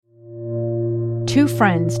Two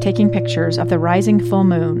friends taking pictures of the rising full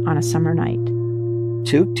moon on a summer night.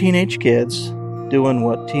 Two teenage kids doing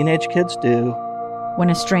what teenage kids do. When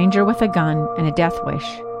a stranger with a gun and a death wish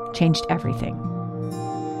changed everything.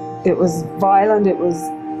 It was violent, it was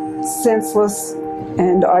senseless,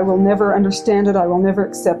 and I will never understand it, I will never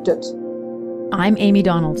accept it. I'm Amy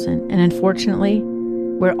Donaldson, and unfortunately,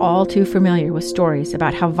 we're all too familiar with stories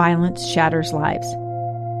about how violence shatters lives.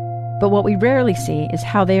 But what we rarely see is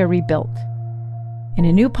how they are rebuilt. In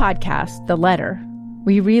a new podcast, The Letter,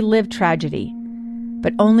 we relive tragedy,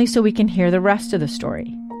 but only so we can hear the rest of the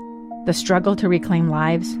story. The struggle to reclaim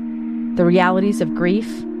lives, the realities of grief,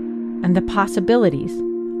 and the possibilities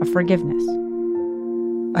of forgiveness.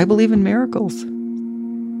 I believe in miracles.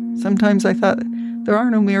 Sometimes I thought, there are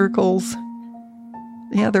no miracles.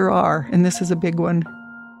 Yeah, there are, and this is a big one.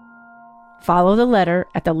 Follow The Letter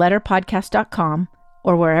at theletterpodcast.com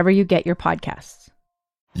or wherever you get your podcasts.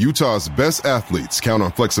 Utah's best athletes count on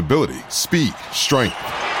flexibility, speed, strength.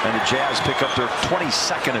 And the Jazz pick up their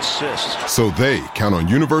 22nd assist. So they count on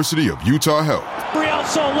University of Utah Health. Real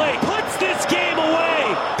Salt Lake puts this game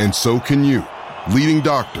away. And so can you. Leading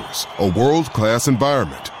doctors, a world-class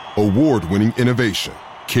environment, award-winning innovation,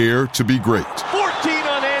 care to be great. 14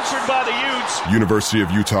 unanswered by the Utes. University of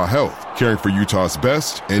Utah Health, caring for Utah's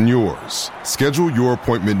best and yours. Schedule your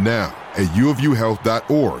appointment now at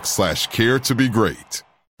uofUhealth.org/care to be great.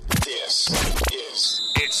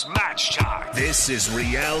 It's match time. This is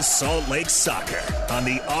Real Salt Lake Soccer on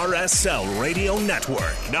the RSL Radio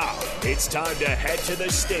Network. Now, it's time to head to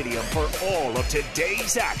the stadium for all of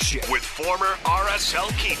today's action with former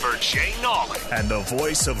RSL keeper Jay Nolan and the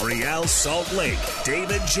voice of Real Salt Lake,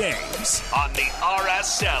 David James, on the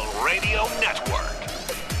RSL Radio Network.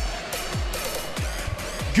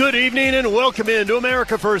 Good evening and welcome into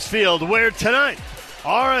America First Field, where tonight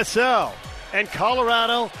RSL and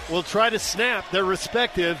Colorado will try to snap their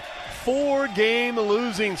respective 4-game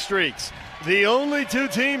losing streaks. The only two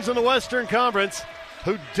teams in the Western Conference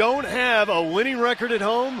who don't have a winning record at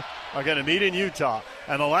home are going to meet in Utah.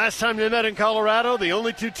 And the last time they met in Colorado, the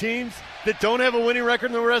only two teams that don't have a winning record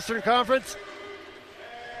in the Western Conference,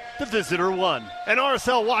 the visitor won. And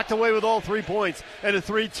RSL walked away with all 3 points and a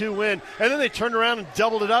 3-2 win. And then they turned around and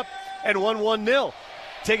doubled it up and won 1-0.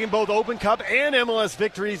 Taking both Open Cup and MLS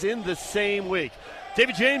victories in the same week.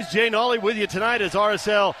 David James, Jay Nolly with you tonight as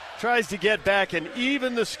RSL tries to get back and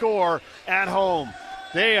even the score at home.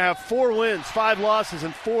 They have 4 wins, 5 losses,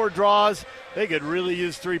 and 4 draws. They could really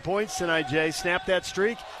use 3 points tonight, Jay. Snap that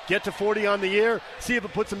streak, get to 40 on the year, see if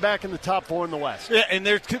it puts them back in the top 4 in the West. Yeah, and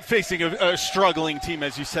they're facing a struggling team,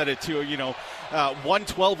 as you said it, too.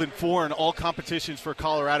 1-12-4 in all competitions for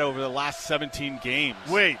Colorado over the last 17 games.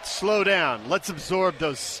 Wait, slow down. Let's absorb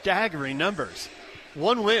those staggering numbers.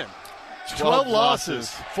 1 win. 12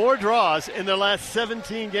 losses, 4 draws in their last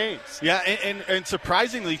 17 games. Yeah, and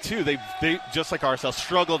surprisingly, too, they just like RSL,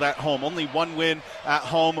 struggled at home. Only 1 win at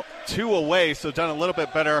home, 2 away, so done a little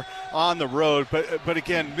bit better on the road. But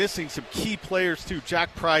again, missing some key players, too.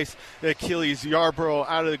 Jack Price, Achilles, Yarborough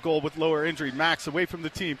out of the goal with lower injury. Max away from the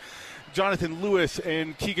team. Jonathan Lewis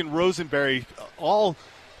and Keegan Rosenberry, all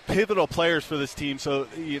pivotal players for this team. So,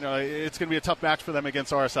 it's going to be a tough match for them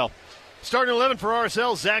against RSL. Starting 11 for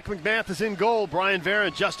RSL, Zach McMath is in goal. Brian Vera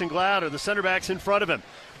and Justin Glad are the center backs in front of him.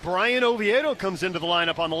 Brian Oviedo comes into the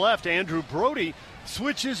lineup on the left. Andrew Brody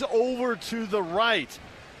switches over to the right.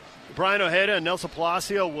 Brian Ojeda and Nelson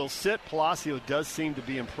Palacio will sit. Palacio does seem to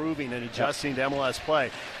be improving and adjusting to MLS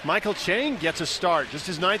play. Michael Chang gets a start, just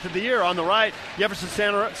his 9th of the year on the right. Jefferson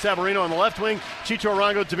Savarino on the left wing. Chicho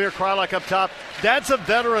Arango, Damir Krylak up top. That's a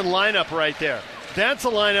veteran lineup right there. That's a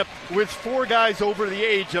lineup with 4 guys over the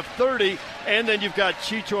age of 30, and then you've got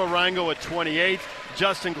Chicho Arango at 28,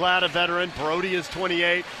 Justin Glad, a veteran, Brody is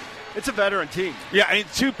 28. It's a veteran team. Yeah, and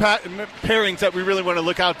 2 pairings that we really want to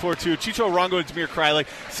look out for, too. Chicho Arango and Damir Krylak,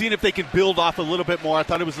 seeing if they can build off a little bit more. I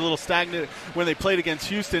thought it was a little stagnant when they played against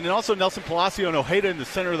Houston. And also Nelson Palacio and Ojeda in the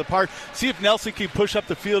center of the park. See if Nelson can push up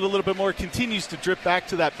the field a little bit more. Continues to drip back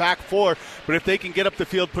to that back 4. But if they can get up the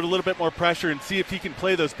field, put a little bit more pressure, and see if he can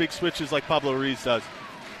play those big switches like Pablo Ruiz does.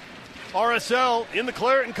 RSL in the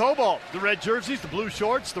claret and cobalt. The red jerseys, the blue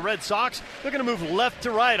shorts, the red socks. They're going to move left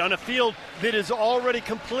to right on a field that is already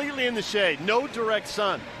completely in the shade. No direct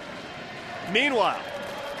sun. Meanwhile,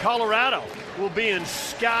 Colorado will be in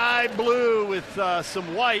sky blue with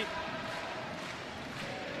some white.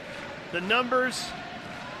 The numbers,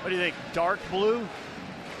 what do you think, dark blue?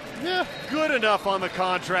 Yeah, good enough on the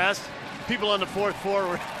contrast. People on the fourth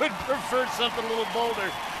floor would prefer something a little bolder.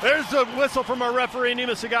 There's a whistle from our referee,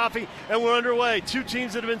 Nima Sagafi, and we're underway. 2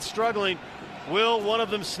 teams that have been struggling. Will one of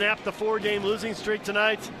them snap the 4-game losing streak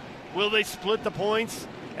tonight? Will they split the points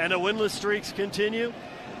and the winless streaks continue?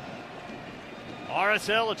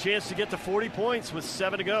 RSL a chance to get to 40 points with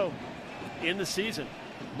 7 to go in the season.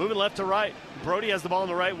 Moving left to right. Brody has the ball on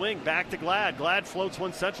the right wing. Back to Glad. Glad floats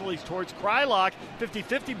one centrally towards Krylock.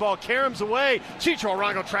 50-50 ball. Karam's away. Chicho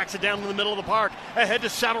Arango tracks it down in the middle of the park. Ahead to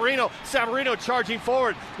Savarino. Savarino charging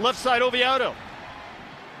forward. Left side Oviedo.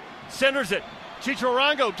 Centers it. Chicho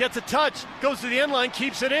Arango gets a touch. Goes to the end line.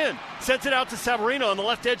 Keeps it in. Sends it out to Savarino on the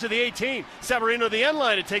left edge of the 18. Savarino to the end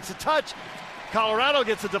line. It takes a touch. Colorado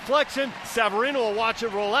gets a deflection. Savarino will watch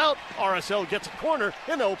it roll out. RSL gets a corner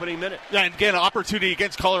in the opening minute. Yeah, and again, opportunity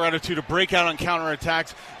against Colorado, too, to break out on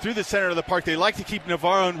counterattacks through the center of the park. They like to keep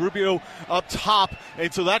Navarro and Rubio up top,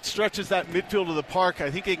 and so that stretches that midfield of the park. I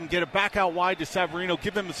think they can get it back out wide to Savarino,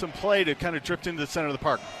 give them some play to kind of drift into the center of the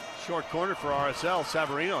park. Short corner for RSL.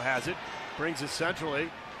 Savarino has it. Brings it centrally.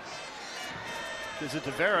 Gives it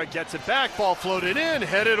to Vera. Gets it back. Ball floated in.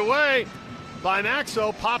 Headed away by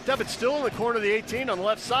Maxo, popped up. It's still in the corner of the 18 on the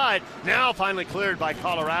left side. Now finally cleared by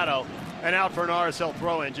Colorado and out for an RSL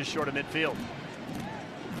throw-in just short of midfield.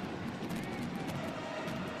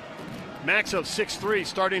 Maxo 6'3",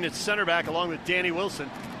 starting at center back along with Danny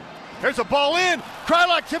Wilson. There's a ball in.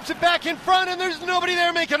 Krylock tips it back in front, and there's nobody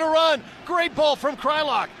there making a run. Great ball from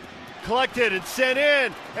Krylock. Collected and sent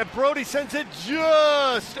in, and Brody sends it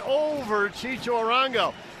just over Chicho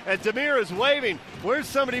Arango. And Demir is waving. Where's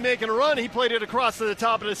somebody making a run? He played it across to the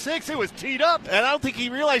top of the 6. It was teed up. And I don't think he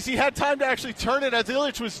realized he had time to actually turn it as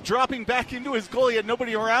Illich was dropping back into his goal. He had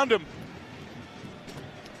nobody around him.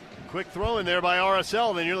 Quick throw in there by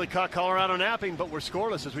RSL. They nearly caught Colorado napping, but we're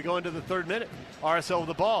scoreless as we go into the third minute. RSL with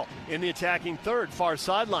the ball in the attacking third, far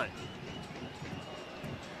sideline.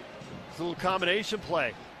 It's a little combination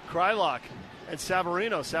play. Krylock and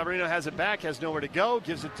Savarino. Savarino has it back, has nowhere to go,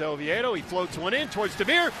 gives it to Oviedo. He floats one in towards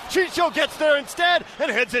Demir. Chicho gets there instead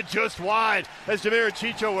and heads it just wide as Demir and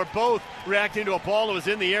Chicho were both reacting to a ball that was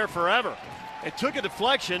in the air forever. It took a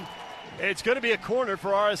deflection. It's going to be a corner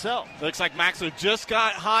for RSL. Looks like Maxo just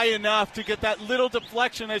got high enough to get that little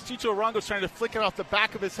deflection as Chicho Arango's trying to flick it off the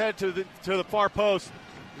back of his head to the far post.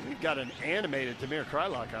 We've got an animated Demir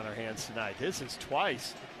Krylock on our hands tonight. This is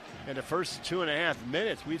twice. In the first 2.5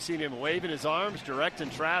 minutes, we've seen him waving his arms,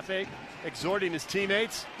 directing traffic, exhorting his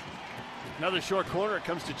teammates. Another short corner. It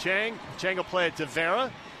comes to Chang. Chang will play it to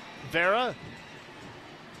Vera. Vera.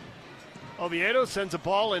 Oviedo sends a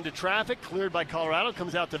ball into traffic. Cleared by Colorado.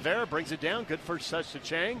 Comes out to Vera. Brings it down. Good first touch to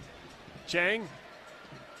Chang. Chang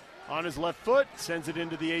on his left foot. Sends it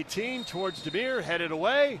into the 18 towards Demir. Headed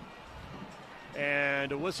away.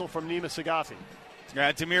 And a whistle from Nima Sagafi.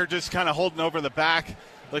 Yeah, Demir just kind of holding over the back.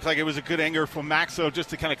 Looked like it was a good anger from Maxo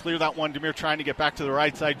just to kind of clear that one. Demir trying to get back to the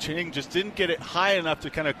right side. Chang just didn't get it high enough to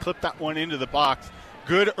kind of clip that one into the box.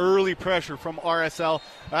 Good early pressure from RSL.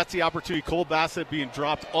 That's the opportunity. Cole Bassett being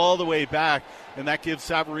dropped all the way back, and that gives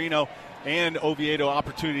Savarino and Oviedo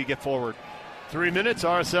opportunity to get forward. 3 minutes,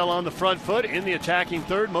 RSL on the front foot in the attacking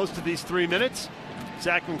third most of these 3 minutes.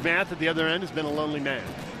 Zach McMath at the other end has been a lonely man.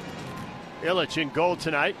 Illich in goal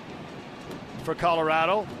tonight for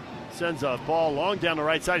Colorado. Sends a ball long down the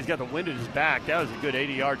right side. He's got the wind at his back. That was a good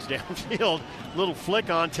 80 yards downfield. Little flick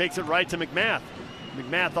on, takes it right to McMath.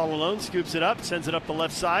 McMath all alone, scoops it up, sends it up the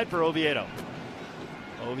left side for Oviedo.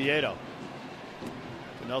 Oviedo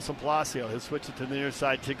to Nelson Palacio. He'll switch it to the near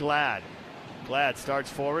side to Glad. Glad starts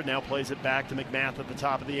forward, now plays it back to McMath at the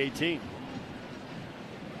top of the 18.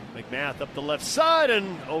 McMath up the left side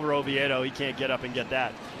and over Oviedo. He can't get up and get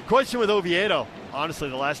that. Question with Oviedo. Honestly,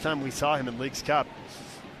 the last time we saw him in Leagues Cup,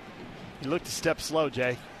 he looked a step slow,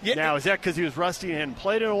 Jay. Yeah. Now, is that because he was rusty and hadn't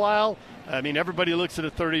played in a while? I mean, everybody looks at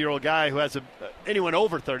a 30-year-old guy who has anyone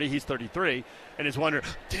over 30, he's 33, and is wondering,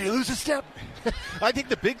 did he lose a step? I think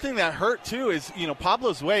the big thing that hurt, too, is,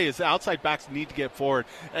 Pablo's way is the outside backs need to get forward,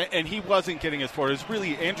 and he wasn't getting us forward. It was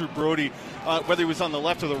really Andrew Brody, whether he was on the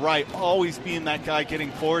left or the right, always being that guy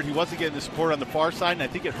getting forward. He wasn't getting the support on the far side, and I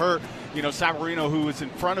think it hurt, Savarino, who was in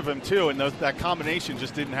front of him, too, and that combination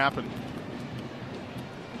just didn't happen.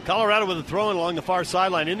 Colorado with a throw-in along the far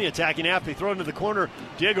sideline in the attacking half. They throw into the corner.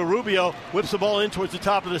 Diego Rubio whips the ball in towards the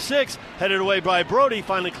top of the 6. Headed away by Brody.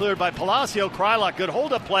 Finally cleared by Palacio. Krylock, good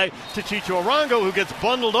hold-up play to Chicho Arango, who gets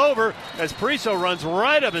bundled over as Priso runs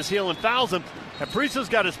right up his heel and fouls him. And Priso's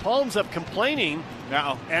got his palms up complaining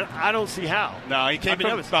now, and I don't see how. No, he came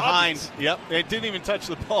from behind. Obvious. Yep, it didn't even touch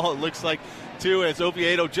the ball, it looks like, too, as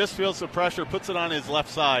Oviedo just feels the pressure, puts it on his left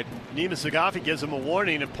side. Nima Sagafi gives him a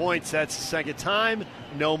warning and points. That's the second time.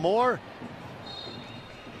 No more.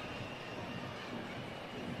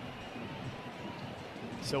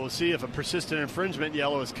 So we'll see if a persistent infringement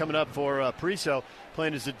yellow is coming up for Priso,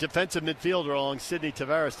 playing as a defensive midfielder along Sidney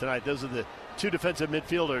Tavares tonight. Those are the two defensive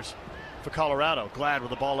midfielders for Colorado. Glad with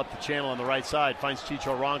the ball up the channel on the right side, finds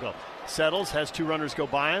Chicho Arango. Settles, has two runners go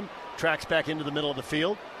by him, tracks back into the middle of the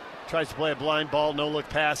field, tries to play a blind ball, no-look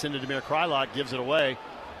pass into Damir Kreilach, gives it away.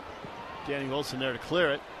 Danny Wilson there to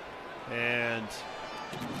clear it. And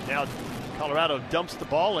now Colorado dumps the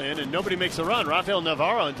ball in, and nobody makes a run. Rafael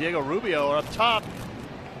Navarro and Diego Rubio are up top.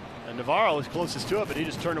 And Navarro is closest to it, but he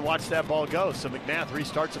just turned and watched that ball go. So McMath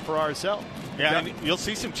restarts it for RSL. Yeah, and you'll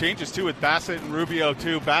see some changes, too, with Bassett and Rubio,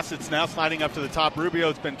 too. Bassett's now sliding up to the top.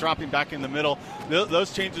 Rubio's been dropping back in the middle.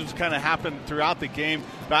 Those changes kind of happened throughout the game.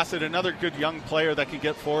 Bassett, another good young player that can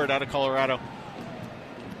get forward out of Colorado.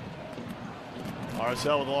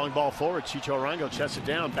 RSL with a long ball forward. Chicho Arango chests it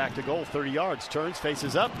down, back to goal, 30 yards. Turns,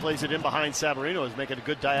 faces up, plays it in behind Savarino. Is making a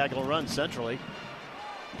good diagonal run centrally.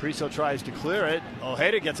 Priso tries to clear it.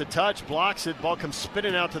 Ojeda gets a touch, blocks it. Ball comes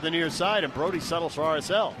spinning out to the near side, and Brody settles for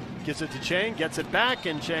RSL. Gives it to Chang, gets it back,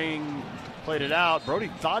 and Chang played it out. Brody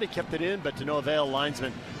thought he kept it in, but to no avail.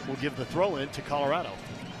 Linesman will give the throw in to Colorado.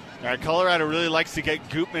 All right, Colorado really likes to get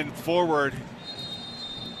Gutman forward.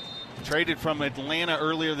 Traded from Atlanta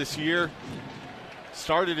earlier this year.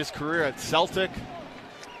 Started his career at Celtic.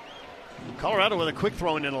 Colorado with a quick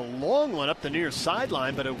throw in and a long one up the near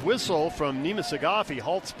sideline, but a whistle from Nima Sagafi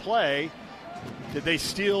halts play. Did they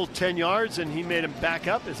steal 10 yards and he made him back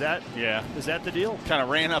up? Is that the deal? Kind of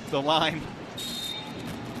ran up the line.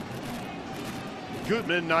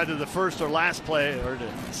 Gutman, neither the first or last play or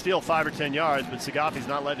to steal 5 or 10 yards, but Sagafi's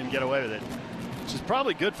not letting him get away with it, which is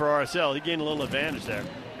probably good for RSL. He gained a little advantage there.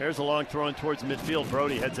 There's a long throw in towards midfield.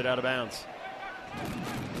 Brody heads it out of bounds.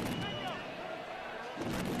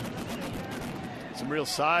 Some real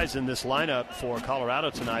size in this lineup for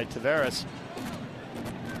Colorado tonight. Tavares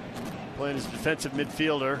playing as defensive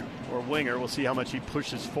midfielder or winger. We'll see how much he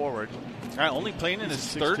pushes forward. Only playing in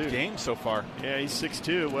his third game so far. Yeah, he's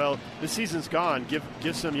 6'2". Well, this season's gone.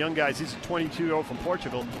 Give some young guys. He's a 22-year-old from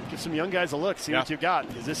Portugal. Give some young guys a look. See what you've got,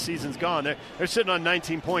 because this season's gone. They're sitting on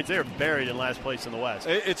 19 points. They're buried in last place in the West.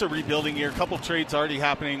 It's a rebuilding year. A couple trades already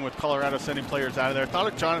happening with Colorado sending players out of there.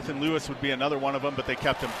 Thought Jonathan Lewis would be another one of them, but they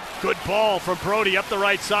kept him. Good ball from Brody up the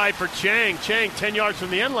right side for Chang. Chang 10 yards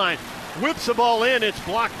from the end line. Whips the ball in. It's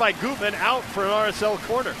blocked by Gutman, out for an RSL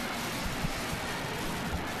corner.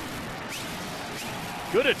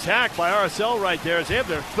 Good attack by RSL right there as they have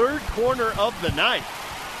their third corner of the night.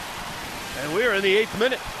 And we're in the 8th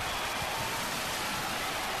minute.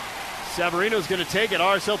 Savarino's going to take it.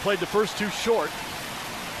 RSL played the first two short.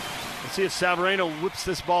 Let's see if Savarino whips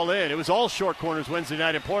this ball in. It was all short corners Wednesday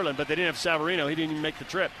night in Portland, but they didn't have Savarino. He didn't even make the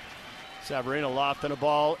trip. Savarino lofting a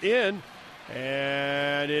ball in,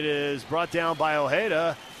 and it is brought down by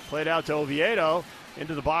Ojeda. Played out to Oviedo.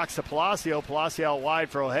 Into the box to Palacio. Palacio out wide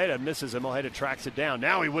for Ojeda. Misses him. Ojeda tracks it down.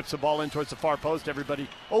 Now he whips the ball in towards the far post.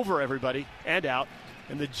 Over everybody, and out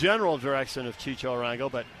in the general direction of Chicho Arango,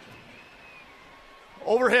 but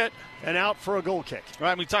overhit and out for a goal kick.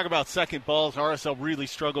 Right, we talk about second balls. RSL really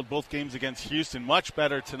struggled both games against Houston. Much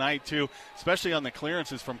better tonight, too, especially on the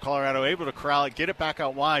clearances from Colorado. Able to corral it, get it back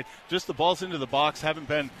out wide. Just the balls into the box haven't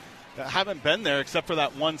been there except for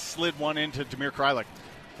that one slid one into Damir Kreilach.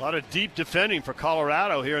 A lot of deep defending for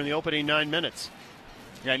Colorado here in the opening 9 minutes.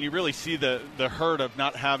 Yeah, and you really see the hurt of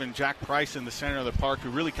not having Jack Price in the center of the park, who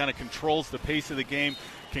really kind of controls the pace of the game,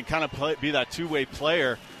 can kind of be that two-way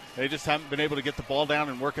player. They just haven't been able to get the ball down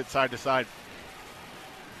and work it side to side.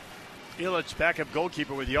 Illich, backup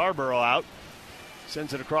goalkeeper with Yarborough out.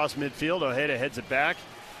 Sends it across midfield. Ojeda heads it back.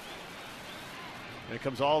 And it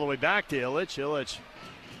comes all the way back to Illich. Illich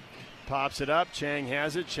pops it up. Chang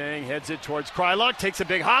has it. Chang heads it towards Kreilach. Takes a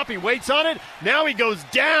big hop. He waits on it. Now he goes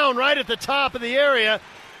down right at the top of the area.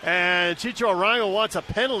 And Chicho Arango wants a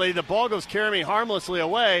penalty. The ball goes carrying harmlessly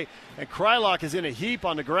away. And Kreilach is in a heap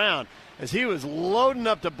on the ground as he was loading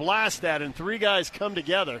up to blast that, and three guys come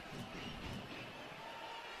together.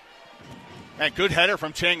 And good header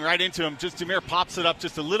from Chang right into him. Just Damir pops it up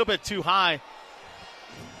just a little bit too high.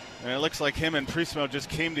 And it looks like him and Prismo just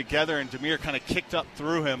came together, and Damir kind of kicked up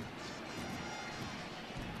through him.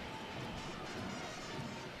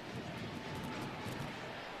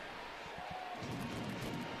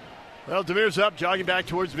 Well, Damir's up, jogging back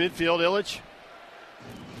towards midfield. Illich.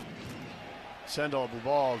 Send all the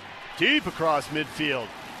ball deep across midfield.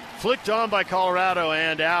 Flicked on by Colorado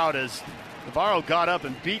and out as Navarro got up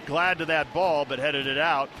and beat Glad to that ball, but headed it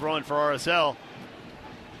out. Throwing for RSL.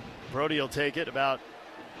 Brody will take it about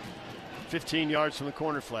 15 yards from the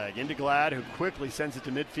corner flag. Into Glad, who quickly sends it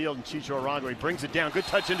to midfield, and Chicho Arango. He brings it down. Good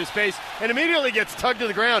touch into space, and immediately gets tugged to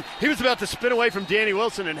the ground. He was about to spin away from Danny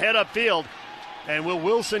Wilson and head upfield. And will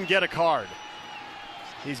Wilson get a card?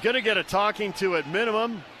 He's going to get a talking to at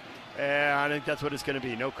minimum, and I think that's what it's going to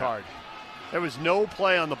be. No card. There was no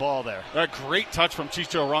play on the ball there. A great touch from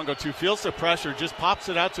Chicho Arango, too. Feels the pressure, just pops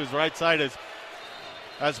it out to his right side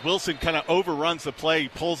as Wilson kind of overruns the play. He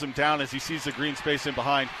pulls him down as he sees the green space in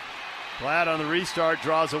behind. Glad on the restart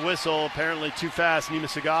draws a whistle. Apparently too fast. Nima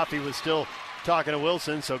Sagafi was still talking to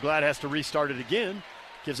Wilson, so Glad has to restart it again.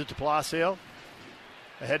 Gives it to Palacio.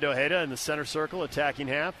 Ahead to Ojeda in the center circle, attacking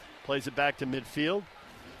half. Plays it back to midfield.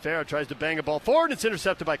 Farah tries to bang a ball forward, and it's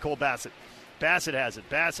intercepted by Cole Bassett. Bassett has it.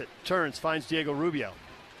 Bassett turns, finds Diego Rubio.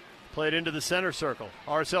 Play it into the center circle.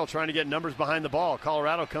 RSL trying to get numbers behind the ball.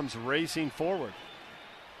 Colorado comes racing forward.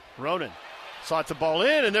 Ronan slots the ball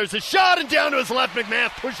in, and there's a shot, and down to his left.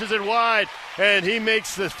 McMath pushes it wide, and he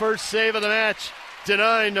makes the first save of the match,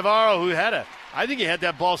 denying Navarro, who I think he had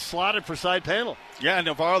that ball slotted for side panel. Yeah,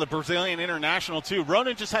 Navarro, the Brazilian international, too.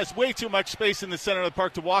 Ronan just has way too much space in the center of the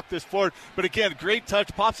park to walk this forward. But again, great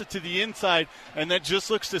touch, pops it to the inside, and then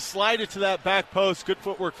just looks to slide it to that back post. Good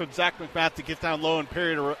footwork from Zach McMath to get down low and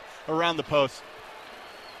parry it around the post.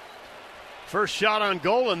 First shot on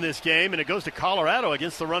goal in this game, and it goes to Colorado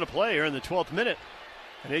against the run of play here in the 12th minute.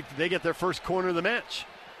 And they get their first corner of the match.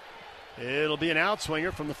 It'll be an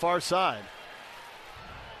outswinger from the far side.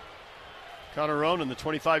 Connor Ronan, the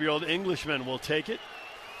 25-year-old Englishman, will take it.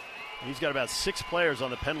 He's got about 6 players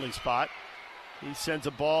on the penalty spot. He sends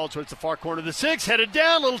a ball towards the far corner of the 6, headed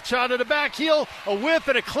down, little shot at the back heel, a whip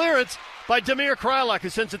and a clearance by Damir Kreilach, who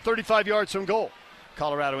sends it 35 yards from goal.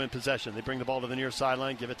 Colorado in possession. They bring the ball to the near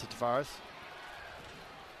sideline, give it to Tavares.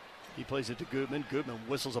 He plays it to Gutman. Gutman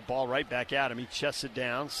whistles a ball right back at him. He chests it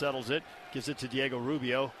down, settles it, gives it to Diego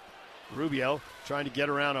Rubio. Rubio trying to get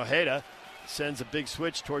around Ojeda. Sends a big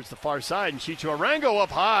switch towards the far side, and Chicho Arango up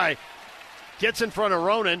high. Gets in front of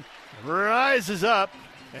Ronan, rises up,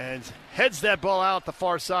 and heads that ball out the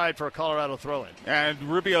far side for a Colorado throw-in. And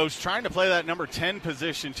Rubio's trying to play that number 10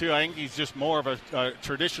 position, too. I think he's just more of a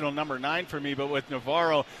traditional number 9 for me, but with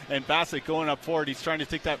Navarro and Bassett going up forward, he's trying to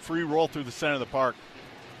take that free roll through the center of the park.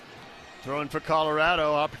 Throwing for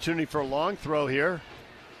Colorado, opportunity for a long throw here.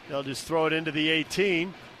 They'll just throw it into the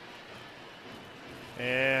 18.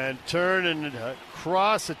 And turn and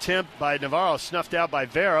cross attempt by Navarro, snuffed out by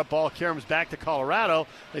Vera. Ball comes back to Colorado.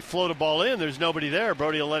 They float a ball in. There's nobody there.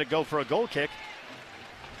 Brody will let it go for a goal kick.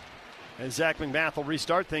 And Zach McMath will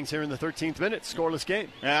restart things here in the 13th minute. Scoreless game.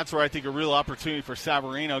 Yeah, that's where I think a real opportunity for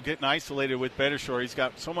Savarino, getting isolated with Beitashour. He's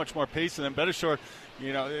got so much more pace than Beitashour.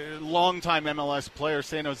 Long-time MLS player,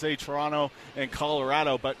 San Jose, Toronto, and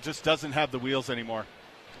Colorado, but just doesn't have the wheels anymore.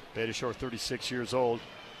 Beitashour, 36 years old.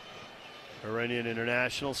 Iranian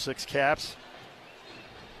international, 6 caps.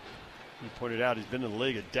 You pointed out he's been in the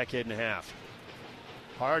league a decade and a half.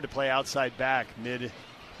 Hard to play outside back,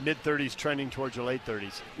 mid-30s trending towards your late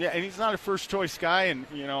 30s. Yeah, and he's not a first-choice guy, and,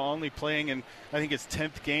 only playing in, I think, his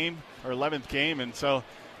 10th game or 11th game. And so,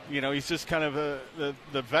 he's just kind of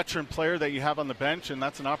the veteran player that you have on the bench, and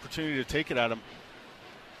that's an opportunity to take it at him.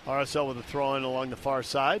 RSL with a throw-in along the far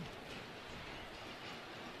side.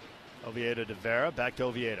 Oviedo to Vera, back to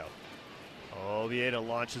Oviedo. Oviedo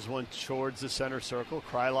launches one towards the center circle.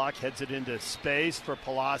 Kreilach heads it into space for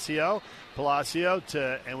Palacio.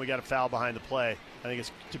 And we got a foul behind the play. I think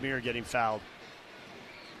it's Damir getting fouled.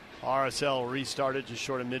 RSL restarted just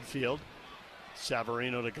short of midfield.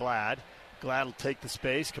 Savarino to Glad. Glad will take the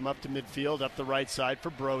space, come up to midfield, up the right side for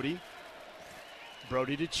Brody.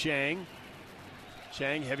 Brody to Chang.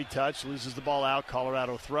 Chang, heavy touch, loses the ball out.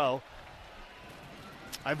 Colorado throw.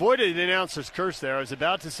 I avoided the announcer's curse there. I was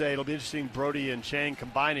about to say it'll be interesting, Brody and Chang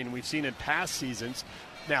combining. We've seen in past seasons.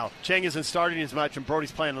 Now, Chang isn't starting as much, and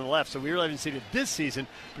Brody's playing on the left, so we really haven't seen it this season.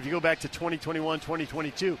 But if you go back to 2021,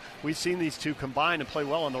 2022, we've seen these two combine and play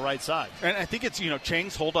well on the right side. And I think it's,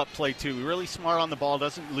 Chang's hold-up play, too. Really smart on the ball,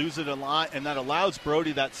 doesn't lose it a lot, and that allows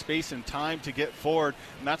Brody that space and time to get forward.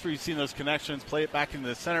 And that's where you've seen those connections. Play it back into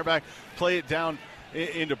the center back, play it down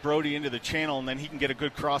into Brody, into the channel, and then he can get a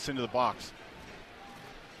good cross into the box.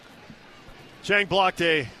 Chang blocked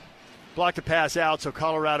a pass out, so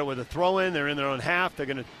Colorado with a throw-in. They're in their own half. They're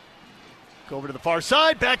going to go over to the far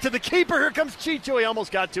side. Back to the keeper. Here comes Chicho. He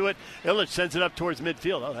almost got to it. Illich sends it up towards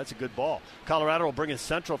midfield. Oh, that's a good ball. Colorado will bring it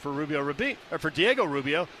central for Diego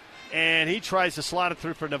Rubio, and he tries to slot it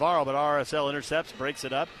through for Navarro, but RSL intercepts, breaks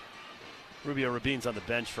it up. Rubio Rubin's on the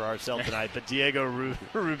bench for RSL tonight, but Diego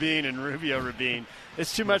Rubin and Rubio Rubin,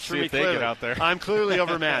 it's too much for me, clearly. Get out there. I'm clearly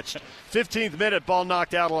overmatched. 15th minute, ball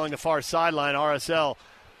knocked out along the far sideline. RSL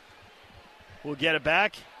will get it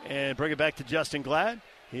back and bring it back to Justin Glad.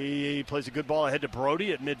 He plays a good ball ahead to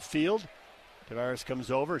Brody at midfield. Tavares comes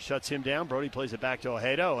over, shuts him down. Brody plays it back to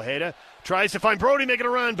Ojeda. Ojeda tries to find Brody making a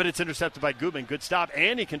run, but it's intercepted by Gutman. Good stop,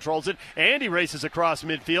 and he controls it, and he races across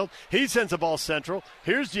midfield. He sends the ball central.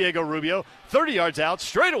 Here's Diego Rubio, 30 yards out,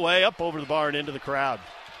 straight away, up over the bar and into the crowd.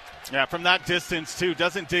 Yeah, from that distance, too.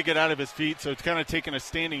 Doesn't dig it out of his feet, so it's kind of taking a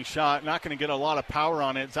standing shot. Not going to get a lot of power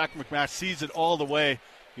on it. Zach McMath sees it all the way.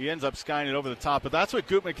 He ends up skying it over the top. But that's what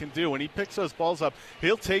Gutman can do. When he picks those balls up,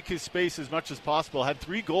 he'll take his space as much as possible. Had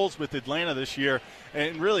 3 goals with Atlanta this year,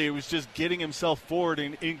 and really it was just getting himself forward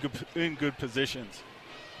in good positions.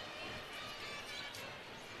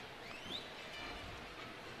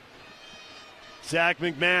 Zach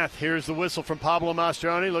McMath, here's the whistle from Pablo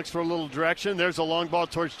Mastroeni, looks for a little direction. There's a long ball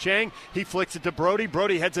towards Chang. He flicks it to Brody.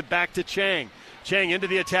 Brody heads it back to Chang. Chang into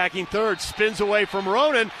the attacking third, spins away from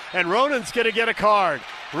Ronan, and Ronan's going to get a card.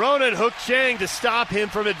 Ronan hooked Chang to stop him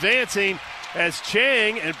from advancing as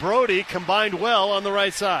Chang and Brody combined well on the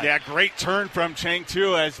right side. Yeah, great turn from Chang,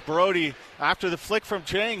 too, as Brody, after the flick from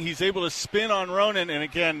Chang, he's able to spin on Ronan, and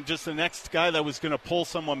again, just the next guy that was going to pull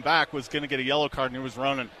someone back was going to get a yellow card, and it was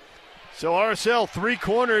Ronan. So RSL, 3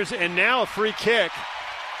 corners, and now a free kick.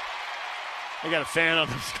 They got a fan on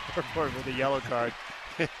the scoreboard with a yellow card.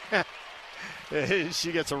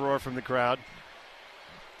 She gets a roar from the crowd.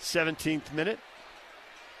 17th minute.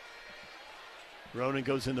 Ronan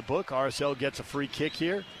goes in the book. RSL gets a free kick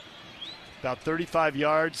here. About 35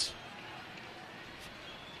 yards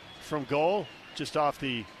from goal. Just off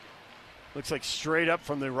the, looks like straight up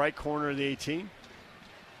from the right corner of the 18.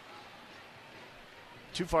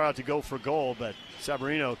 Too far out to go for goal, but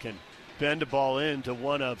Sabarino can bend a ball in to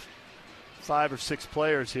one of 5 or 6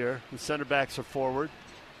 players here. The center backs are forward.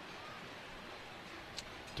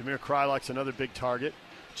 Damir Krylak's another big target.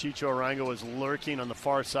 Chicho Arango is lurking on the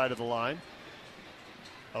far side of the line.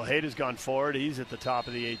 Ojeda's gone forward. He's at the top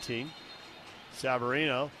of the 18.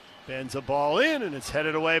 Sabarino bends a ball in, and it's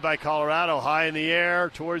headed away by Colorado. High in the air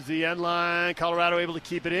towards the end line. Colorado able to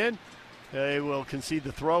keep it in. They will concede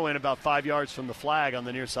the throw in about 5 yards from the flag on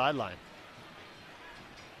the near sideline.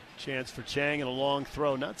 Chance for Chang and a long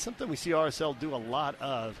throw. Not something we see RSL do a lot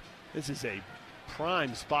of. This is a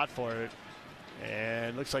prime spot for it.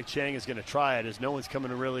 And looks like Chang is going to try it as no one's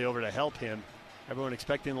coming really over to help him. Everyone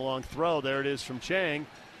expecting the long throw. There it is from Chang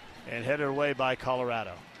and headed away by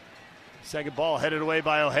Colorado. Second ball headed away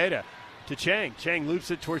by Ojeda to Chang. Chang loops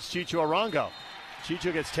it towards Chicho Arango.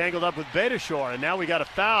 Chicho gets tangled up with Betashore, and now we got a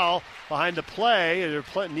foul behind the play.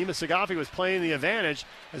 Nima Sagafi was playing the advantage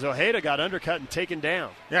as Ojeda got undercut and taken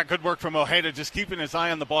down. Yeah, good work from Ojeda, just keeping his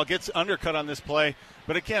eye on the ball. Gets undercut on this play.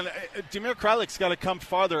 But again, Damir Krylak's got to come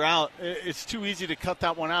farther out. It's too easy to cut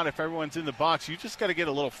that one out if everyone's in the box. You just got to get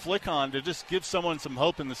a little flick on to just give someone some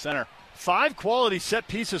hope in the center. 5 quality set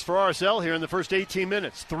pieces for RSL here in the first 18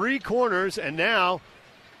 minutes. 3 corners, and now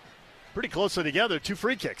pretty closely together, 2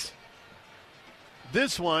 free kicks.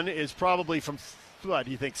 This one is probably from, what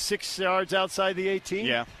do you think, 6 yards outside the 18?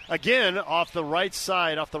 Yeah. Again, off the right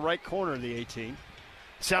side, off the right corner of the 18.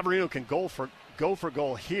 Sabarino can go for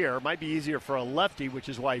goal here. Might be easier for a lefty, which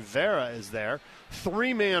is why Vera is there.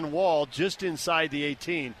 3-man wall just inside the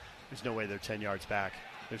 18. There's no way they're 10 yards back.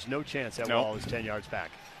 There's no chance that wall is 10 yards back.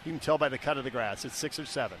 You can tell by the cut of the grass. It's 6 or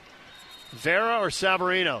 7. Vera or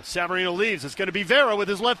Sabarino? Sabarino leaves. It's going to be Vera with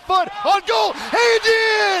his left foot on goal.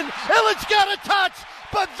 And in! Illich got a touch,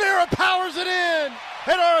 but Vera powers it in.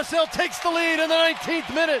 And RSL takes the lead in the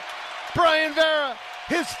 19th minute. Brian Vera,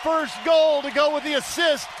 his first goal to go with the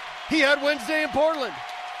assist he had Wednesday in Portland.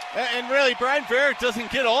 And really, Brian Vera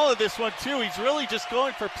doesn't get all of this one, too. He's really just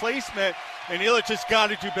going for placement, and Illich has got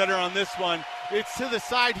to do better on this one. It's to the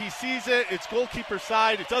side. He sees it. It's goalkeeper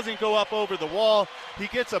side. It doesn't go up over the wall. He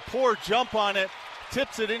gets a poor jump on it,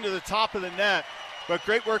 tips it into the top of the net. But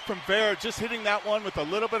great work from Vera, just hitting that one with a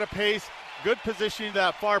little bit of pace. Good positioning to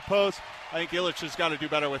that far post. I think Illich has got to do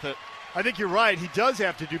better with it. I think you're right. He does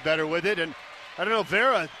have to do better with it. And I don't know,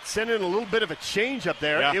 Vera sent in a little bit of a change up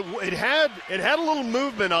there. Yeah. It had a little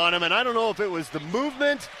movement on him, and I don't know if it was the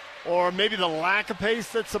movement or maybe the lack of pace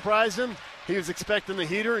that surprised him. He was expecting the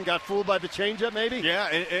heater and got fooled by the changeup, maybe? Yeah,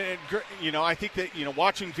 and I think that,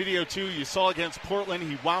 watching video, too, you saw against Portland,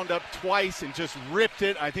 he wound up twice and just ripped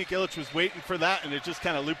it. I think Illich was waiting for that, and it just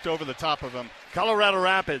kind of looped over the top of him. Colorado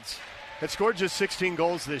Rapids had scored just 16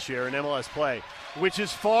 goals this year in MLS play, which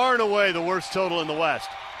is far and away the worst total in the West.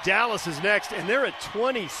 Dallas is next, and they're at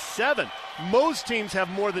 27. Most teams have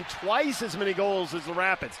more than twice as many goals as the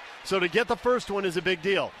Rapids. So to get the first one is a big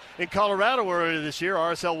deal. In Colorado earlier this year,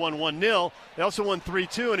 RSL won 1-0. They also won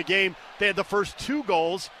 3-2 in a game. They had the first 2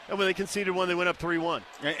 goals, and when they conceded one, they went up 3-1.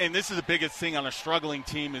 And this is the biggest thing on a struggling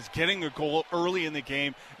team is getting a goal early in the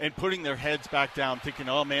game and putting their heads back down, thinking,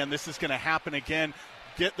 oh, man, this is going to happen again.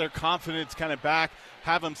 Get their confidence kind of back,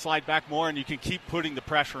 have them slide back more, and you can keep putting the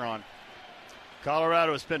pressure on.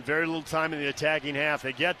 Colorado has spent very little time in the attacking half.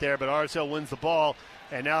 They get there, but RSL wins the ball,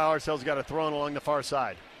 and now RSL's got to throw it along the far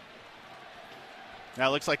side. Now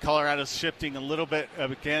it looks like Colorado's shifting a little bit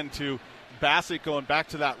again to Bassett going back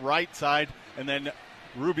to that right side, and then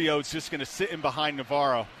Rubio's just going to sit in behind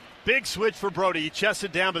Navarro. Big switch for Brody. He chests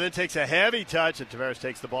it down, but then takes a heavy touch, and Tavares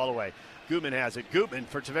takes the ball away. Gutman has it. Gutman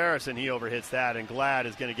for Tavares, and he overhits that, and Glad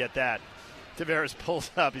is going to get that. Tavares pulls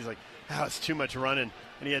up. He's like, it's too much running,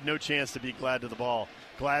 and he had no chance to beat Glad to the ball.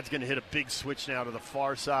 Glad's going to hit a big switch now to the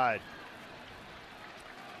far side.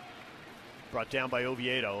 Brought down by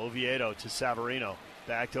Oviedo. Oviedo to Savarino.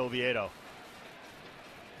 Back to Oviedo.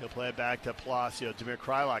 He'll play it back to Palacio. Damir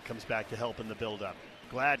Kreilach comes back to help in the build-up.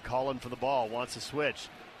 Glad calling for the ball, wants a switch.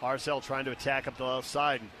 RSL trying to attack up the left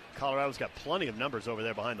side, and Colorado's got plenty of numbers over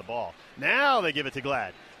there behind the ball. Now they give it to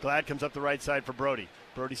Glad. Glad comes up the right side for Brody.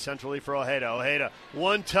 Brody centrally for Ojeda. Ojeda,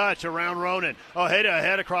 one touch around Ronan. Ojeda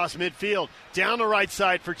ahead across midfield. Down the right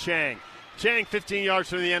side for Chang. Chang 15 yards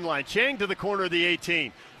from the end line. Chang to the corner of the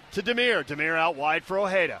 18. To Demir. Demir out wide for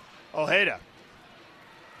Ojeda. Ojeda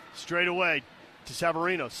straight away to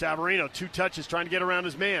Savarino. Savarino, 2 touches trying to get around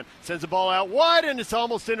his man. Sends the ball out wide, and it's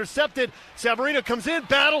almost intercepted. Savarino comes in,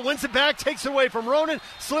 battle, wins it back, takes it away from Ronan,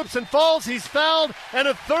 slips and falls. He's fouled, and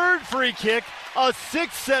a third free kick. A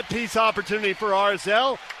 6th set-piece opportunity for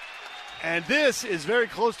RSL. And this is very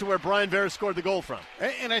close to where Brian Vera scored the goal from.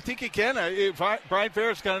 And I think, again, Brian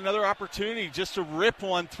Vera's got another opportunity just to rip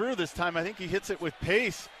one through this time. I think he hits it with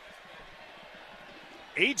pace.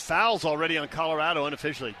 8 fouls already on Colorado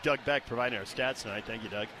unofficially. Doug Beck providing our stats tonight. Thank you,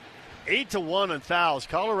 Doug. 8-1 on fouls.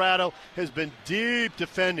 Colorado has been deep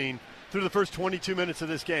defending through the first 22 minutes of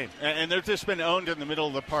this game. And they've just been owned in the middle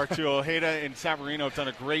of the park, too. Ojeda and Savarino have done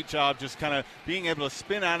a great job just kind of being able to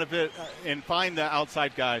spin out of it and find the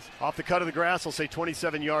outside guys. Off the cut of the grass, I'll say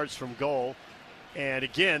 27 yards from goal. And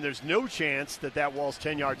again, there's no chance that wall's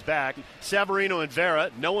 10 yards back. Savarino and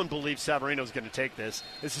Vera, no one believes Savarino's going to take this.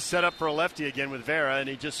 This is set up for a lefty again with Vera, and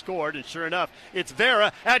he just scored. And sure enough, it's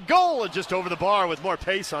Vera at goal and just over the bar with more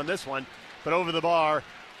pace on this one. But over the bar,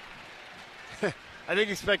 I think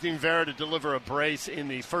expecting Vera to deliver a brace in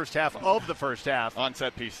the first half of the first half. On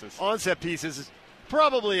set pieces. On set pieces is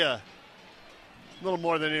probably a little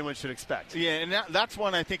more than anyone should expect. Yeah, and that's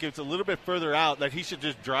one I think it's a little bit further out that he should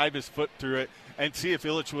just drive his foot through it and see if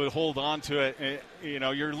Illich would hold on to it.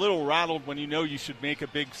 And, you're a little rattled when you know you should make a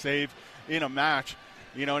big save in a match,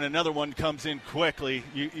 and another one comes in quickly.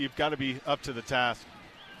 You've got to be up to the task.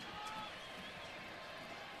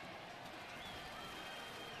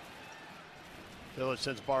 Illich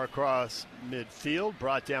sends bar across midfield,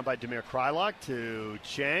 brought down by Damir Kreilach to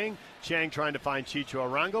Chang. Chang trying to find Chicho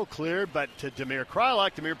Arango, cleared, but to Damir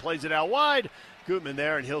Kreilach. Damir plays it out wide. Gutman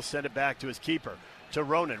there, and he'll send it back to his keeper. To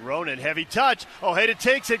Ronan. Ronan, heavy touch. Ojeda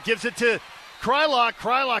takes it, gives it to Kreilach.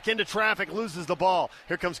 Kreilach into traffic, loses the ball.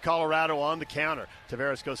 Here comes Colorado on the counter.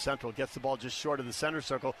 Tavares goes central, gets the ball just short of the center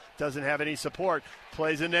circle, doesn't have any support.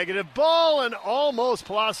 Plays a negative ball, and almost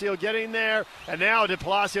Palacio getting there. And now did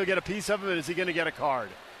Palacio get a piece of it, and is he going to get a card?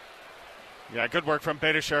 Yeah, good work from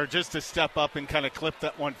Beitashour just to step up and kind of clip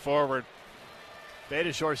that one forward.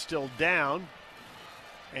 Beitashour still down.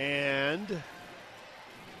 And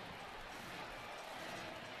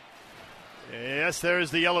yes,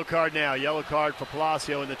 there's the yellow card now. Yellow card for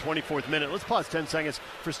Palacio in the 24th minute. Let's pause 10 seconds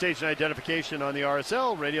for station identification on the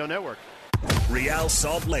RSL Radio Network. Real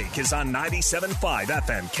Salt Lake is on 97.5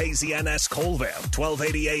 FM KZNS Colville,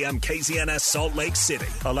 1280 AM KZNS Salt Lake City,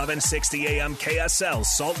 1160 AM KSL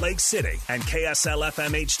Salt Lake City, and KSL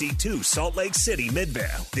FM HD2 Salt Lake City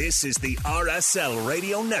Midvale. This is the RSL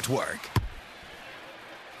Radio Network.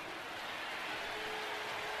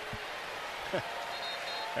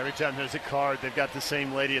 Every time there's a card, they've got the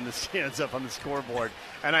same lady in the stands up on the scoreboard.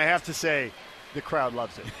 And I have to say, the crowd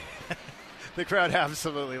loves it. The crowd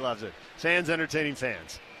absolutely loves it. Fans entertaining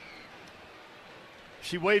fans.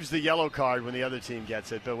 She waves the yellow card when the other team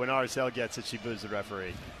gets it, but when RSL gets it, she boos the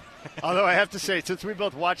referee. Although I have to say, since we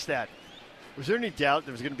both watched that, was there any doubt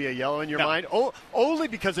there was going to be a yellow in your mind? Only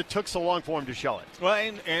because it took so long for him to show it. Well,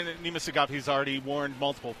 and Neemias Agape's already warned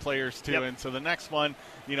multiple players, too. Yep. And so the next one,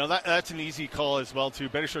 that's an easy call as well, too.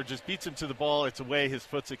 Beitashour just beats him to the ball. It's away. His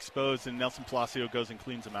foot's exposed, and Nelson Palacio goes and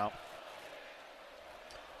cleans him out.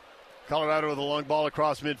 Colorado with a long ball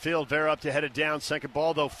across midfield. Vera up to head it down. Second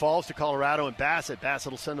ball, though, falls to Colorado and Bassett.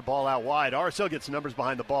 Bassett will send the ball out wide. RSL gets numbers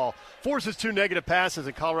behind the ball. Forces 2 negative passes,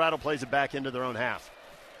 and Colorado plays it back into their own half.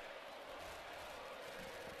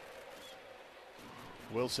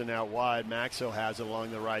 Wilson out wide. Maxo has it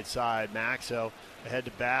along the right side. Maxo ahead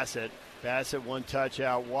to Bassett. Bassett one touch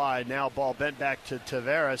out wide. Now ball bent back to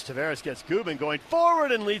Tavares. Tavares gets Gutman going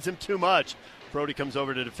forward and leads him too much. Brody comes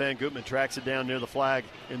over to defend. Gutman tracks it down near the flag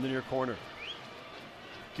in the near corner.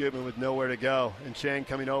 Gutman with nowhere to go. And Chang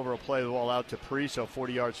coming over will play the ball out to Priso,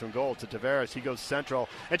 40 yards from goal, to Tavares. He goes central.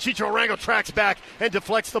 And Chicho Arango tracks back and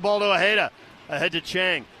deflects the ball to Ojeda. Ahead to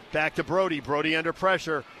Chang. Back to Brody. Brody under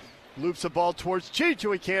pressure. Loops the ball towards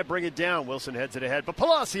Chicho. He can't bring it down. Wilson heads it ahead. But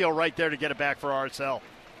Palacio right there to get it back for RSL.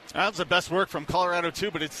 That was the best work from Colorado,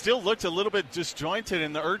 too, but it still looked a little bit disjointed,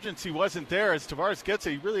 and the urgency wasn't there. As Tavares gets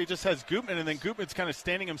it, he really just has Gutman, and then Gutman's kind of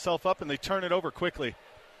standing himself up, and they turn it over quickly.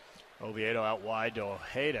 Oviedo out wide to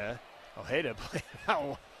Ojeda. Ojeda played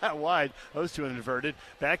out wide. Those two inverted.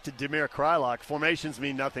 Back to Damir Krylak. Formations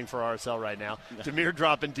mean nothing for RSL right now. Damir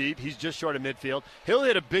dropping deep. He's just short of midfield. He'll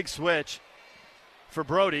hit a big switch for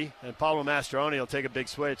Brody, and Pablo Mastroeni will take a big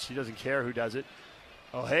switch. He doesn't care who does it.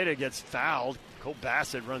 Ojeda gets fouled. Cole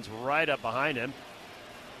Bassett runs right up behind him.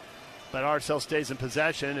 But RSL stays in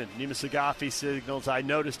possession, and Nima Sagafi signals, I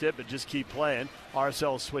noticed it, but just keep playing.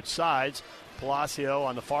 RSL switch sides. Palacio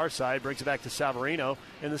on the far side brings it back to Savarino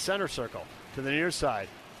in the center circle. To the near side,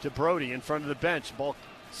 to Brody in front of the bench. Ball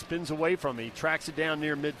spins away from him. He tracks it down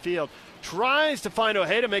near midfield. Tries to find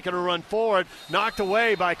Ojeda, making a run forward. Knocked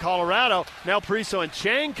away by Colorado. Now Priso and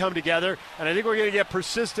Chang come together, and I think we're going to get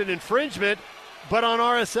persistent infringement. But on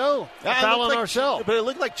RSL, foul on RSL. But it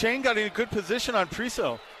looked like Chang got in a good position on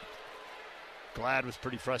Priso. Glad was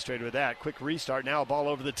pretty frustrated with that. Quick restart. Now a ball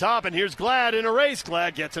over the top, and here's Glad in a race.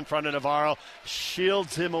 Glad gets in front of Navarro,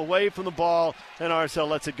 shields him away from the ball, and RSL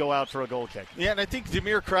lets it go out for a goal kick. Yeah, and I think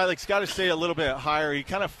Damir Krylak's got to stay a little bit higher. He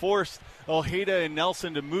kind of forced Ojeda and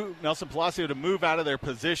Nelson Palacio to move out of their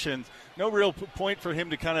positions. No real point for him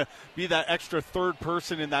to kind of be that extra third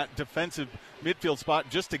person in that defensive midfield spot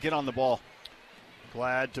just to get on the ball.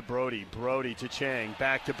 Glad to Brody. Brody to Chang.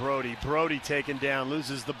 Back to Brody. Brody taken down.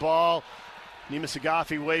 Loses the ball. Nima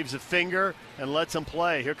Sagafi waves a finger and lets him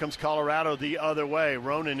play. Here comes Colorado the other way.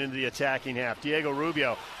 Ronan into the attacking half. Diego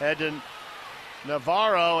Rubio head to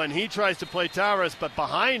Navarro, and he tries to play Tavares, but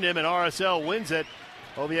behind him, and RSL wins it.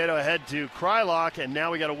 Oviedo ahead to Krylak, and now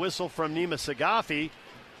we got a whistle from Nima Sagafi.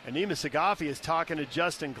 And Nima Sagafi is talking to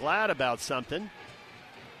Justin Glad about something.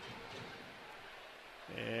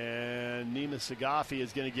 And Nima Sagafi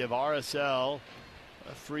is going to give RSL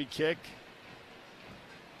a free kick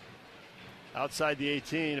outside the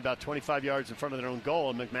 18, about 25 yards in front of their own goal.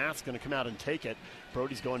 And McMath's going to come out and take it.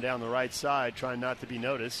 Brody's going down the right side, trying not to be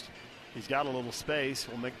noticed. He's got a little space.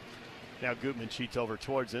 Now Gutman cheats over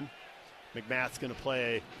towards him. McMath's going to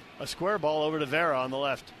play a square ball over to Vera on the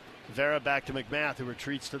left. Vera back to McMath, who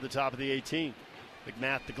retreats to the top of the 18.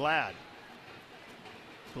 McMath to Glad.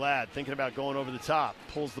 Glad thinking about going over the top.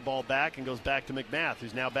 Pulls the ball back and goes back to McMath,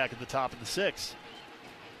 who's now back at the top of the 6.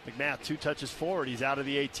 McMath 2 touches forward. He's out of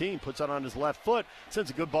the 18. Puts it on his left foot. Sends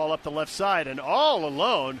a good ball up the left side. And all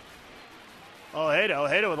alone,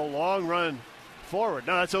 Ojeda with a long run forward.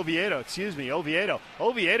 No, that's Oviedo. Excuse me, Oviedo.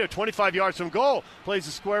 Oviedo 25 yards from goal. Plays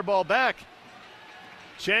a square ball back.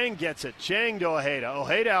 Chang gets it. Chang to Ojeda.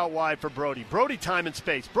 Ojeda out wide for Brody. Brody time and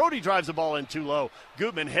space. Brody drives the ball in too low.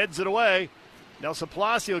 Gutman heads it away. Nelson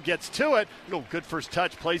Palacio gets to it. No, good first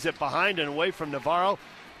touch. Plays it behind and away from Navarro.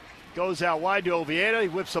 Goes out wide to Oviedo. He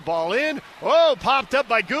whips the ball in. Oh, popped up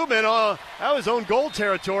by Gutman. Oh, that was own goal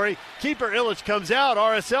territory. Keeper Illich comes out.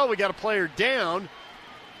 RSL, we got a player down.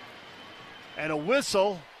 And a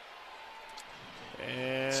whistle.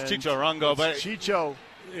 And it's Chicho Arango, but Chicho.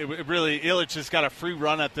 It really, Illich has got a free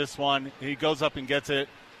run at this one. He goes up and gets it.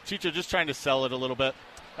 Chicho just trying to sell it a little bit.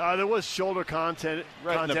 There was shoulder contact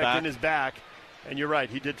in his back. And you're right,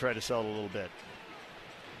 he did try to sell it a little bit.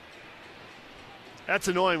 That's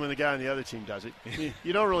annoying when the guy on the other team does it.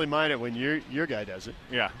 You don't really mind it when your guy does it.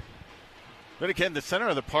 Yeah. But again, the center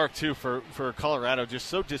of the park, too, for Colorado, just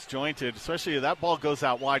so disjointed, especially if that ball goes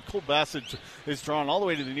out wide. Cole Bassett is drawn all the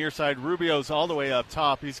way to the near side. Rubio's all the way up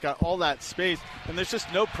top. He's got all that space, and there's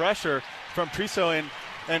just no pressure from Priso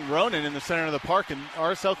and Ronan in the center of the park, and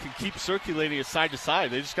RSL can keep circulating it side to side.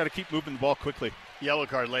 They just got to keep moving the ball quickly. Yellow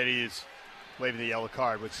card, ladies. Waving the yellow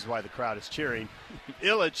card, which is why the crowd is cheering.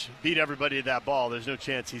 Illich beat everybody at that ball. There's no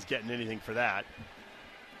chance he's getting anything for that.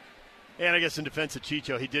 And I guess in defense of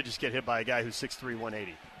Chicho, he did just get hit by a guy who's 6'3",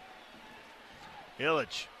 180.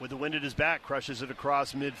 Illich, with the wind at his back, crushes it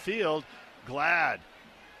across midfield. Glad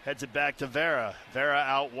Heads it back to Vera. Vera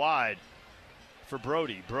out wide for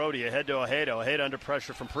Brody. Brody ahead to Ojeda. Ojeda under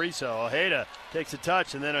pressure from Priso. Ojeda takes a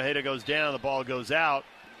touch, and then Ojeda goes down. The ball goes out.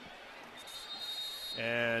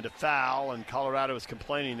 And a foul, and Colorado is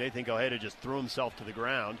complaining. They think Ojeda just threw himself to the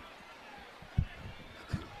ground.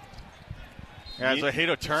 As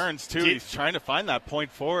Ojeda turns, too, he's trying to find that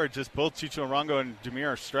point forward. Just both Chicho Arango and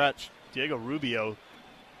Demir are stretched. Diego Rubio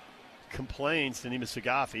complains to Nima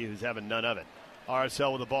Sagafi, who's having none of it.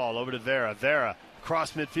 RSL with the ball over to Vera. Vera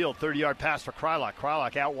across midfield, 30-yard pass for Krylak.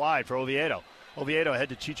 Krylak out wide for Oviedo. Oviedo ahead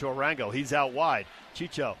to Chicho Arango. He's out wide.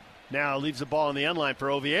 Chicho now leaves the ball on the end line for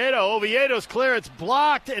Oviedo. Oviedo's clearance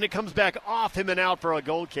blocked, and it comes back off him and out for a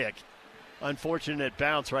goal kick. Unfortunate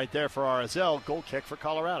bounce right there for RSL. Goal kick for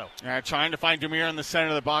Colorado. Trying to find Demir in the center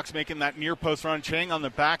of the box, making that near post run. Chang on the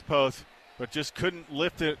back post, but just couldn't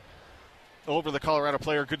lift it over the Colorado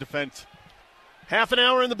player. Good defense. Half an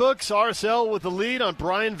hour in the books. RSL with the lead on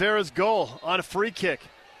Brian Vera's goal on a free kick.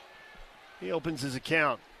 He opens his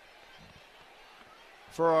account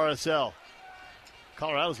for RSL.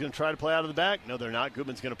 Colorado's going to try to play out of the back. No, they're not.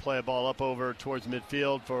 Goodman's going to play a ball up over towards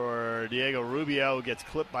midfield for Diego Rubio, who gets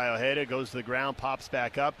clipped by Ojeda, goes to the ground, pops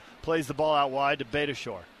back up, plays the ball out wide to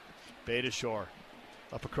Betashore. Betashore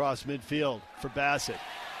up across midfield for Bassett.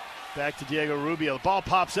 Back to Diego Rubio. The ball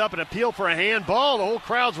pops up, an appeal for a handball. The whole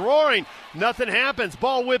crowd's roaring. Nothing happens.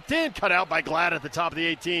 Ball whipped in, cut out by Glad at the top of the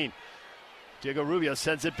 18. Diego Rubio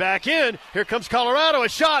sends it back in. Here comes Colorado. A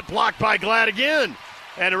shot blocked by Glad again.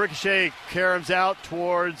 And a ricochet caroms out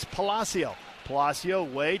towards Palacio. Palacio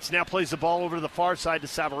waits, now plays the ball over to the far side to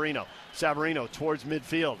Savarino. Savarino towards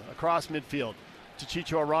midfield, across midfield to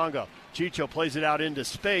Chicho Arango. Chicho plays it out into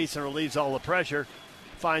space and relieves all the pressure.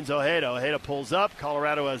 Finds Ojeda. Ojeda pulls up.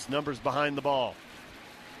 Colorado has numbers behind the ball.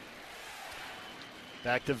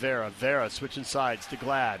 Back to Vera. Vera switching sides to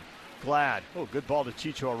Glad. Glad. Oh, good ball to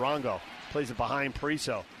Chicho Arango. Plays it behind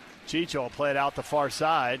Priso. Chicho will play it out the far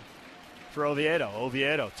side for Oviedo.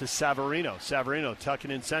 Oviedo to Savarino. Savarino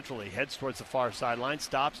tucking in centrally. Heads towards the far sideline.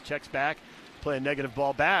 Stops. Checks back. Play a negative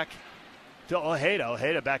ball back to Ojeda.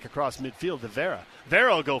 Ojeda back across midfield to Vera.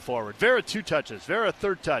 Vera will go forward. Vera 2 touches. Vera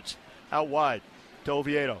 3rd touch. Out wide to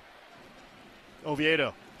Oviedo.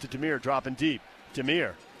 Oviedo to Demir dropping deep.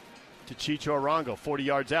 Demir to Chicho Arango. 40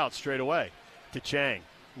 yards out straight away to Chang.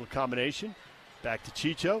 Little combination. Back to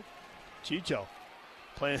Chicho. Chicho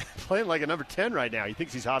playing like a number 10 right now. He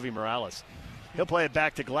thinks he's Javi Morales. He'll play it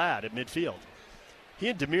back to Glad at midfield. He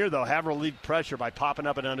and Demir, though, have relieved pressure by popping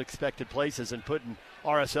up in unexpected places and putting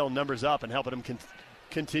RSL numbers up and helping them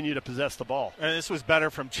continue to possess the ball. And this was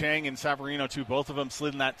better from Chang and Savarino, too. Both of them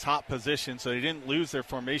slid in that top position, so they didn't lose their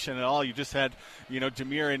formation at all. You just had,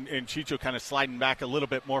 Demir and Chicho kind of sliding back a little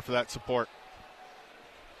bit more for that support.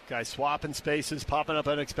 Guys swapping spaces, popping up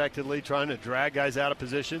unexpectedly, trying to drag guys out of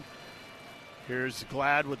position. Here's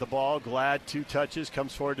Glad with the ball. Glad 2 touches,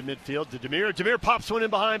 comes forward to midfield to Demir. Demir pops one in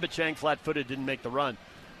behind, but Chang flat-footed, didn't make the run.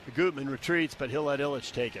 Gutman retreats, but he'll let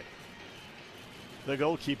Illich take it. The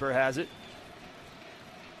goalkeeper has it.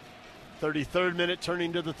 33rd minute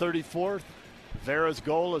turning to the 34th. Vera's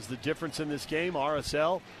goal is the difference in this game.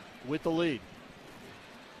 RSL with the lead.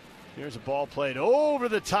 Here's a ball played over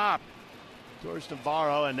the top towards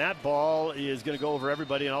Navarro, and that ball is going to go over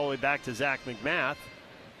everybody and all the way back to Zach McMath.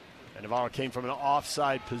 And Navarro came from an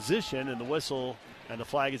offside position, and the whistle and the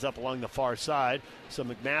flag is up along the far side. So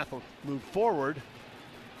McMath will move forward.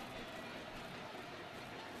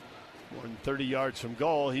 More than 30 yards from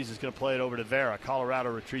goal. He's just going to play it over to Vera.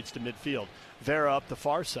 Colorado retreats to midfield. Vera up the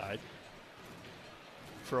far side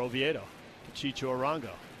for Oviedo to Chicho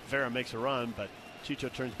Arango. Vera makes a run, but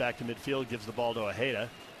Chicho turns back to midfield, gives the ball to Ojeda.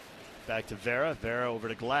 Back to Vera. Vera over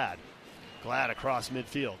to Glad. Glad across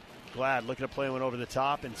midfield. Glad looking to play one over the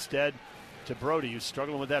top. Instead to Brody, who's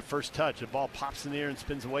struggling with that first touch. The ball pops in the air and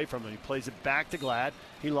spins away from him. He plays it back to Glad.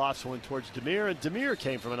 He lost one towards Demir, and Demir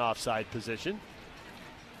came from an offside position.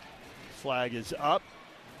 Flag is up,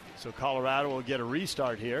 so Colorado will get a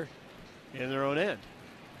restart here in their own end.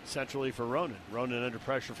 Centrally for Ronan. Ronan under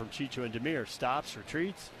pressure from Chicho and Demir. Stops,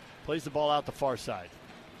 retreats, plays the ball out the far side.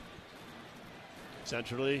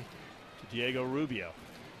 Centrally to Diego Rubio.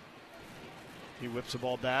 He whips the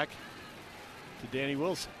ball back to Danny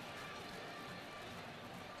Wilson.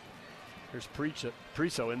 Here's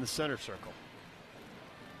Priso in the center circle.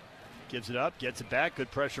 Gives it up, gets it back.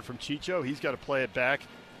 Good pressure from Chicho. He's got to play it back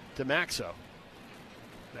to Maxo.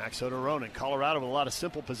 Maxo to Ronan. Colorado with a lot of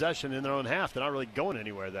simple possession in their own half. They're not really going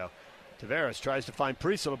anywhere, though. Tavares tries to find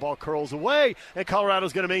Priso. The ball curls away, and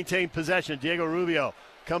Colorado's going to maintain possession. Diego Rubio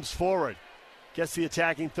comes forward. Gets the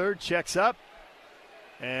attacking third, checks up,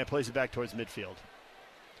 and plays it back towards midfield.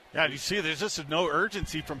 Yeah, you see there's just no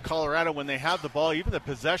urgency from Colorado when they have the ball, even the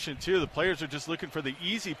possession, too. The players are just looking for the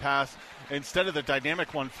easy pass instead of the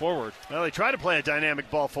dynamic one forward. Well, they try to play a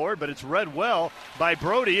dynamic ball forward, but it's read well by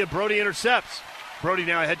Brody, and Brody intercepts. Brody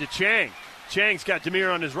now ahead to Chang. Chang's got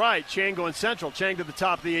Demir on his right. Chang going central. Chang to the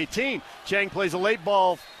top of the 18. Chang plays a late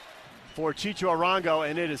ball for Chicho Arango,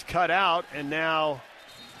 and it is cut out, and now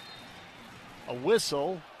a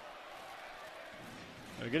whistle.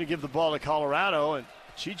 They're going to give the ball to Colorado, and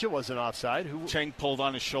Chicho wasn't offside. Chang pulled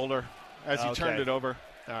on his shoulder as he turned it over.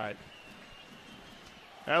 All right.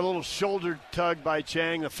 A little shoulder tug by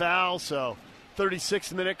Chang, the foul. So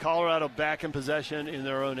 36th minute, Colorado back in possession in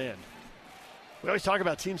their own end. We always talk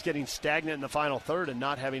about teams getting stagnant in the final third and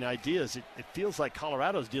not having ideas. It feels like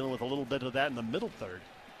Colorado's dealing with a little bit of that in the middle third.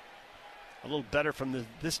 A little better from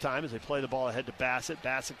this time as they play the ball ahead to Bassett.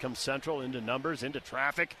 Bassett comes central into numbers, into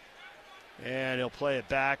traffic. And he'll play it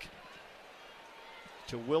back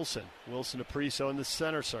to Wilson. Wilson to Priso in the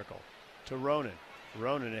center circle. To Ronan.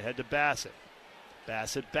 Ronan ahead to Bassett.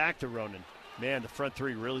 Bassett back to Ronan. Man, the front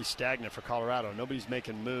three really stagnant for Colorado. Nobody's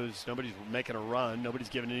making moves. Nobody's making a run. Nobody's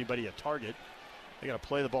giving anybody a target. They got to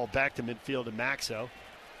play the ball back to midfield to Maxo.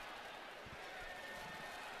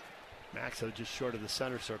 Maxo just short of the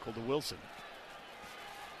center circle to Wilson.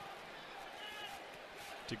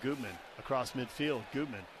 To Gutman across midfield.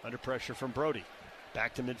 Gutman under pressure from Brody.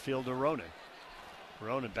 Back to midfield to Ronan.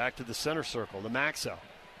 Ronan back to the center circle to Maxo.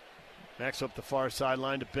 Maxo up the far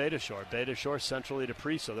sideline to Betashore. Betashore centrally to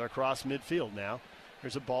Priso. They're across midfield now.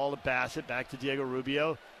 There's a ball to Bassett. Back to Diego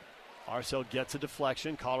Rubio. RSL gets a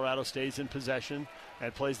deflection. Colorado stays in possession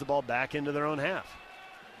and plays the ball back into their own half.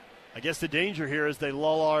 I guess the danger here is they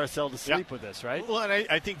lull RSL to sleep with this, right? Well, and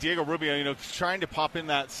I think Diego Rubio, trying to pop in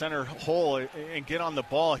that center hole and get on the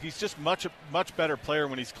ball. He's just much better player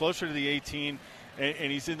when he's closer to the 18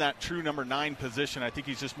 and he's in that true number 9 position. I think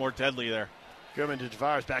he's just more deadly there. Gutman to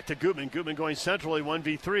Tavares, back to Gutman. Gutman going centrally,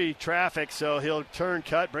 1v3, traffic, so he'll turn,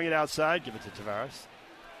 cut, bring it outside, give it to Tavares.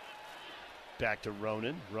 Back to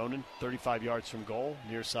Ronan. Ronan, 35 yards from goal,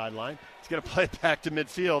 near sideline. He's going to play it back to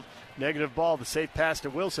midfield. Negative ball, the safe pass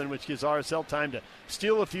to Wilson, which gives RSL time to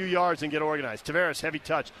steal a few yards and get organized. Tavares, heavy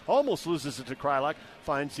touch, almost loses it to Krylak,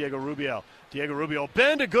 finds Diego Rubio. Diego Rubio,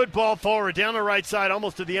 bend a good ball forward, down the right side,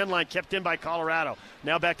 almost to the end line, kept in by Colorado.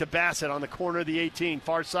 Now back to Bassett on the corner of the 18,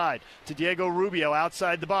 far side, to Diego Rubio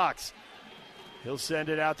outside the box. He'll send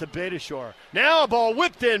it out to Betashore. Now a ball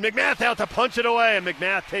whipped in. McMath out to punch it away, and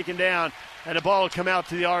McMath taken down, and the ball will come out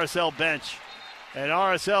to the RSL bench. And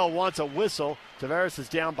RSL wants a whistle. Tavares is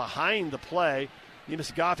down behind the play.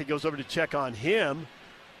 Nemus Goffi goes over to check on him.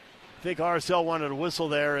 I think RSL wanted a whistle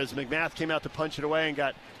there as McMath came out to punch it away and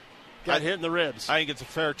got hit in the ribs. I think it's a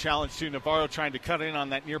fair challenge, too. Navarro trying to cut in on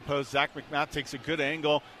that near post. Zach McMath takes a good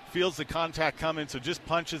angle, feels the contact coming, so just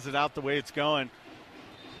punches it out the way it's going.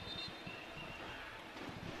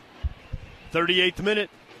 38th minute.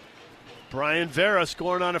 Brian Vera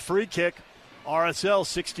scoring on a free kick. RSL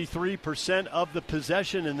 63% of the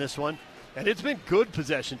possession in this one. And it's been good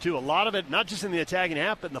possession, too. A lot of it, not just in the attacking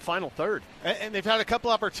half, but in the final third. And they've had a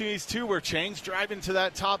couple opportunities, too, where Chang's driving to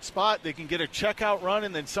that top spot. They can get a checkout run,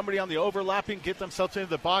 and then somebody on the overlapping get themselves into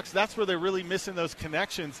the box. That's where they're really missing those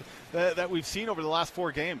connections that we've seen over the last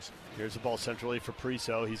 4 games. Here's the ball centrally for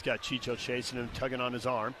Priso. He's got Chicho chasing him, tugging on his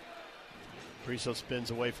arm. Priso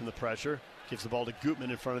spins away from the pressure. Gives the ball to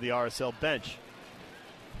Gutman in front of the RSL bench.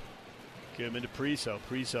 Gutman to Priso.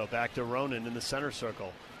 Priso back to Ronan in the center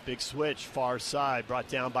circle. Big switch, far side, brought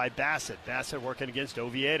down by Bassett. Bassett working against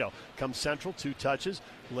Oviedo. Comes central, 2 touches.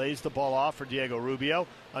 Lays the ball off for Diego Rubio.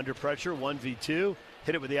 Under pressure, 1v2.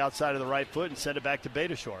 Hit it with the outside of the right foot and send it back to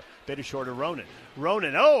Betashore. Betashore to Ronan.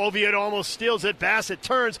 Ronan, Oviedo almost steals it. Bassett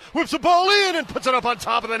turns, whips the ball in and puts it up on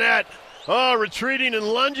top of the net. Retreating and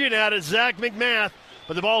lunging at it, Zach McMath.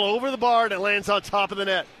 But the ball over the bar and it lands on top of the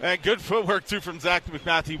net. And good footwork, too, from Zach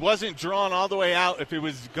McMath. He wasn't drawn all the way out. If it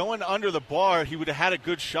was going under the bar, he would have had a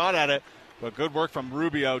good shot at it. But good work from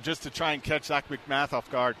Rubio just to try and catch Zach McMath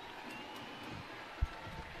off guard.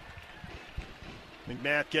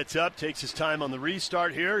 McMath gets up, takes his time on the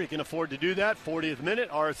restart here. He can afford to do that. 40th minute,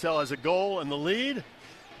 RSL has a goal in the lead.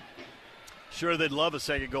 Sure, they'd love a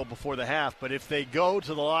second goal before the half, but if they go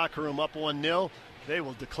to the locker room up 1-0, they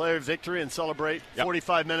will declare victory and celebrate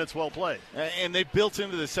 45 minutes well played. And they built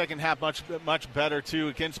into the second half much better, too.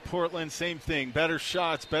 Against Portland, same thing. Better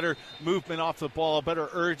shots, better movement off the ball, better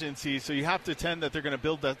urgency. So you have to tend that they're going to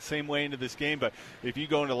build that same way into this game. But if you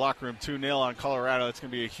go into the locker room 2-0 on Colorado, it's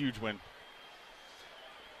going to be a huge win.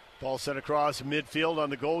 Ball sent across midfield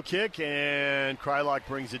on the goal kick, and Krylock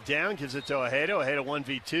brings it down, gives it to Ojeda. Ojeda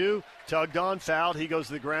 1v2, tugged on, fouled. He goes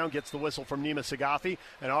to the ground, gets the whistle from Nima Sagafi,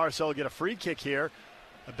 and RSL will get a free kick here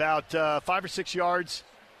about 5 or 6 yards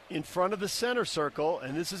in front of the center circle,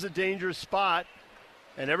 and this is a dangerous spot.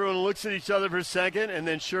 And everyone looks at each other for a second, and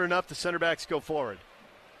then sure enough, the center backs go forward.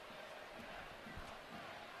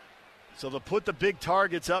 So they'll put the big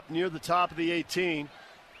targets up near the top of the 18.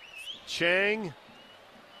 Chang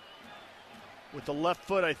with the left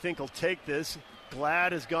foot, I think, will take this.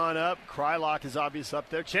 Glad has gone up. Krylock is obvious up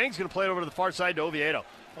there. Chang's going to play it over to the far side to Oviedo.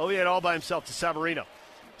 Oviedo all by himself to Savarino.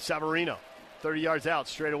 Savarino, 30 yards out,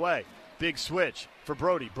 straight away. Big switch for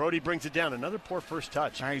Brody. Brody brings it down. Another poor first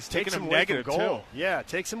touch. He's taking him away negative, from goal. too. Yeah,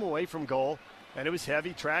 takes him away from goal. And it was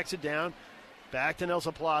heavy. Tracks it down. Back to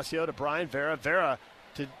Nelson Palacio, to Brian Vera. Vera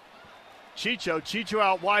to Chicho. Chicho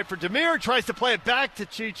out wide for Demir. Tries to play it back to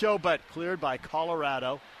Chicho, but cleared by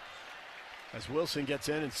Colorado. As Wilson gets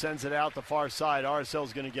in and sends it out the far side, RSL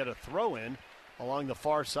is going to get a throw-in along the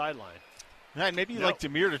far sideline. Yeah, maybe you'd like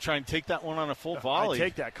Demir to try and take that one on a full volley. I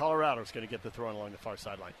take that. Colorado's going to get the throw-in along the far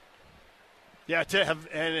sideline. Yeah, to have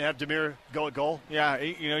Demir go at goal. Yeah,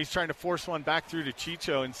 he's trying to force one back through to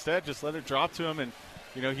Chicho. Instead, just let it drop to him. And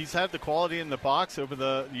he's had the quality in the box over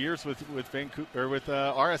the years with Vancouver or with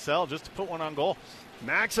RSL just to put one on goal.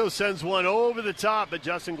 Maxo sends one over the top, but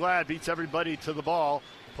Justin Glad beats everybody to the ball.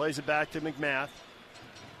 Plays it back to McMath.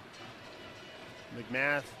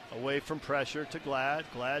 McMath away from pressure to Glad.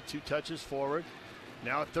 Glad 2 touches forward.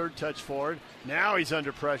 Now a 3rd touch forward. Now he's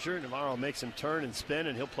under pressure. Navarro makes him turn and spin,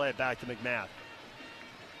 and he'll play it back to McMath.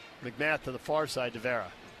 McMath to the far side to Vera.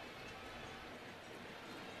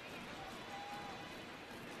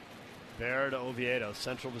 Vera to Oviedo.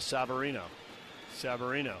 Central to Savarino.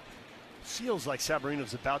 Savarino. Feels like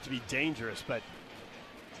Savarino's about to be dangerous, but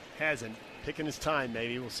hasn't. Picking his time,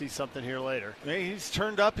 maybe. We'll see something here later. He's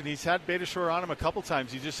turned up, and he's had Beitashour on him a couple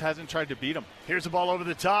times. He just hasn't tried to beat him. Here's the ball over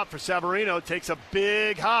the top for Savarino. Takes a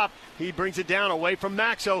big hop. He brings it down away from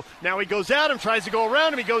Maxo. Now he goes at him, tries to go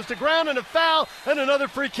around him. He goes to ground, and a foul, and another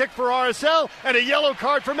free kick for RSL, and a yellow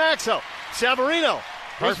card for Maxo. Savarino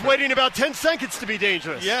was waiting about 10 seconds to be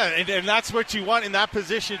dangerous. Yeah, and that's what you want in that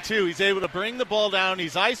position, too. He's able to bring the ball down.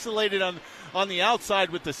 He's isolated on the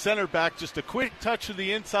outside with the center back. Just a quick touch to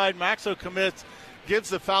the inside. Maxo commits,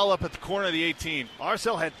 gives the foul up at the corner of the 18.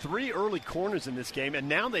 RSL had 3 early corners in this game, and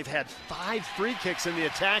now they've had 5 free kicks in the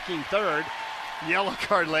attacking third. Yellow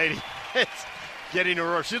card lady. It's getting a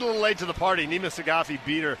roar. She's a little late to the party. Nima Sagafi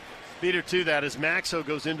beat her to that as Maxo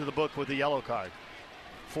goes into the book with the yellow card.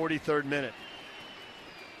 43rd minute.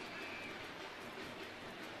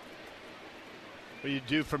 What do you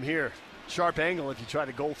do from here? Sharp angle if you try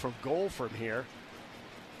to go from goal from here.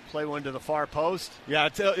 Play one to the far post. Yeah,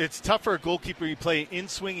 it's tough for a goalkeeper. You play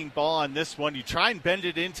in-swinging ball on this one. You try and bend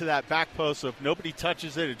it into that back post, so if nobody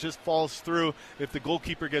touches it, it just falls through if the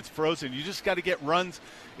goalkeeper gets frozen. You just got to get runs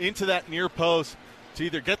into that near post to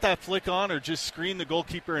either get that flick on or just screen the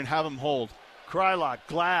goalkeeper and have him hold. Krylock,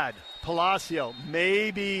 Glad, Palacio,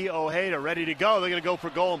 maybe Ojeda ready to go. They're going to go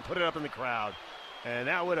for goal and put it up in the crowd. And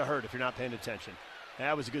that would have hurt if you're not paying attention.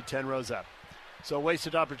 That was a good 10 rows up. So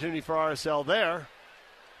wasted opportunity for RSL there.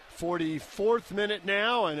 44th minute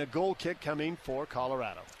now, and a goal kick coming for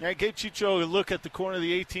Colorado. Yeah, gave Chicho a look at the corner of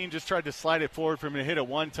the 18, just tried to slide it forward for him to hit it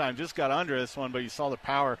one time. Just got under this one, but you saw the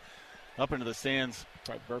power up into the stands.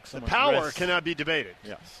 The power cannot be debated.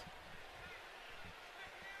 Yes.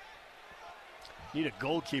 Need a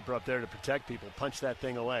goalkeeper up there to protect people. Punch that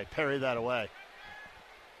thing away. Parry that away.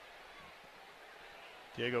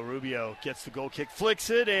 Diego Rubio gets the goal kick, flicks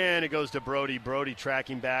it, and it goes to Brody. Brody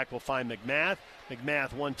tracking back will find McMath.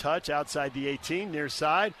 McMath one touch outside the 18, near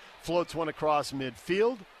side. Floats one across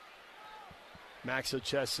midfield. Maxo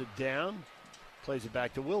chests it down. Plays it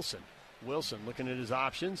back to Wilson. Wilson looking at his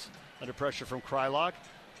options. Under pressure from Krylock.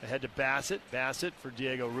 Ahead to Bassett. Bassett for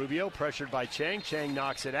Diego Rubio. Pressured by Chang. Chang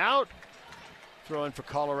knocks it out. Throw in for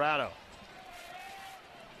Colorado.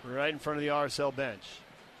 Right in front of the RSL bench.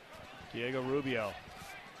 Diego Rubio.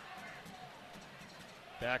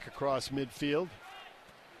 Back across midfield.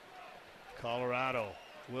 Colorado.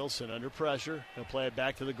 Wilson under pressure. He'll play it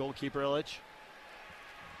back to the goalkeeper, Illich.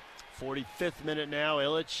 45th minute now.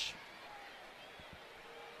 Illich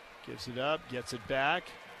gives it up, gets it back.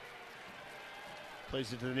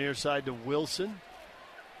 Plays it to the near side to Wilson.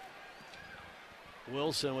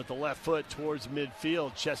 Wilson with the left foot towards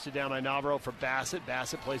midfield. Chested down by Navarro for Bassett.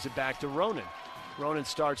 Bassett plays it back to Ronan. Ronan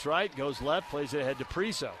starts right, goes left, plays it ahead to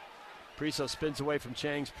Priso. Priso spins away from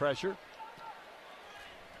Chang's pressure.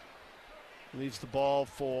 Leaves the ball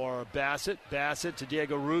for Bassett. Bassett to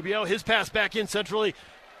Diego Rubio. His pass back in centrally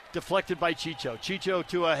Deflected by Chicho. Chicho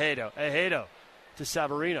to Ojeda. Ojeda to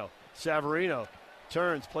Savarino. Savarino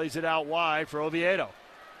turns, plays it out wide for Oviedo.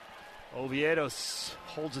 Oviedo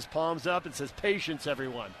holds his palms up and says, patience,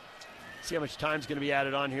 everyone. See how much time's going to be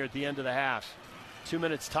added on here at the end of the half. 2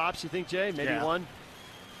 minutes tops, you think, Jay? Maybe one?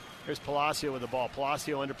 Here's Palacio with the ball.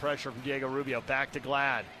 Palacio under pressure from Diego Rubio. Back to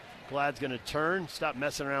Glad. Glad's going to turn. Stop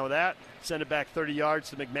messing around with that. Send it back 30 yards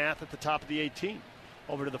to McMath at the top of the 18.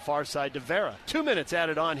 Over to the far side to Vera. 2 minutes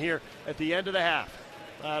added on here at the end of the half.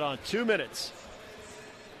 Add on 2 minutes.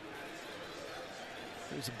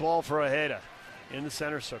 There's a ball for Ojeda in the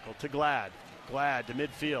center circle to Glad. Glad to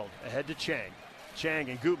midfield. Ahead to Chang. Chang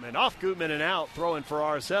and Gutman. Off Gutman and out. Throw-in for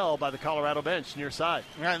RSL by the Colorado bench near side.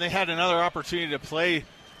 Yeah, and they had another opportunity to play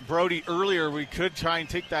Brody earlier. We could try and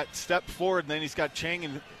take that step forward, and then he's got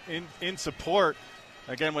Chang in support.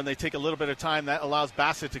 Again, when they take a little bit of time, that allows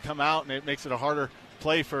Bassett to come out, and it makes it a harder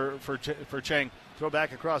play for Chang. Throw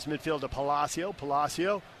back across midfield to Palacio.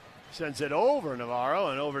 Palacio sends it over Navarro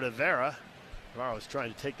and over to Vera. Navarro's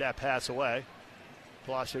trying to take that pass away.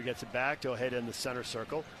 Palacio gets it back to Ojeda in the center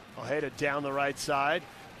circle. Ojeda down the right side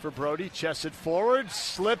for Brody. Chested forward,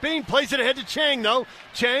 slipping. Plays it ahead to Chang, though.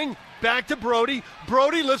 Chang back to Brody.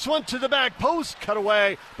 Brody lifts one to the back post. Cut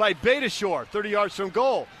away by Betashore, 30 yards from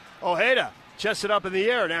goal. Ojeda chested up in the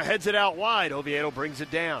air. Now heads it out wide. Oviedo brings it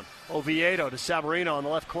down. Oviedo to Savarino on the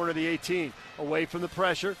left corner of the 18. Away from the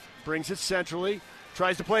pressure. Brings it centrally.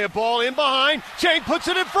 Tries to play a ball in behind. Chang puts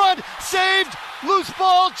it in front. Saved. Loose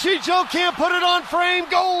ball. Chicho can't put it on frame.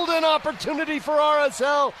 Golden opportunity for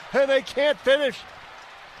RSL. And they can't finish.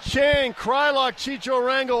 Chang, Krylock, Chicho,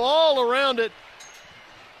 Rango all around it.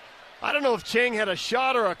 I don't know if Chang had a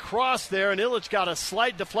shot or a cross there, and Illich got a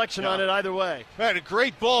slight deflection on it either way. Right, a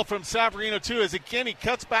great ball from Savarino, too, as again he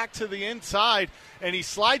cuts back to the inside, and he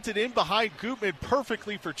slides it in behind Gutman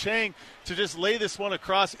perfectly for Chang to just lay this one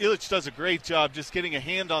across. Illich does a great job just getting a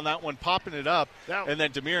hand on that one, popping it up, and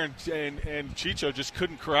then Demir and Chicho just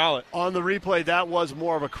couldn't corral it. On the replay, that was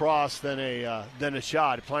more of a cross than a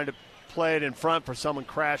shot. Trying to play it in front for someone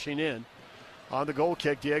crashing in. On the goal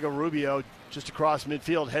kick, Diego Rubio just across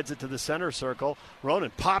midfield, heads it to the center circle.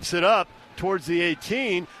 Ronan pops it up towards the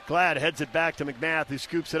 18. Glad heads it back to McMath, who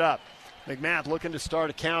scoops it up. McMath looking to start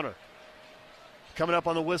a counter. Coming up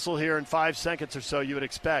on the whistle here in 5 seconds or so, you would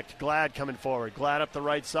expect. Glad coming forward. Glad up the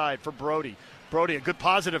right side for Brody. Brody, a good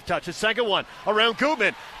positive touch. His second one around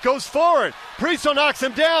Gutman. Goes forward. Priso knocks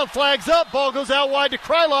him down. Flags up. Ball goes out wide to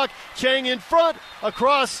Krylock. Chang in front.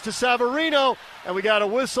 Across to Savarino. And we got a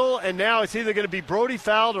whistle. And now it's either going to be Brody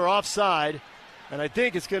fouled or offside. And I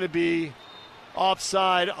think it's going to be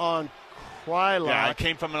offside on Krylock. Yeah, it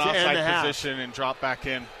came from an offside position and dropped back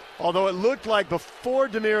in. Although it looked like before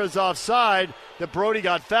Demira's offside that Brody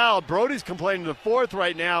got fouled. Brody's complaining to the fourth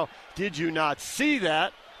right now. Did you not see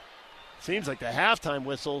that? Seems like the halftime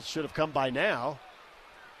whistle should have come by now.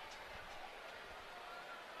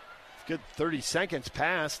 Good 30 seconds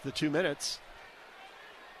past the 2 minutes.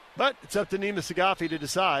 But it's up to Nima Sagafi to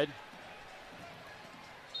decide.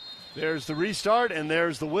 There's the restart, and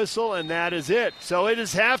there's the whistle, and that is it. So it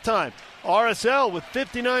is halftime. RSL with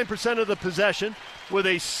 59% of the possession, with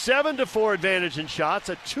a 7-4 advantage in shots,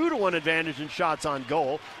 a 2-1 advantage in shots on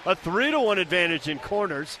goal, a 3-1 advantage in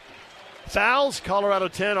corners. Fouls, Colorado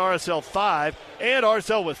 10, RSL 5, and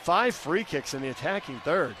RSL with 5 free kicks in the attacking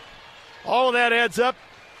third. All of that adds up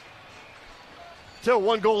to a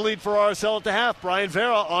 1-goal lead for RSL at the half. Brian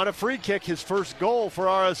Vera on a free kick, his first goal for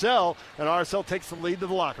RSL, and RSL takes the lead to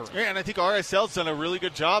the locker room. Yeah, and I think RSL's done a really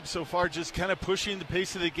good job so far just kind of pushing the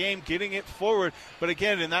pace of the game, getting it forward. But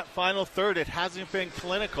again, in that final third, it hasn't been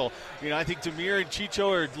clinical. I think Demir and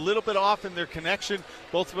Chicho are a little bit off in their connection,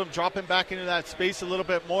 both of them dropping back into that space a little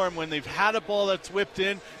bit more. And when they've had a ball that's whipped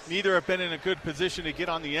in, neither have been in a good position to get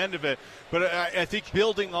on the end of it. But I think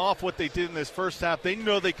building off what they did in this first half, they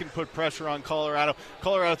know they can put pressure on Colorado.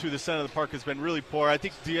 Colorado through the center of the park has been really poor. I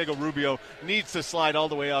think Diego Rubio needs to slide all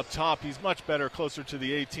the way up top. He's much better closer to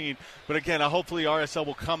the 18. But again, hopefully RSL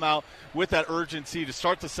will come out with that urgency to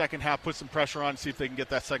start the second half, put some pressure on, see if they can get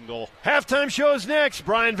that second goal. Halftime show is next.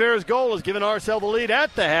 Brian Vera's goal has given RSL the lead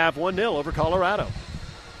at the half, 1-0 over Colorado.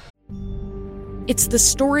 It's the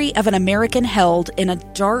story of an American held in a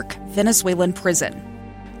dark Venezuelan prison.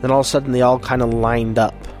 Then all of a sudden they all kind of lined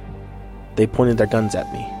up. They pointed their guns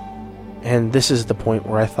at me. And this is the point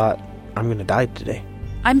where I thought, I'm going to die today.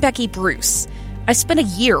 I'm Becky Bruce. I spent a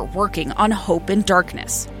year working on Hope in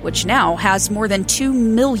Darkness, which now has more than 2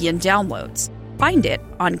 million downloads. Find it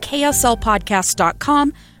on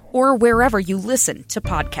kslpodcast.com or wherever you listen to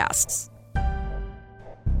podcasts.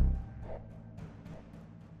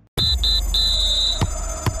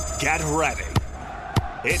 Get ready.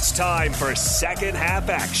 It's time for second half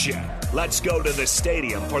action. Let's go to the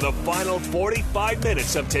stadium for the final 45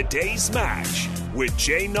 minutes of today's match with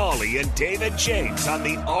Jay Nolly and David James on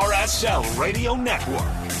the RSL Radio Network.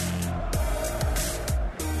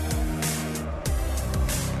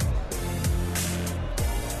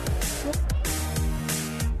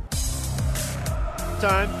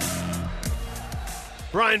 Time.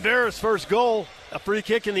 Brian Vera's first goal, a free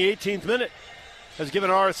kick in the 18th minute, has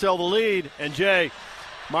given RSL the lead. And Jay,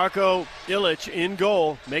 Marko Ilic in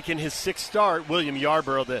goal, making his sixth start. William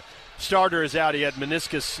Yarborough, the starter, is out. He had a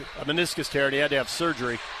meniscus tear, and he had to have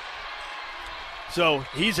surgery. So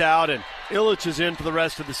he's out, and Ilic is in for the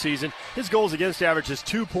rest of the season. His goals against average is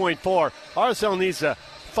 2.4. RSL needs to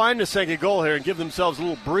find a second goal here and give themselves a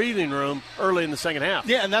little breathing room early in the second half.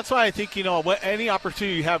 Yeah, and that's why I think, any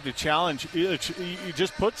opportunity you have to challenge, you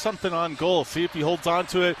just put something on goal. See if he holds on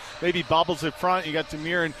to it, maybe bobbles it front. You got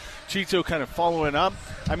Demir and Chicho kind of following up.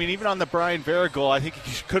 I mean, even on the Brian Vera goal, I think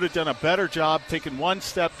he could have done a better job taking one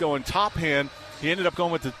step, going top hand. He ended up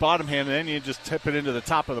going with his bottom hand, and then you just tip it into the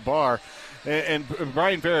top of the bar. And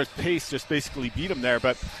Brian Vera's pace just basically beat him there.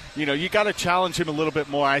 But, you got to challenge him a little bit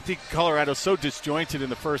more. I think Colorado's so disjointed in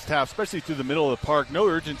the first half, especially through the middle of the park. No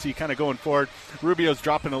urgency kind of going forward. Rubio's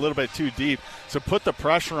dropping a little bit too deep. So put the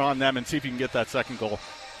pressure on them and see if you can get that second goal.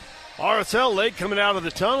 RSL late coming out of the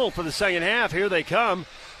tunnel for the second half. Here they come.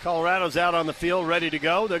 Colorado's out on the field, ready to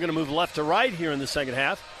go. They're going to move left to right here in the second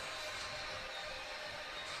half.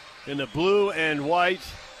 In the blue and white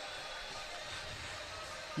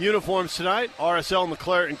uniforms tonight, RSL in the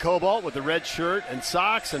claret and cobalt with the red shirt and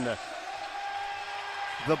socks and the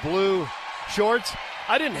blue shorts.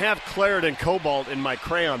 I didn't have claret and cobalt in my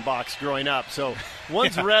crayon box growing up, so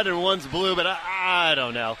one's red and one's blue, but I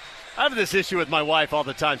don't know. I have this issue with my wife all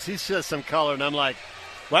the time. She says some color, and I'm like,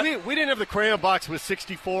 what? We didn't have the crayon box with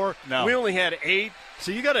 64. No. We only had 8,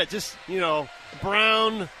 so you got to just,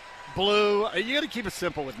 brown, blue. You got to keep it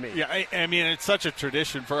simple with me. Yeah, I mean, it's such a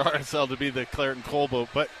tradition for RSL to be the claret and cobalt,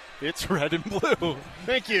 but it's red and blue.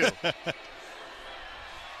 Thank you.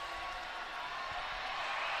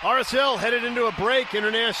 RSL headed into a break,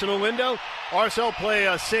 international window. RSL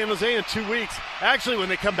play San Jose in 2 weeks. Actually, when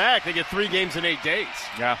they come back, they get 3 games in 8 days.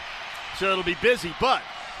 Yeah. So it'll be busy, but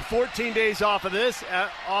 14 days off of this,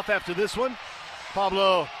 off after this one.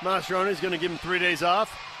 Pablo Mascheroni is going to give him 3 days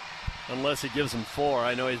off. Unless he gives him 4.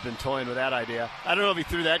 I know he's been toying with that idea. I don't know if he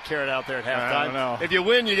threw that carrot out there at halftime. I don't know. If you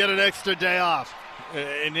win, you get an extra day off.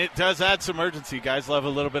 And it does add some urgency. Guys love a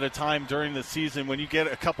little bit of time during the season. When you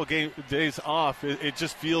get a couple days off, it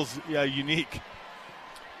just feels unique.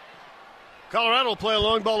 Colorado will play a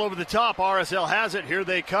long ball over the top. RSL has it. Here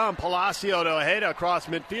they come. Palacio to Ojeda across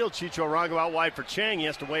midfield. Chicho Arango out wide for Chang. He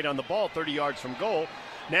has to wait on the ball 30 yards from goal.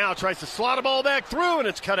 Now tries to slot a ball back through, and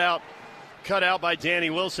it's cut out by Danny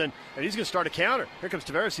Wilson, and he's going to start a counter. Here comes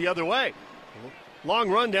Tavares the other way.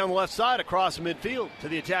 Long run down the left side across midfield to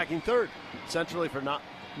the attacking third. Centrally for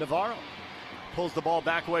Navarro. Pulls the ball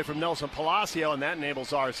back away from Nelson Palacio, and that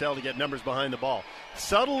enables RSL to get numbers behind the ball.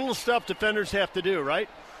 Subtle little stuff defenders have to do, right?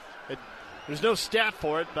 There's no stat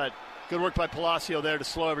for it, but good work by Palacio there to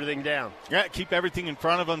slow everything down. Yeah, keep everything in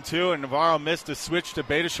front of him, too. And Navarro missed a switch to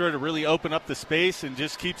Beitashour to really open up the space and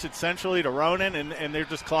just keeps it centrally to Ronan, and they're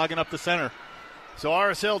just clogging up the center. So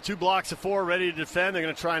RSL 2 blocks of 4 ready to defend. They're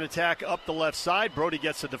going to try and attack up the left side. Brody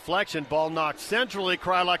gets the deflection. Ball knocked centrally.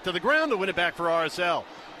 Krylock to the ground to win it back for RSL.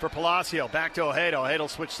 For Palacio, back to Ojeda. Ojeda will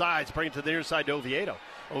switch sides, bring it to the near side to Oviedo.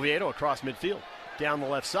 Oviedo across midfield, down the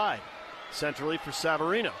left side. Centrally for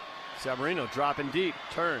Savarino. Savarino dropping deep,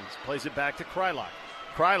 turns, plays it back to Krylock.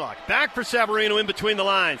 Krylock back for Savarino in between the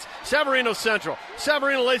lines. Savarino central.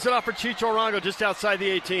 Savarino lays it off for Chicho Arango just outside the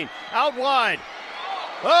 18. Out wide.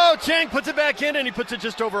 Oh, Chang puts it back in, and he puts it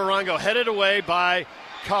just over Arango. Headed away by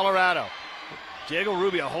Colorado. Diego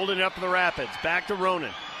Rubio holding it up for the Rapids. Back to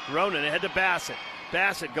Ronan. Ronan ahead to Bassett.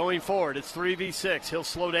 Bassett going forward. It's 3v6. He'll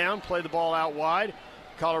slow down, play the ball out wide.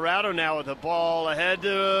 Colorado now with the ball ahead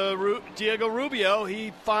to Diego Rubio.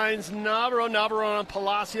 He finds Navarro on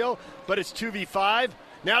Palacio, but it's 2v5.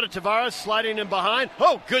 Now to Tavares, sliding in behind.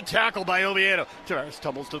 Oh, good tackle by Oviedo. Tavares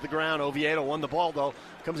tumbles to the ground. Oviedo won the ball, though.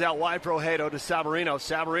 Comes out wide for Ojeda to Savarino.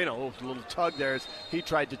 Savarino, a little tug there as he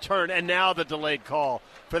tried to turn. And now the delayed call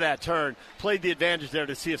for that turn. Played the advantage there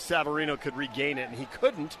to see if Savarino could regain it, and he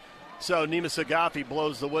couldn't. So Neemias Agafi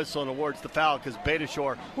blows the whistle and awards the foul because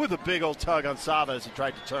Beitashour with a big old tug on Sava as he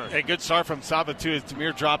tried to turn. A good start from Sava, too, as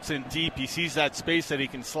Demir drops in deep. He sees that space that he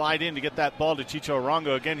can slide in to get that ball to Chicho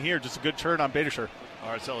Arango. Again here, just a good turn on Beitashour.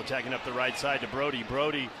 RSL attacking up the right side to Brody.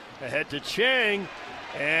 Brody ahead to Chang,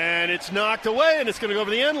 and it's knocked away, and it's going to go over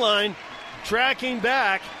the end line. Tracking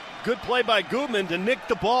back Good play by Gutman to nick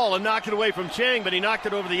the ball and knock it away from Chang, but he knocked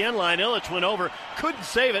it over the end line. Illich went over, couldn't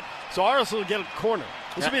save it, so RSL will get a corner.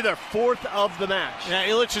 This will be their 4th of the match. Yeah,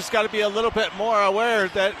 Illich has got to be a little bit more aware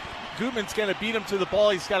that Gutman's going to beat him to the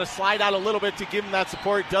ball. He's got to slide out a little bit to give him that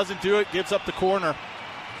support. Doesn't do it, gives up the corner.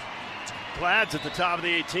 Glad's at the top of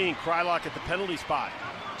the 18. Krylock at the penalty spot.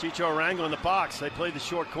 Chicho Arango in the box. They play the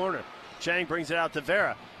short corner. Chang brings it out to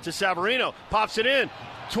Vera. To Savarino. Pops it in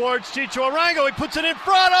towards Chicho Arango. He puts it in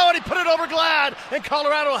front. Oh, and he put it over Glad. And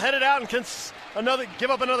Colorado will head it out and can give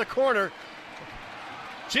up another corner.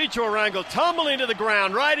 Chicho Arango tumbling to the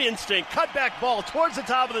ground. Right instinct. Cutback ball towards the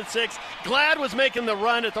top of the 6. Glad was making the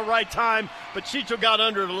run at the right time, but Chicho got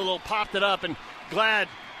under it a little, popped it up, and Glad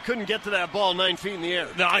couldn't get to that ball 9 feet in the air.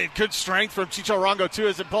 No, good strength from Chicho Arango, too,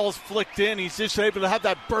 as the ball's flicked in. He's just able to have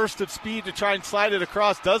that burst of speed to try and slide it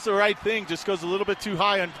across. Does the right thing, just goes a little bit too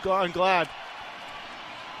high on Glad.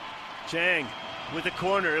 Chang with the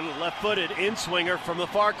corner, left-footed in-swinger from the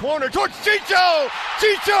far corner towards Chicho!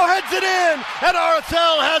 Chicho heads it in, and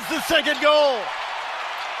RSL has the second goal.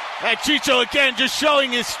 And Chicho, again, just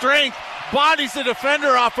showing his strength, bodies the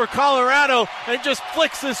defender off for Colorado, and just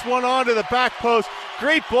flicks this one onto the back post.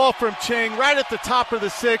 Great ball from Chang right at the top of the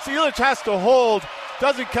 6. Illich has to hold,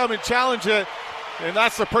 doesn't come and challenge it, and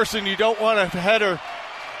that's the person you don't want to header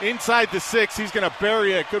inside the 6. He's going to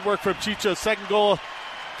bury it. Good work from Chicho. Second goal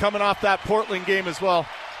coming off that Portland game as well.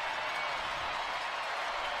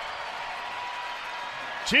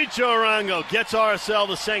 Chicho Arango gets RSL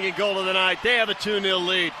the second goal of the night. They have a 2-0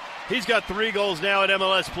 lead. He's got 3 goals now at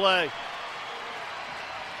MLS play.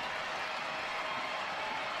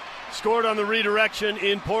 Scored on the redirection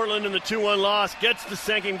in Portland in the 2-1 loss. Gets the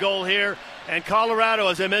second goal here. And Colorado,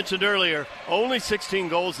 as I mentioned earlier, only 16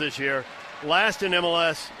 goals this year. Last in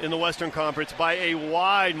MLS in the Western Conference by a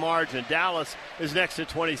wide margin. Dallas is next at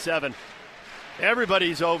 27. Everybody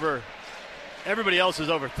else is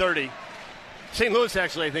over 30. St. Louis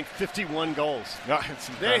actually, I think, 51 goals.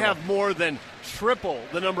 They have more than triple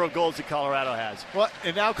the number of goals that Colorado has. Well,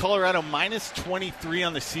 and now Colorado minus 23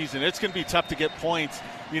 on the season. It's going to be tough to get points.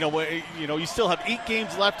 You still have 8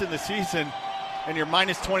 games left in the season, and you're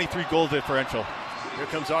minus 23 goal differential. Here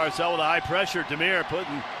comes RSL with a high pressure. Demir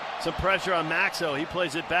putting some pressure on Maxo. He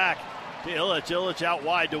plays it back to Illich. Illich out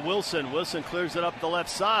wide to Wilson. Wilson clears it up the left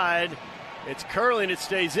side. It's curling. It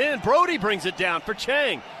stays in. Brody brings it down for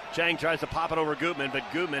Chang. Chang tries to pop it over Gutman, but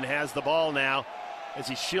Gutman has the ball now as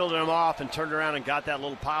he shielded him off and turned around and got that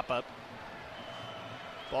little pop-up.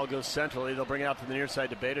 Ball goes centrally. They'll bring it out to the near side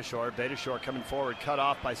to Betashore. Betashore coming forward, cut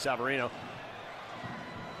off by Savarino.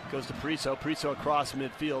 Goes to Priso. Priso across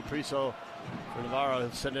midfield. Priso for Navarro.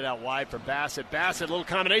 Send it out wide for Bassett. Bassett, little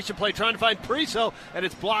combination play, trying to find Priso, and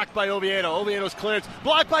it's blocked by Oviedo. Oviedo's clearance,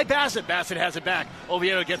 blocked by Bassett. Bassett has it back.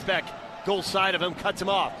 Oviedo gets back, goal side of him, cuts him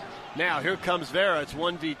off. Now here comes Vera. It's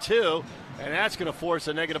 1v2, and that's going to force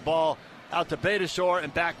a negative ball out to Betashore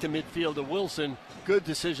and back to midfield to Wilson. Good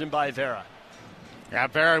decision by Vera. Yeah,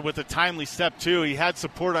 Vera with a timely step, too. He had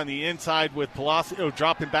support on the inside with Palacio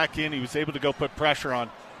dropping back in. He was able to go put pressure on.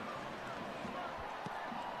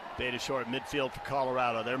 Betashore at midfield for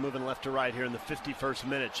Colorado. They're moving left to right here in the 51st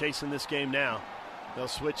minute, chasing this game now. They'll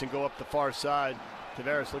switch and go up the far side.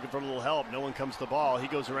 Tavares looking for a little help. No one comes to the ball. He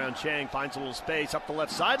goes around Chang, finds a little space up the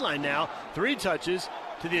left sideline now. 3 touches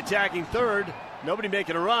to the attacking third. Nobody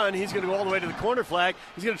making a run. He's going to go all the way to the corner flag.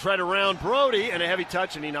 He's going to try to round Brody, and a heavy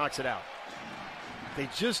touch, and he knocks it out. They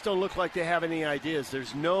just don't look like they have any ideas.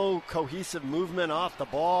 There's no cohesive movement off the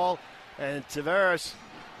ball. And Tavares,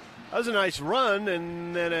 that was a nice run,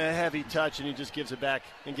 and then a heavy touch, and he just gives it back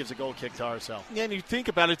and gives a goal kick to RSL. Yeah, and you think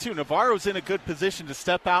about it, too. Navarro's in a good position to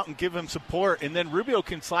step out and give him support, and then Rubio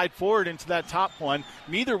can slide forward into that top one.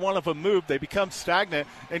 Neither one of them move. They become stagnant,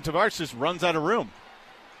 and Tavares just runs out of room.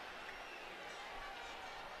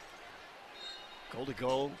 Goal to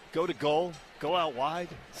goal, go to goal, go out wide,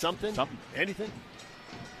 something, anything.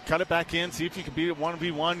 Cut it back in, see if you can beat it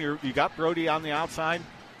 1v1. You got Brody on the outside.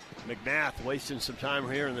 McNath wasting some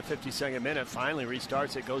time here in the 52nd minute. Finally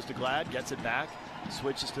restarts it, goes to Glad, gets it back,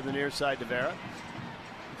 switches to the near side to Vera.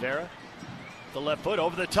 Vera, the left foot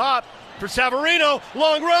over the top for Savarino.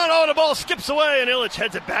 Long run, the ball skips away, and Illich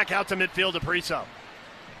heads it back out to midfield to Priso.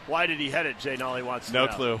 Why did he head it, Jay Nolly wants to know.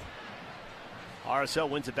 No clue. RSL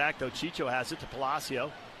wins it back, though. Chicho has it to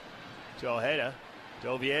Palacio, to Ojeda, to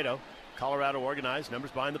Oviedo. Colorado organized,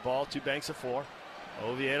 numbers behind the ball, 2 banks of 4.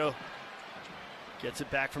 Oviedo gets it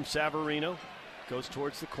back from Savarino, goes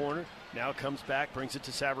towards the corner, now comes back, brings it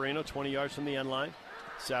to Savarino, 20 yards from the end line.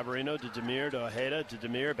 Savarino to Demir, to Ojeda, to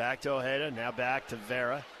Demir, back to Ojeda, now back to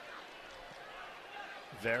Vera.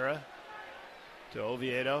 Vera to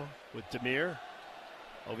Oviedo with Demir.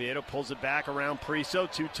 Oviedo pulls it back around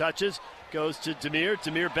Priso. 2 touches. Goes to Demir.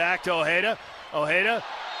 Demir back to Ojeda. Ojeda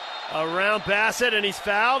around Bassett, and he's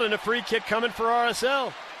fouled, and a free kick coming for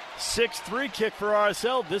RSL. 6-3 kick for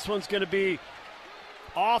RSL. This one's going to be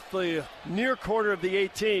off the near corner of the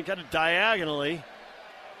 18. Got it diagonally.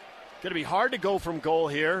 Going to be hard to go from goal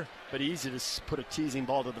here, but easy to put a teasing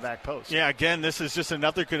ball to the back post. Yeah, again, this is just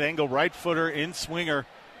another good angle. Right footer in swinger.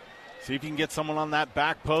 See if you can get someone on that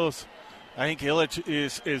back post. I think Illich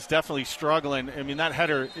is definitely struggling. I mean, that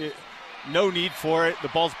header, no need for it. The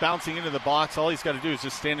ball's bouncing into the box. All he's got to do is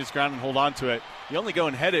just stand his ground and hold on to it. You only go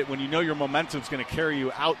and head it when you know your momentum's going to carry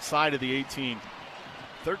you outside of the 18.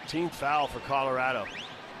 13th foul for Colorado.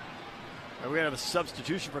 And we're going to have a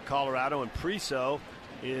substitution for Colorado, and Priso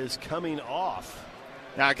is coming off.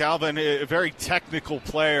 Now, Galvin, a very technical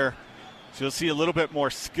player. So you'll see a little bit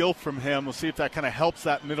more skill from him. We'll see if that kind of helps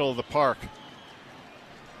that middle of the park.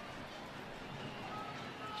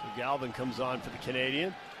 So Galvin comes on for the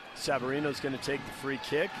Canadian. Savarino's going to take the free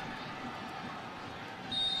kick.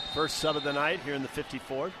 First sub of the night here in the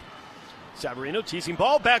 54th. Savarino teasing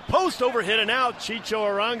ball, back post, overhit and out. Chicho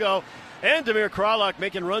Arango and Damir Kralak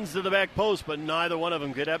making runs to the back post, but neither one of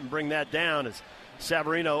them could up and bring that down as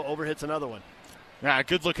Savarino overhits another one. Yeah,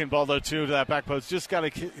 good looking ball though too to that back post. Just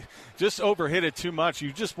overhit it too much.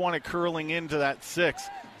 You just want it curling into that 6, so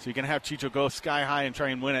you can have Chicho go sky high and try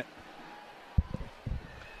and win it.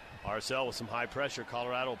 RSL with some high pressure.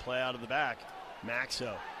 Colorado will play out of the back.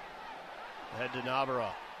 Maxo ahead to Navarro.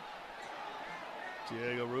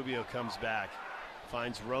 Diego Rubio comes back.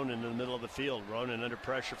 Finds Ronan in the middle of the field. Ronan under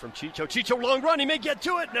pressure from Chicho. Chicho long run. He may get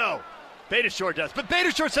to it. No. Betashore does. But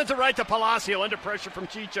Betashore sends it right to Palacio under pressure from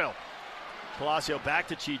Chicho. Palacio back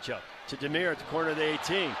to Chicho. To Demir at the corner of the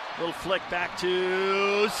 18. Little flick back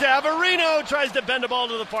to Savarino. Tries to bend the ball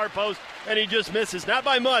to the far post, and he just misses. Not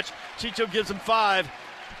by much. Chicho gives him 5.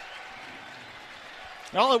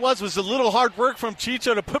 All it was a little hard work from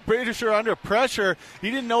Chicho to put Betashore under pressure.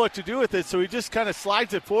 He didn't know what to do with it, so he just kind of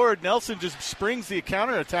slides it forward. Nelson just springs the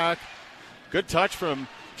counterattack. Good touch from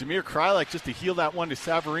Damir Kralak just to heel that one to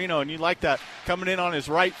Savarino, and you like that. Coming in on his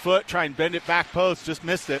right foot, try and bend it back post, just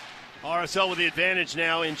missed it. RSL with the advantage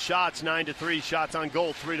now in shots, 9-3. Shots on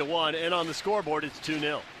goal, 3-1. And on the scoreboard, it's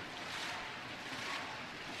 2-0.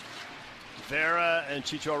 Vera and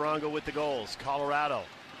Chicho Arango with the goals. Colorado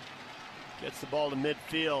gets the ball to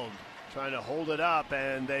midfield, trying to hold it up,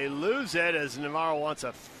 and they lose it as Navarro wants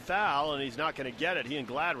a foul, and he's not going to get it. He and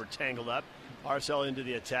Glad were tangled up. RSL into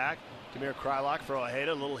the attack. Damir Kralak for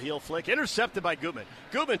Ojeda, a little heel flick. Intercepted by Gutman.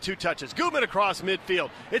 Gutman 2 touches. Gutman across midfield.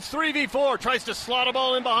 It's 3v4. Tries to slot a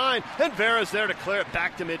ball in behind, and Vera's there to clear it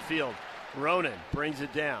back to midfield. Ronan brings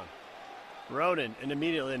it down. Ronan, and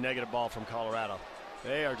immediately a negative ball from Colorado.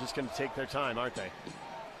 They are just going to take their time, aren't they?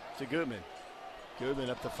 To Gutman. Gutman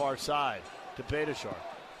up the far side to Betashore.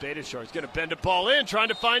 Betashore is going to bend the ball in, trying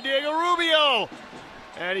to find Diego Rubio.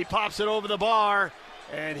 And he pops it over the bar.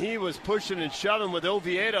 And he was pushing and shoving with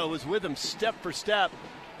Oviedo, was with him step for step.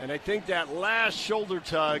 And I think that last shoulder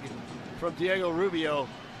tug from Diego Rubio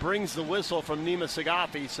brings the whistle from Nima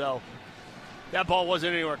Sagafi. So that ball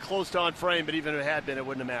wasn't anywhere close to on frame, but even if it had been, it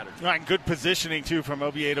wouldn't have mattered. Right, good positioning, too, from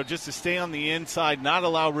Oviedo, just to stay on the inside, not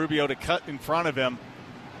allow Rubio to cut in front of him.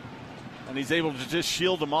 And he's able to just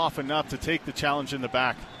shield him off enough to take the challenge in the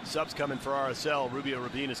back. Subs coming for RSL. Rubio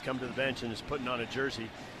Rabin has come to the bench and is putting on a jersey.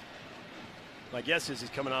 My guess is he's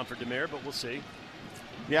coming on for Demir, but we'll see.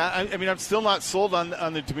 Yeah, I mean, I'm still not sold on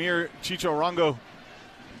the Demir Chicho Arango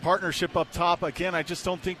partnership up top. Again, I just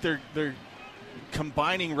don't think they're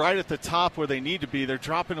combining right at the top where they need to be. They're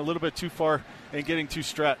dropping a little bit too far and getting too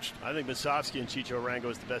stretched. I think Musovski and Chicho Arango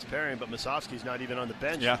is the best pairing, but Musovski's not even on the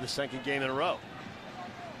bench for the second game in a row.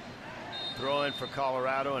 Throw in for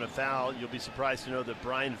Colorado and a foul. You'll be surprised to know that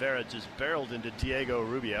Brian Vera just barreled into Diego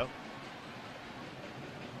Rubio.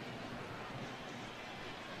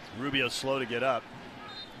 Rubio's slow to get up.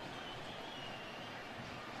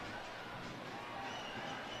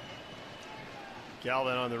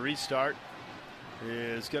 Galvin on the restart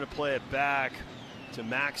is going to play it back to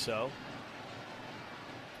Maxo.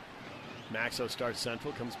 Maxo starts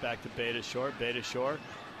central, comes back to Betashore. Betashore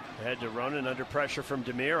ahead to Ronan, under pressure from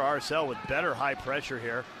Demir. RSL with better high pressure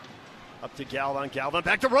here. Up to Galvin. Galvin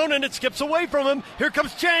back to Ronan. It skips away from him. Here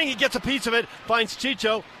comes Chang. He gets a piece of it. Finds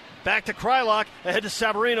Chicho. Back to Krylak. Ahead to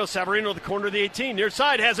Savarino. Savarino at the corner of the 18. Near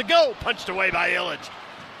side has a go. Punched away by Illich.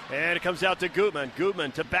 And it comes out to Gutman.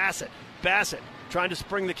 Gutman to Bassett. Bassett trying to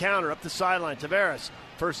spring the counter up the sideline. Tavares.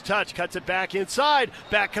 First touch. Cuts it back inside.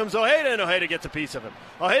 Back comes Ojeda, and Ojeda gets a piece of him.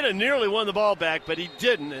 Ojeda nearly won the ball back, but he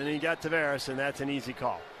didn't, and he got Tavares, and that's an easy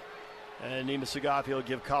call. And Nima Sagafi will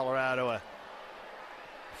give Colorado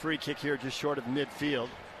Free kick here just short of midfield.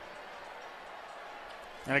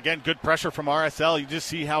 And again, good pressure from RSL. You just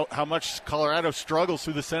see how much Colorado struggles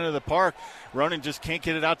through the center of the park. Ronan just can't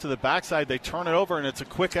get it out to the backside. They turn it over, and it's a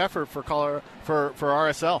quick effort for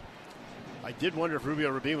RSL. I did wonder if Rubio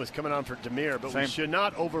Rabin was coming on for Demir, but we should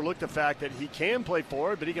not overlook the fact that he can play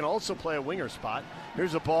forward, but he can also play a winger spot.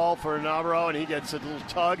 Here's a ball for Navarro, and he gets a little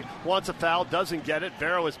tug, wants a foul, doesn't get it.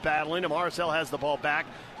 Vero is battling him. RSL has the ball back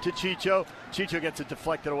to Chicho. Chicho gets it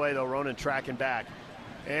deflected away, though. Ronan tracking back.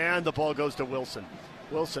 And the ball goes to Wilson.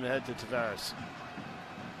 Wilson ahead to Tavares.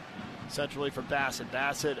 Centrally for Bassett.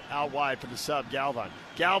 Bassett out wide for the sub, Galvan.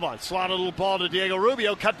 Galvan slotted a little ball to Diego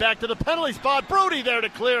Rubio. Cut back to the penalty spot. Brody there to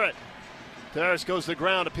clear it. Tavares goes to the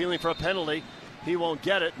ground appealing for a penalty. He won't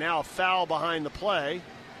get it. Now a foul behind the play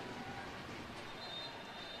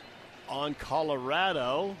on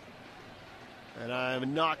Colorado. And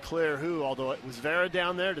I'm not clear who, although it was Vera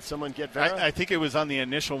down there. Did someone get Vera? I think it was on the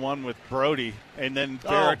initial one with Brody, and then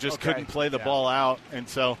Vera couldn't play the ball out. And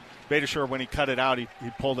so Beitashour, when he cut it out, he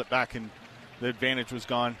pulled it back, and the advantage was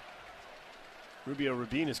gone. Rubio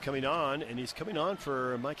Rabin is coming on, and he's coming on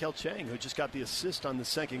for Michael Chang, who just got the assist on the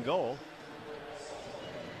second goal.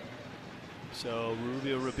 So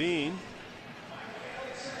Rubio Rabin.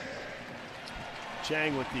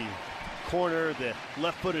 Chang with the corner, the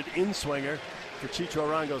left-footed in-swinger for Chicho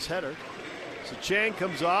Arango's header. So Chang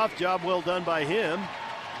comes off. Job well done by him.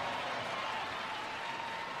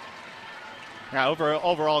 Yeah,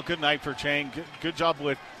 overall, good night for Chang. Good job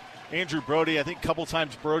with Andrew Brody. I think a couple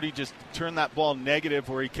times Brody just turned that ball negative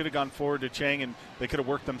where he could have gone forward to Chang, and they could have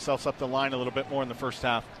worked themselves up the line a little bit more in the first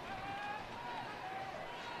half.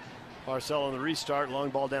 RSL on the restart. Long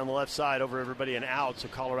ball down the left side over everybody and out, so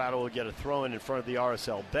Colorado will get a throw-in front of the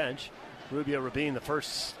RSL bench. Rubio Rabin, the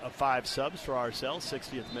first of 5 subs for RSL,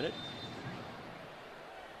 60th minute.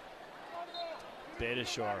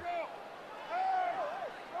 Beitashour.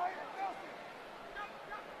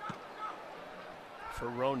 For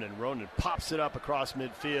Ronan. Ronan pops it up across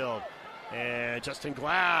midfield. And Justin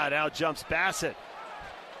Glad out jumps Bassett.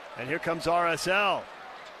 And here comes RSL.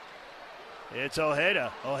 It's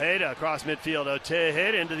Ojeda. Ojeda across midfield.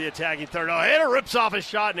 Ojeda into the attacking third. Ojeda rips off a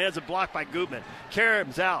shot and has it blocked by Gutman.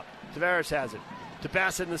 Karam's out. Tavares has it. To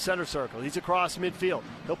Bassett in the center circle. He's across midfield.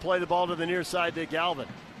 He'll play the ball to the near side to Galvin.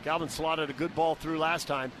 Galvin slotted a good ball through last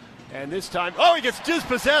time. And this time, he gets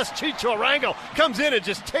dispossessed. Chicho Arango comes in and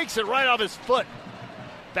just takes it right off his foot.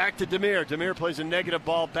 Back to Demir. Demir plays a negative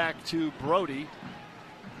ball back to Brody.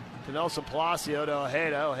 To Nelson Palacio to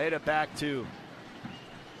Ojeda. Ojeda back to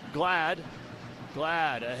Glad.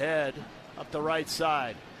 Glad ahead up the right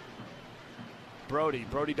side. Brody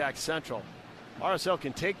back central. RSL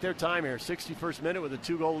can take their time here. 61st minute with a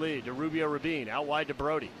 2-goal lead to Rubio Rabin. Out wide to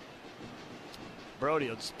Brody. Brody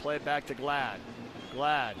will just play it back to Glad.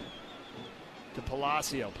 Glad to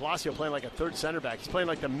Palacio. Palacio playing like a third center back. He's playing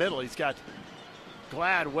like the middle. He's got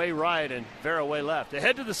Glad way right and Vera way left.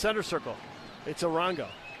 Ahead to the center circle. It's Arango.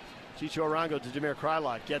 Chicho Arango to Demir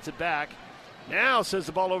Krylot. Gets it back. Now sends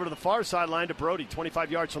the ball over to the far sideline to Brody.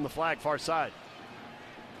 25 yards from the flag, far side.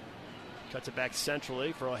 Cuts it back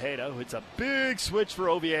centrally for Ojeda, who hits a big switch for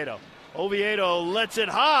Oviedo. Oviedo lets it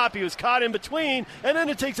hop. He was caught in between, and then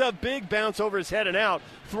it takes a big bounce over his head and out.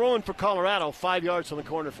 Throwing for Colorado, 5 yards from the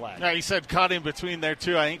corner flag. Yeah, he said caught in between there,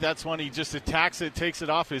 too. I think that's when he just attacks it, takes it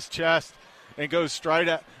off his chest, and goes right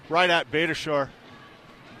at Beitashour.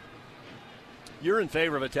 You're in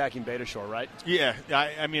favor of attacking Beitashour, right? Yeah,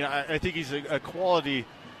 I think he's a quality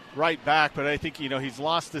right back, but I think, he's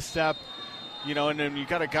lost the step. And then you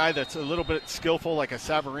got a guy that's a little bit skillful, like a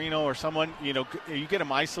Savarino or someone. You get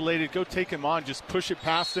him isolated, go take him on, just push it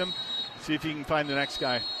past him, see if you can find the next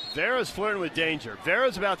guy. Vera's flirting with danger.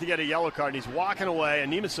 Vera's about to get a yellow card, and he's walking away,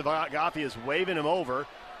 and Nima Savagafi is waving him over.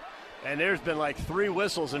 And there's been like 3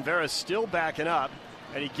 whistles, and Vera's still backing up.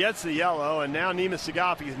 And he gets the yellow, and now Nima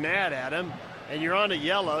Savagafi is mad at him. And you're on a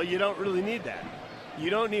yellow. You don't really need that. You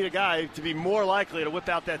don't need a guy to be more likely to whip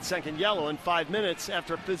out that second yellow in 5 minutes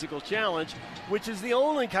after a physical challenge, which is the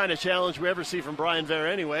only kind of challenge we ever see from Brian Vera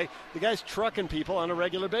anyway. The guy's trucking people on a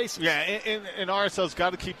regular basis. Yeah, and RSL's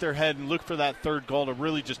got to keep their head and look for that third goal to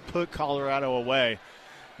really just put Colorado away.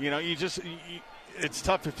 It's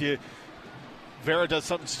tough if Vera does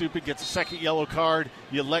something stupid, gets a second yellow card,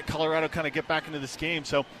 you let Colorado kind of get back into this game.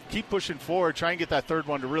 So keep pushing forward, try and get that third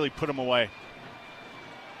one to really put them away.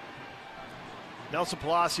 Nelson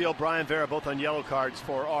Palacio, Brian Vera, both on yellow cards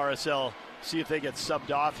for RSL. See if they get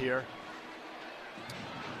subbed off here.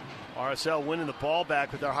 RSL winning the ball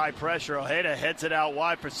back with their high pressure. Ojeda heads it out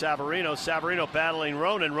wide for Savarino. Savarino battling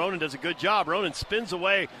Ronan. Ronan does a good job. Ronan spins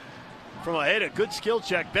away from Ojeda. Good skill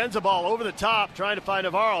check. Bends the ball over the top, trying to find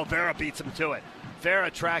Navarro. Vera beats him to it.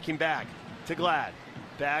 Vera tracking back to Glad.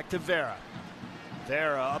 Back to Vera.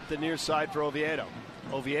 Vera up the near side for Oviedo.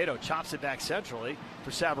 Oviedo chops it back centrally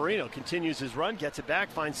for Savarino. Continues his run, gets it back,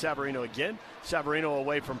 finds Savarino again. Savarino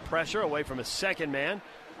away from pressure, away from a second man.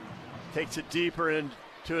 Takes it deeper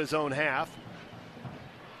into his own half.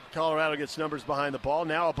 Colorado gets numbers behind the ball.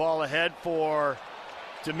 Now a ball ahead for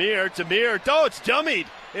Demir. Oh, it's dummied.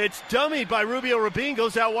 It's dummied by Rubio Rabin.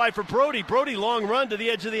 Goes out wide for Brody. Brody, long run to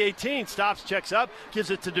the edge of the 18. Stops, checks up,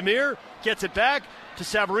 gives it to Demir. Gets it back to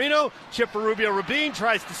Savarino. Chip for Rubio Rabin.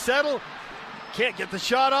 Tries to settle. Can't get the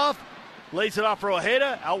shot off. Lays it off for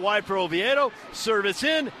Ojeda. Out wide for Oviedo. Service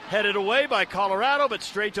in. Headed away by Colorado, but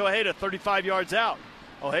straight to Ojeda, 35 yards out.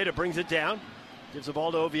 Ojeda brings it down. Gives the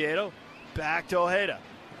ball to Oviedo. Back to Ojeda.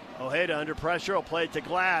 Ojeda under pressure will play it to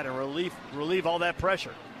Glad and relieve all that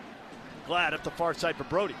pressure. Glad up the far side for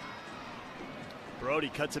Brody. Brody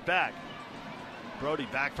cuts it back. Brody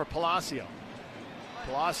back for Palacio.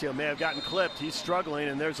 Palacio may have gotten clipped. He's struggling,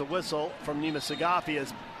 and there's a whistle from Nima Sagafi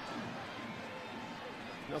as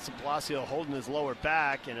Nelson Palacio holding his lower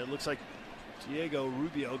back, and it looks like Diego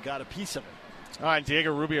Rubio got a piece of it. All right,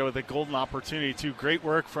 Diego Rubio with a golden opportunity, too. Great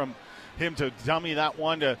work from him to dummy that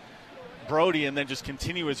one to Brody and then just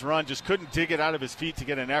continue his run. Just couldn't dig it out of his feet to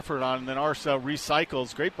get an effort on. And then RSL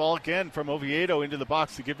recycles. Great ball again from Oviedo into the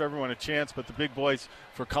box to give everyone a chance, but the big boys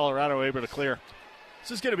for Colorado able to clear.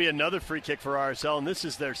 This is going to be another free kick for RSL, and this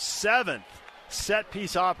is their 7th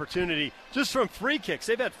set-piece opportunity just from free kicks.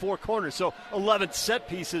 They've had 4 corners, so 11 set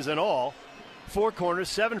pieces in all. 4 corners,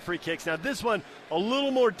 7 free kicks. Now this one, a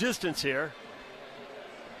little more distance here.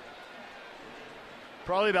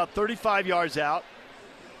 Probably about 35 yards out.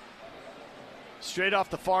 Straight off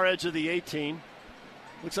the far edge of the 18.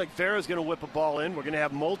 Looks like Vera's going to whip a ball in. We're going to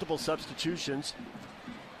have multiple substitutions.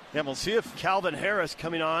 And we'll see if Calvin Harris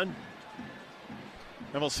coming on.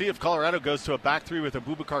 And we'll see if Colorado goes to a back 3 with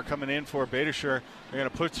Abubakar coming in for Beitashour. They're going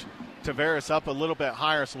to put Tavares up a little bit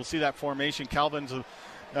higher, so we'll see that formation.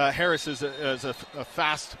 Harris is a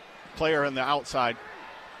fast player on the outside.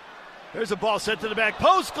 There's a ball sent to the back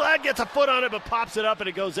post. Glad gets a foot on it, but pops it up, and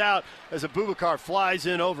it goes out as Abubakar flies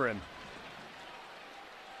in over him.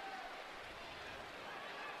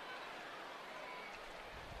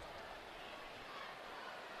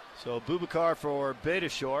 So Abubakar for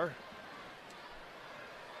Beitashour.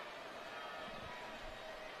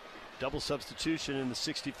 Double substitution in the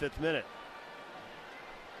 65th minute.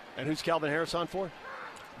 And who's Calvin Harris on for?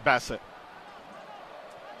 Bassett.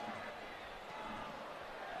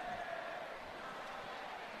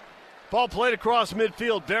 Ball played across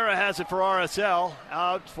midfield. Vera has it for RSL.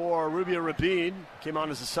 Out for Rubio Rabin. Came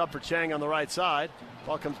on as a sub for Chang on the right side.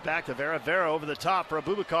 Ball comes back to Vera. Vera over the top for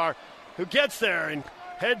Abubakar, who gets there and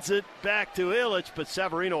heads it back to Illich, but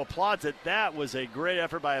Savarino applauds it. That was a great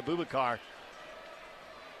effort by Abubakar,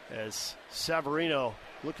 as Savarino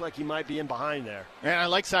looked like he might be in behind there. And I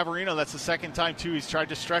like Savarino. That's the second time, too. He's tried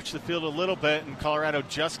to stretch the field a little bit, and Colorado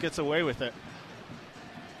just gets away with it.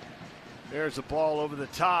 There's a ball over the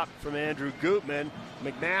top from Andrew Gutman.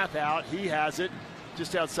 McMath out. He has it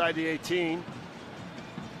just outside the 18.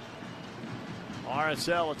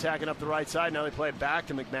 RSL attacking up the right side. Now they play it back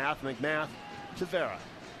to McMath. McMath to Vera.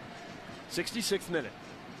 66th minute.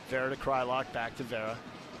 Vera to Krylock. Back to Vera.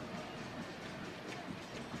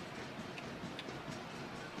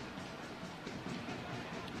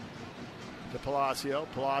 To Palacio.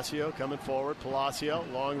 Palacio coming forward. Palacio,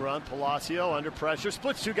 long run. Palacio under pressure.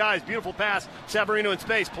 Splits 2 guys. Beautiful pass. Savarino in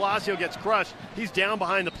space. Palacio gets crushed. He's down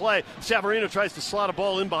behind the play. Savarino tries to slot a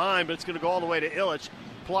ball in behind, but it's going to go all the way to Illich.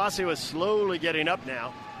 Palacio is slowly getting up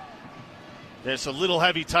now. There's a little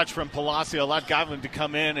heavy touch from Palacio. Allowed Goblin to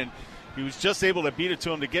come in, and he was just able to beat it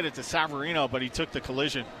to him to get it to Savarino, but he took the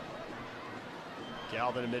collision.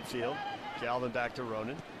 Galvin in midfield. Galvin back to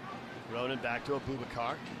Ronan. Ronan back to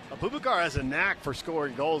Abubakar. Abubakar has a knack for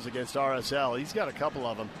scoring goals against RSL. He's got a couple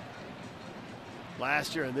of them.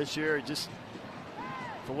 Last year and this year, he just,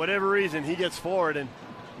 for whatever reason, he gets forward and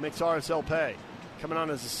makes RSL pay. Coming on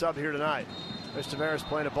as a sub here tonight. There's Tavares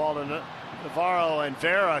playing a ball to Navarro, and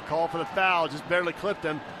Vera called for the foul, just barely clipped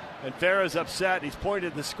him. And Vera's upset. He's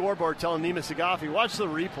pointed at the scoreboard telling Nima Sagafi, watch the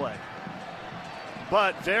replay.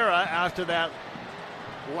 But Vera, after that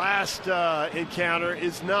last encounter,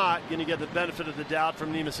 is not going to get the benefit of the doubt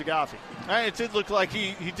from Nima Sagafi. It did look like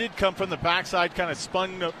he did come from the backside, kind of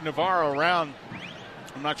spun Navarro around.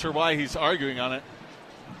 I'm not sure why he's arguing on it.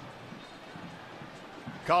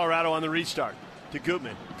 Colorado on the restart to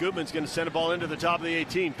Gutman. Gutman's going to send a ball into the top of the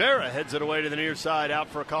 18. Vera heads it away to the near side, out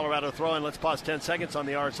for a Colorado throw-in. Let's pause 10 seconds on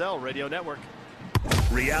the RSL Radio Network.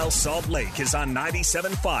 Real Salt Lake is on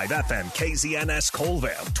 97.5 FM KZNS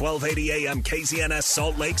Colville, 1280 AM KZNS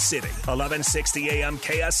Salt Lake City, 1160 AM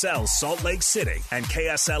KSL Salt Lake City, and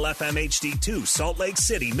KSL FM HD2 Salt Lake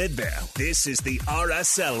City Midvale. This is the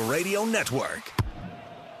RSL Radio Network.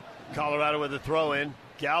 Colorado with a throw in.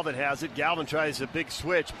 Galvin has it. Galvin tries a big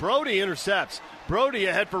switch. Brody intercepts. Brody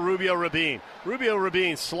ahead for Rubio Rabin. Rubio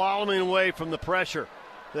Rabin slaloming away from the pressure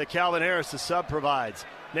that Calvin Harris, the sub, provides.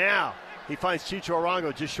 Now he finds Chicho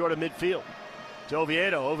Arango just short of midfield. To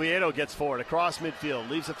Oviedo. Oviedo gets forward across midfield.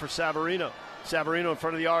 Leaves it for Savarino. Savarino in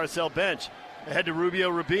front of the RSL bench. Ahead to Rubio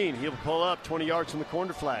Rabin. He'll pull up 20 yards from the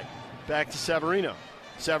corner flag. Back to Savarino.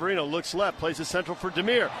 Savarino looks left, plays a central for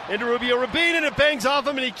Demir. Into Rubio Rabin, and it bangs off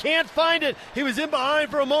him, and he can't find it. He was in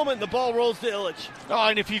behind for a moment, and the ball rolls to Illich. Oh,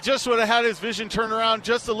 and if he just would have had his vision turn around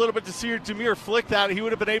just a little bit to see Demir flick that, he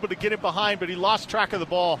would have been able to get it behind, but he lost track of the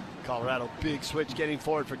ball. Colorado, big switch getting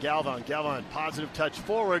forward for Galvan. Galvan, positive touch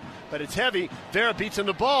forward, but it's heavy. Vera beats him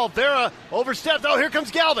the ball. Vera overstepped. Oh, here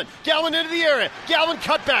comes Galvin. Galvin into the area. Galvin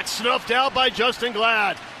cutback, snuffed out by Justin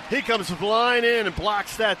Glad. He comes flying in and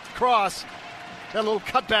blocks that cross. That little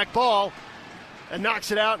cutback ball, and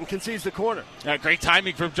knocks it out and concedes the corner. Yeah, great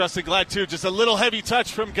timing from Justin Glad, too. Just a little heavy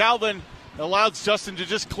touch from Galvin allows Justin to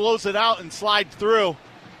just close it out and slide through.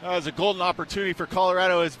 That was a golden opportunity for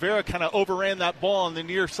Colorado as Vera kind of overran that ball on the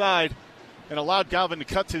near side and allowed Galvin to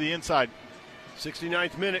cut to the inside.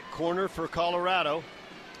 69th minute, corner for Colorado.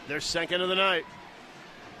 Their second of the night.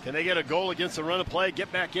 Can they get a goal against the run of play?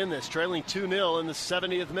 Get back in this, trailing 2-0 in the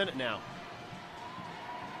 70th minute now.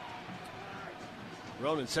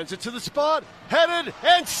 Ronan sends it to the spot, headed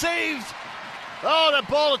and saved. Oh, that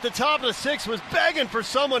ball at the top of the 6 was begging for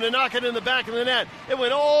someone to knock it in the back of the net. It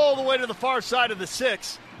went all the way to the far side of the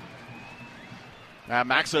 6.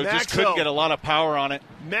 Maxo just couldn't get a lot of power on it.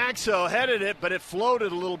 Maxo headed it, but it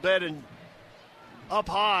floated a little bit and up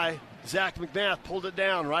high. Zach McMath pulled it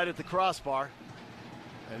down right at the crossbar.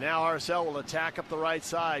 And now RSL will attack up the right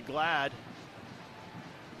side. Glad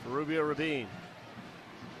for Rubio Rabin.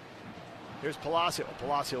 Here's Palacio.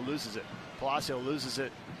 Palacio loses it. Palacio loses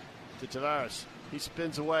it to Tavares. He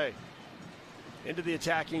spins away into the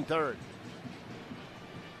attacking third.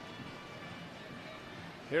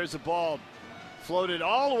 Here's the ball. Floated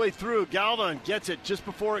all the way through. Galvan gets it just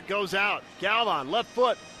before it goes out. Galvan, left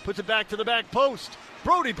foot, puts it back to the back post.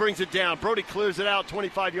 Brody brings it down. Brody clears it out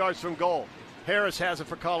 25 yards from goal. Harris has it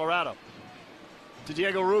for Colorado. To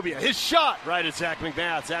Diego Rubio. His shot right at Zach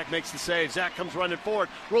McMath. Zach makes the save. Zach comes running forward.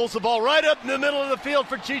 Rolls the ball right up in the middle of the field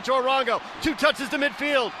for Chicho Arango. 2 touches to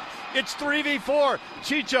midfield. It's 3v4.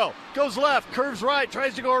 Chicho goes left, curves right,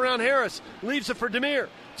 tries to go around Harris. Leaves it for Demir.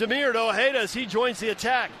 Demir to Ojeda as he joins the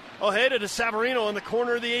attack. Ojeda to Savarino on the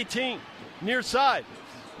corner of the 18. Near side.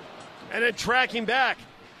 And then tracking back.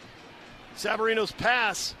 Savarino's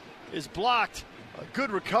pass is blocked. A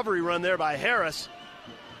good recovery run there by Harris.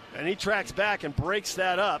 And he tracks back and breaks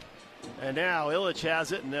that up. And now Illich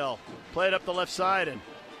has it, and they'll play it up the left side. And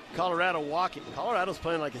Colorado walking. Colorado's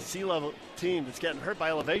playing like a sea-level team that's getting hurt by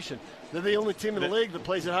elevation. They're the only team in the league that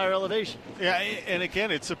plays at higher elevation. Yeah, and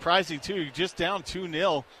again, it's surprising, too. You're just down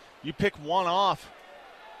 2-0. You pick one off.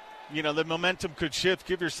 You know, the momentum could shift.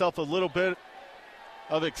 Give yourself a little bit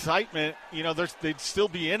of excitement. You know, they'd still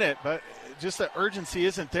be in it, but just the urgency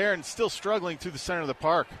isn't there and still struggling through the center of the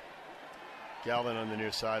park. Galvin on the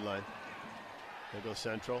near sideline. They go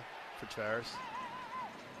central for Tavares.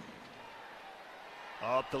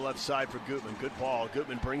 Up the left side for Gutman. Good ball.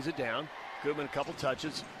 Gutman brings it down. Gutman a couple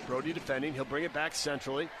touches. Brody defending. He'll bring it back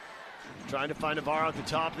centrally. Trying to find Navarro at the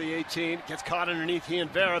top of the 18. Gets caught underneath he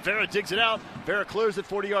and Vera. Vera digs it out. Vera clears it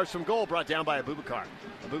 40 yards from goal. Brought down by Abubakar.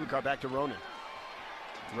 Abubakar back to Ronan.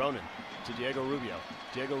 Ronan to Diego Rubio.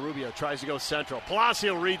 Diego Rubio tries to go central.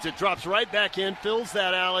 Palacio reads it, drops right back in, fills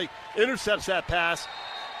that alley, intercepts that pass.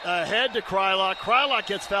 Ahead to Krylock. Krylock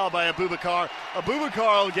gets fouled by Abubakar.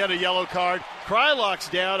 Abubakar will get a yellow card. Krylock's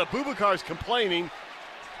down. Abubakar's complaining,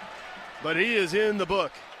 but he is in the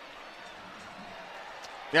book.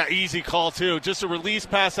 Yeah, easy call, too. Just a release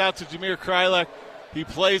pass out to Jameer Krylock. He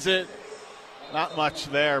plays it. Not much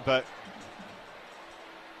there, but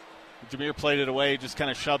Jameer played it away, just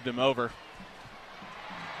kind of shoved him over.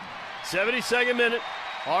 72nd minute.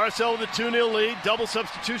 RSL with a 2-0 lead. Double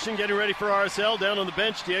substitution getting ready for RSL. Down on the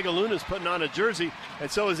bench, Diego Luna's putting on a jersey,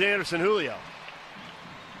 and so is Anderson Julio.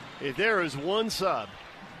 If there is one sub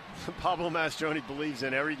Pablo Mastroeni believes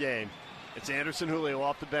in every game, it's Anderson Julio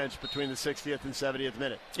off the bench between the 60th and 70th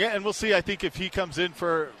minute. Yeah, and we'll see. I think if he comes in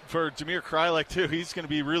for Jameer Krylock, too, he's going to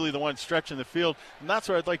be really the one stretching the field. And that's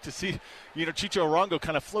where I'd like to see, Chicho Arango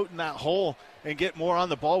kind of float in that hole and get more on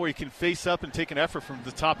the ball where he can face up and take an effort from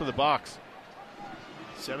the top of the box.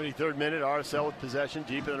 73rd minute, RSL with possession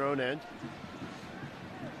deep in their own end.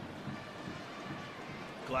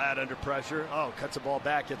 Glad under pressure. Oh, cuts the ball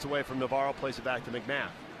back, gets away from Navarro, plays it back to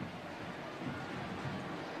McMath.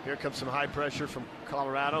 Here comes some high pressure from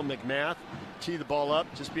Colorado. McMath tee the ball up,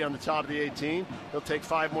 just be on the top of the 18. He'll take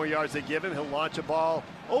 5 more yards they give him. He'll launch a ball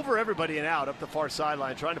over everybody and out up the far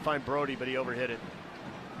sideline, trying to find Brody, but he overhit it.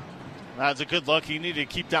 That's a good look. He needed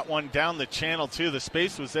to keep that one down the channel, too. The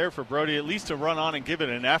space was there for Brody at least to run on and give it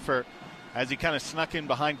an effort as he kind of snuck in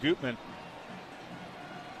behind Gutman.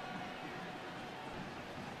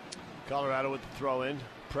 Colorado with the throw in.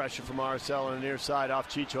 Pressure from RSL on the near side off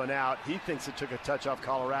Chicho and out. He thinks it took a touch off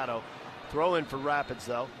Colorado. Throw in for Rapids,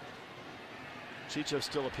 though. Chicho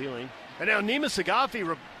still appealing. And now Nima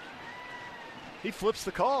Sagafi, he flips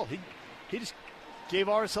the call. He just gave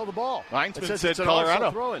RSL the ball. Linesman said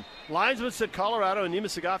Colorado. Throw-in. Linesman said Colorado, and Nima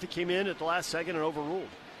Sagafi came in at the last second and overruled.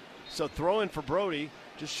 So throw in for Brody,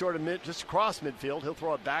 just across midfield. He'll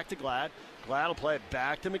throw it back to Glad. Glad will play it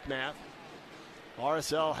back to McMath.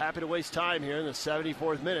 RSL happy to waste time here in the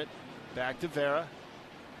 74th minute. Back to Vera.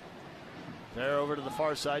 Vera over to the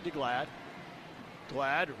far side to Glad.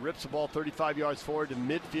 Glad rips the ball 35 yards forward to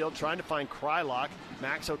midfield, trying to find Krylock.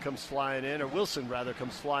 Maxo comes flying in, or Wilson rather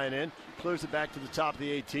comes flying in. Clears it back to the top of the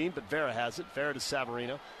 18, but Vera has it. Vera to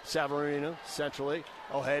Savarino. Savarino centrally.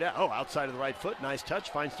 Ojeda, outside of the right foot. Nice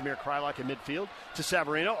touch. Finds Demir Krylock in midfield to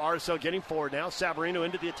Savarino. RSL getting forward now. Savarino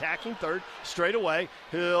into the attacking third. Straight away.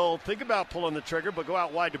 He'll think about pulling the trigger, but go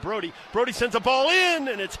out wide to Brody. Brody sends a ball in,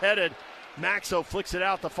 and it's headed. Maxo flicks it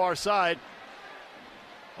out the far side.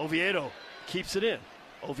 Oviedo keeps it in.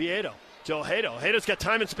 Oviedo to Ojeda. Ojeda's got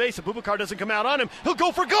time and space. If Boubacar doesn't come out on him, he'll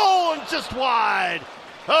go for goal, and just wide.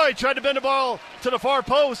 Oh, he tried to bend the ball to the far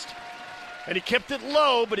post, and he kept it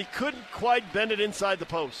low, but he couldn't quite bend it inside the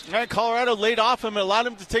post. And Colorado laid off him and allowed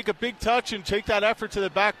him to take a big touch and take that effort to the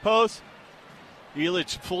back post.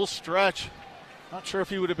 Illich, full stretch. Not sure if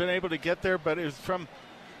he would have been able to get there, but it was from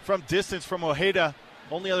distance from Ojeda.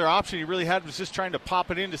 Only other option he really had was just trying to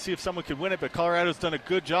pop it in to see if someone could win it, but Colorado's done a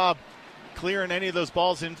good job clearing any of those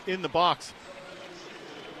balls in the box.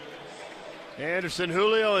 Anderson,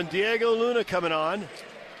 Julio, and Diego Luna coming on.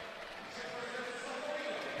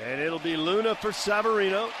 And it'll be Luna for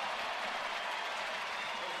Savarino.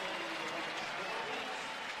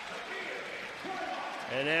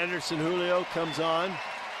 And Anderson Julio comes on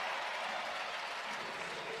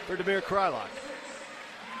for Demir Krylock.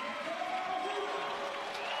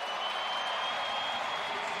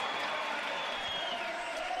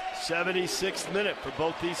 '76th minute for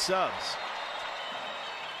both these subs.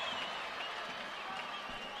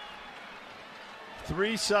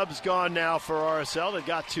 3 subs gone now for RSL. They've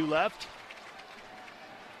got 2 left.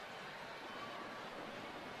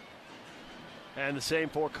 And the same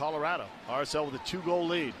for Colorado. RSL with a 2-goal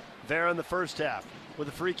lead. Vera in the first half with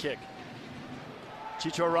a free kick.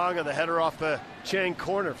 Chicho Ranga, the header off the Chang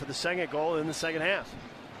corner for the second goal in the second half.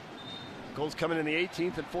 Goals coming in the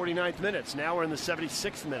 18th and 49th minutes. Now we're in the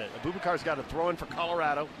 76th minute. Aboubakar's got a throw in for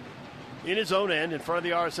Colorado in his own end in front of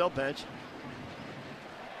the RSL bench.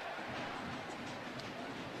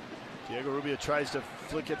 Diego Rubio tries to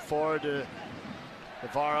flick it forward to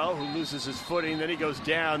Navarro, who loses his footing. Then he goes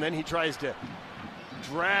down. Then he tries to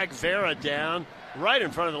drag Vera down right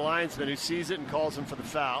in front of the linesman, who sees it and calls him for the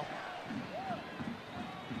foul.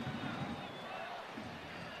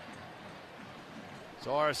 So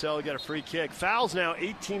RSL got a free kick. Fouls now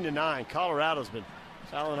 18-9. Colorado's been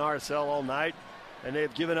fouling RSL all night, and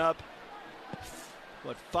they've given up,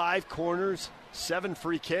 5 corners, 7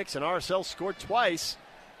 free kicks, and RSL scored twice,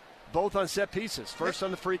 both on set pieces. First on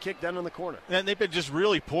the free kick, then on the corner. And they've been just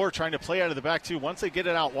really poor trying to play out of the back, too. Once they get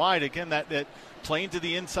it out wide, again, that playing to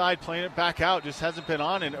the inside, playing it back out just hasn't been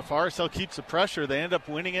on. And if RSL keeps the pressure, they end up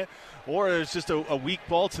winning it, or it's just a weak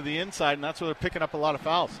ball to the inside, and that's where they're picking up a lot of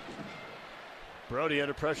fouls. Brody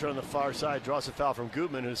under pressure on the far side, draws a foul from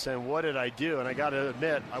Gutman, who's saying, what did I do? And I got to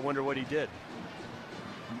admit, I wonder what he did.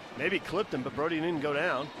 Maybe clipped him, but Brody didn't go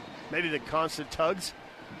down. Maybe the constant tugs.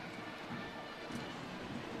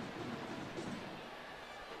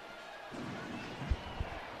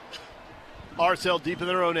 RSL deep in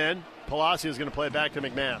their own end. Palacios going to play it back to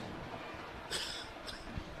McMath.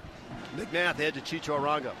 McMath head to Chicho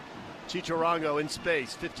Arango. Chicho Arango in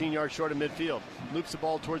space, 15 yards short of midfield. Loops the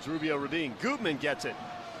ball towards Rubio Rabin. Gutman gets it.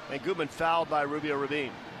 And Gutman fouled by Rubio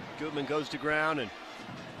Rabin. Gutman goes to ground, and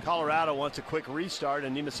Colorado wants a quick restart,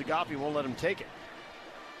 and Nima Sagafi won't let him take it.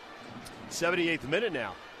 78th minute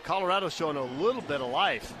now. Colorado's showing a little bit of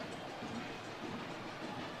life.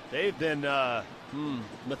 They've been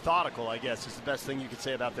methodical, I guess, is the best thing you could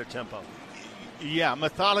say about their tempo. Yeah,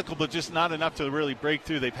 methodical, but just not enough to really break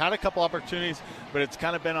through. They've had a couple opportunities, but it's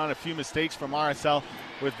kind of been on a few mistakes from RSL,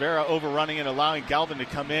 with Vera overrunning and allowing Galvin to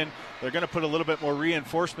come in. They're going to put a little bit more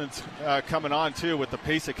reinforcements coming on, too, with the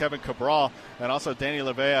pace of Kevin Cabral and also Danny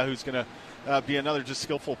Levea, who's going to be another just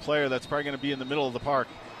skillful player that's probably going to be in the middle of the park.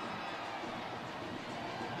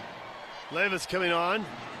 Levis coming on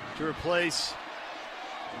to replace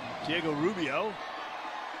Diego Rubio.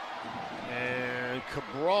 And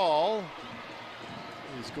Cabral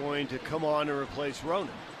is going to come on to replace Ronan.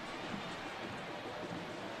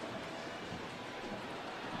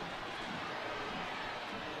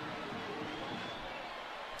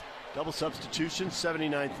 Double substitution,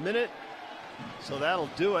 79th minute. So that'll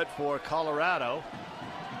do it for Colorado.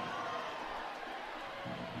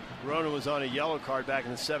 Ronan was on a yellow card back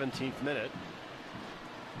in the 17th minute.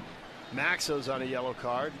 Maxo's on a yellow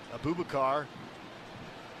card. Abubakar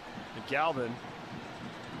and Galvin.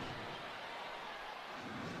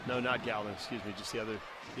 No, not Galvin, excuse me, just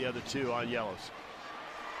the other two on yellows.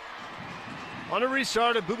 On a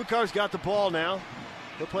restart, Abubakar's got the ball now.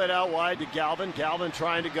 He'll play it out wide to Galvin. Galvin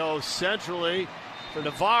trying to go centrally for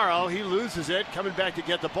Navarro. He loses it, coming back to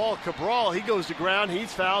get the ball. Cabral, he goes to ground.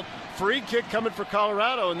 He's fouled. Free kick coming for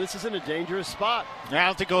Colorado, and this is in a dangerous spot.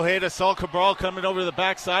 Now to Ojeda saw Cabral coming over the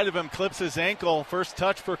backside of him, clips his ankle. First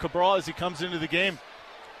touch for Cabral as he comes into the game.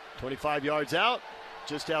 25 yards out,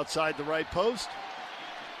 just outside the right post.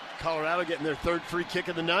 Colorado getting their third free kick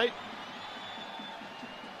of the night.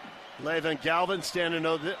 Leyva and Galvin standing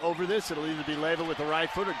over this. It'll either be Leyva with the right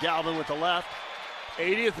foot or Galvin with the left.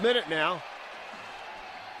 80th minute now.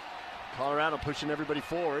 Colorado pushing everybody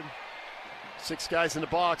forward. 6 guys in the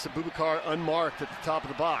box. Abubakar unmarked at the top of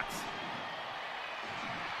the box.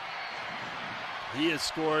 He has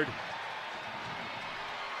scored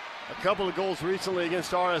a couple of goals recently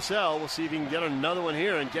against RSL. We'll see if he can get another one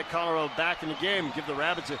here and get Colorado back in the game and give the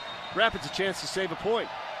Rapids a chance to save a point.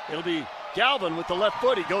 It'll be Galvin with the left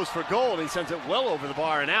foot. He goes for goal, and he sends it well over the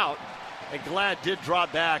bar and out. And Glad did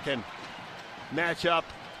drop back and match up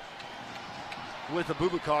with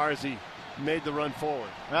Abubakar as he made the run forward.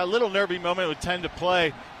 A little nervy moment with 10 to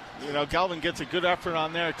play. You know, Galvin gets a good effort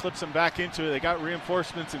on there, clips him back into it. They got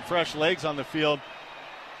reinforcements and fresh legs on the field.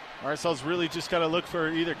 RSL's really just got to look for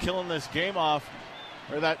either killing this game off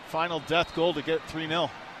or that final death goal to get 3-0.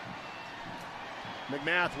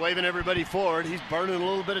 McMath waving everybody forward. He's burning a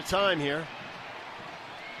little bit of time here.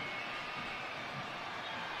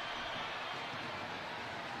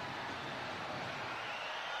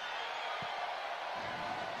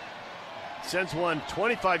 Sends one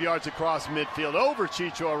 25 yards across midfield over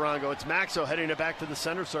Chicho Arango. It's Maxo heading it back to the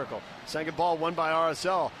center circle. Second ball won by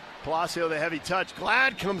RSL. Palacio, the heavy touch.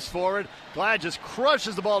 Glad comes forward. Glad just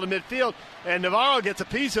crushes the ball to midfield. And Navarro gets a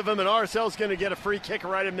piece of him, and RSL's going to get a free kick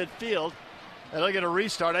right in midfield. And they'll get a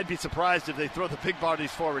restart. I'd be surprised if they throw the big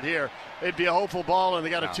bodies forward here. It'd be a hopeful ball, and they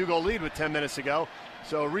got a 2-goal lead with 10 minutes to go.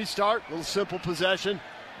 So restart, little simple possession.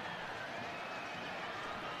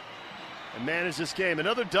 And manage this game.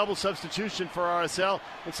 Another double substitution for RSL.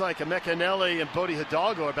 Looks like Mekanelli and Bodhi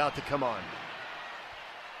Hidalgo are about to come on.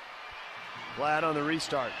 Glad on the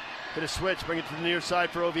restart. Hit a switch, bring it to the near side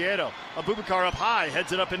for Oviedo. Abubakar up high,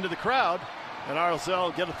 heads it up into the crowd. And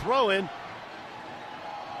RSL get a throw in.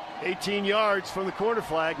 18 yards from the corner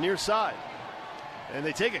flag, near side. And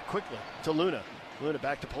they take it quickly to Luna. Luna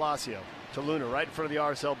back to Palacio. To Luna, right in front of the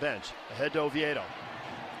RSL bench. Ahead to Oviedo.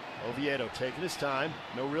 Oviedo taking his time,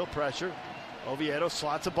 no real pressure. Oviedo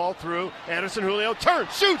slots a ball through. Anderson Julio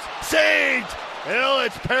turns, shoots, saved!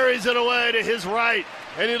 Illich parries it away to his right,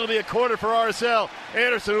 and it'll be a corner for RSL.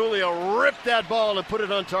 Anderson Julio ripped that ball and put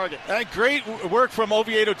it on target. Great work from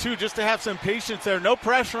Oviedo, too, just to have some patience there. No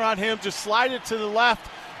pressure on him, just slide it to the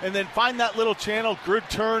left, and then find that little channel. Good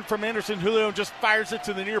turn from Anderson Julio and just fires it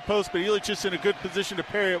to the near post, but Illich just in a good position to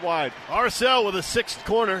parry it wide. RSL with a 6th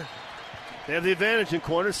corner. They have the advantage in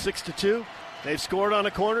corners, 6-2. They've scored on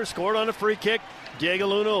a corner, scored on a free kick. Diego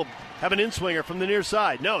Luna will have an in-swinger from the near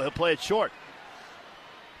side. No, he'll play it short.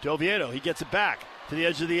 To Oviedo, he gets it back to the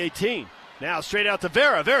edge of the 18. Now straight out to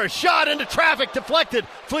Vera. Vera shot into traffic, deflected,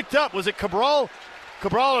 flicked up. Was it Cabral?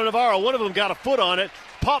 Cabral or Navarro, one of them got a foot on it,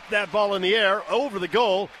 popped that ball in the air over the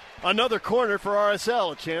goal. Another corner for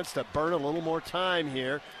RSL. A chance to burn a little more time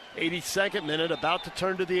here. 82nd minute, about to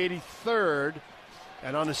turn to the 83rd.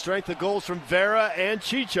 And on the strength of goals from Vera and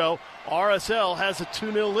Chicho, RSL has a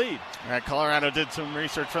 2-0 lead. All right, Colorado did some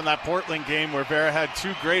research from that Portland game where Vera had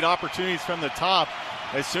 2 great opportunities from the top.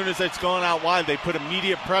 As soon as it's going out wide, they put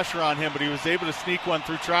immediate pressure on him, but he was able to sneak one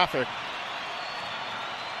through traffic.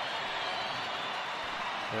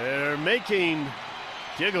 They're making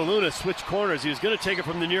Diego Luna switch corners. He was going to take it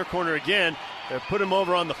from the near corner again. They put him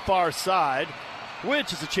over on the far side,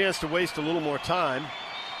 which is a chance to waste a little more time.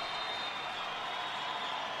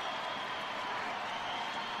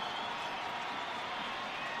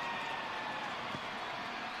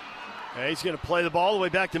 And he's going to play the ball all the way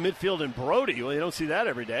back to midfield, and Brody, well, you don't see that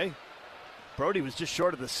every day. Brody was just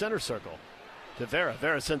short of the center circle. To Vera.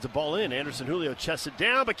 Vera sends a ball in. Anderson Julio chests it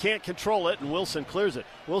down, but can't control it, and Wilson clears it.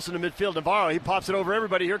 Wilson to midfield. Navarro, he pops it over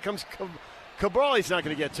everybody. Here comes Cabral. He's not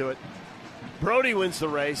going to get to it. Brody wins the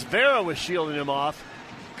race. Vera was shielding him off.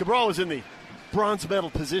 Cabral was in the bronze medal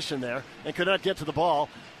position there and could not get to the ball,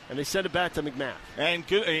 and they send it back to McMath. And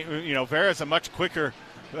good, Vera's a much quicker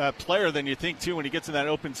player than you think, too, when he gets in that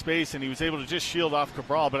open space, and he was able to just shield off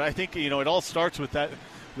Cabral. But I think, it all starts with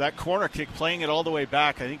that corner kick, playing it all the way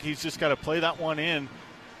back. I think he's just got to play that one in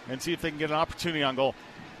and see if they can get an opportunity on goal.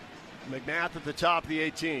 McMath at the top of the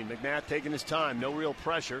 18. McMath taking his time, no real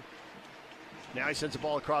pressure. Now he sends the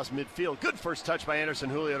ball across midfield. Good first touch by Anderson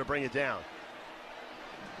Julio to bring it down.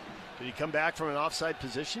 Did he come back from an offside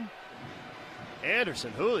position?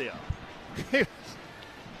 Anderson Julio.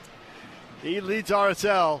 He leads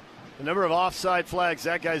RSL. The number of offside flags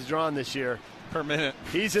that guy's drawn this year. Per minute.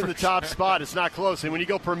 He's in the top spot. It's not close. And when you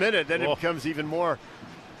go per minute, then it becomes even more.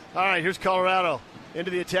 All right, here's Colorado into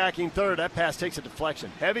the attacking third. That pass takes a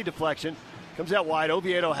deflection. Heavy deflection. Comes out wide.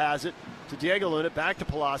 Oviedo has it to Diego Luna. Back to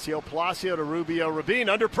Palacio. Palacio to Rubio Rabin.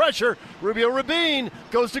 Under pressure. Rubio Rabin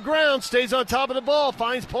goes to ground. Stays on top of the ball.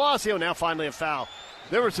 Finds Palacio. Now finally a foul.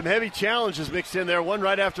 There were some heavy challenges mixed in there, one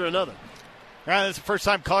right after another. Yeah, this is the first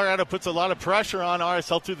time Colorado puts a lot of pressure on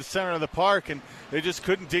RSL through the center of the park, and they just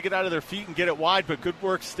couldn't dig it out of their feet and get it wide, but good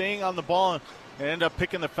work staying on the ball and end up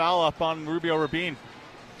picking the foul up on Rubio Rabin.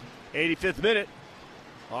 85th minute.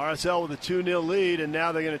 RSL with a 2-0 lead, and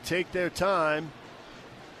now they're going to take their time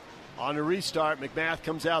on a restart. McMath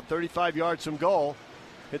comes out 35 yards from goal.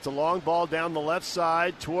 Hits a long ball down the left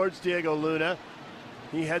side towards Diego Luna.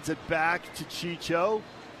 He heads it back to Chicho.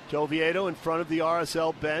 To Oviedo in front of the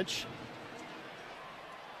RSL bench.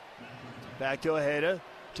 Back to Ojeda,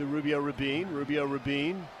 to Rubio Rabin. Rubio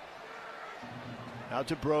Rabin out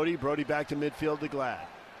to Brody. Brody back to midfield to Glad.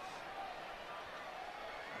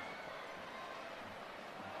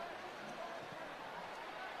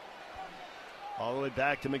 All the way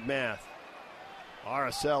back to McMath.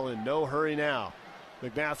 RSL in no hurry now.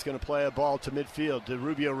 McMath's going to play a ball to midfield to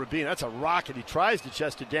Rubio Rabin. That's a rocket. He tries to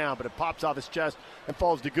chest it down, but it pops off his chest and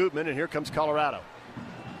falls to Gutman, and here comes Colorado.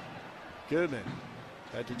 Gutman.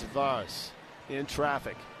 Back to Tavares, in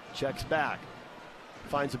traffic, checks back,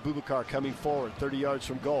 finds Abubakar coming forward, 30 yards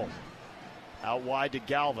from goal. Out wide to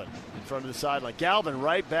Galvin, in front of the sideline. Galvin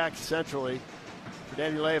right back centrally for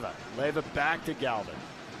Danny Leyva. Leyva back to Galvin.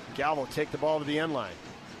 Galvin will take the ball to the end line.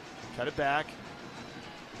 Cut it back,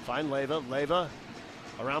 find Leyva. Leyva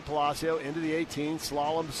around Palacio, into the 18,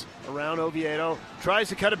 slaloms around Oviedo, tries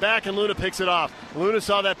to cut it back, and Luna picks it off. Luna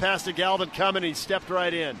saw that pass to Galvin coming, he stepped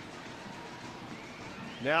right in.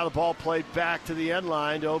 Now the ball played back to the end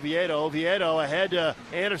line to Oviedo. Oviedo ahead to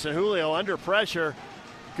Anderson Julio under pressure.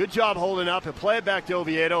 Good job holding up and play it back to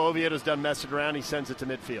Oviedo. Oviedo's done messing around. He sends it to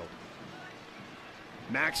midfield.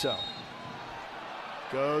 Maxo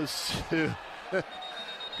goes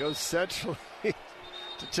centrally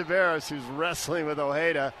to Tavares, who's wrestling with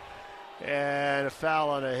Ojeda. And a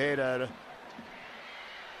foul on Ojeda.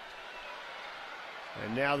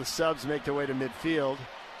 And now the subs make their way to midfield.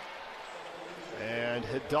 And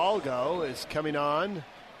Hidalgo is coming on.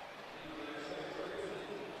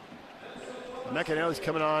 Meccanelli's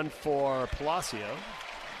coming on for Palacio.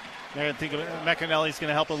 I think Meccanelli's going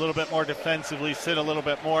to help a little bit more defensively, sit a little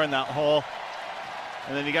bit more in that hole.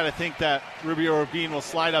 And then you got to think that Rubio Rabin will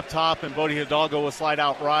slide up top and Bodie Hidalgo will slide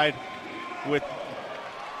out wide with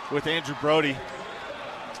Andrew Brody.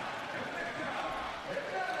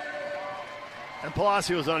 And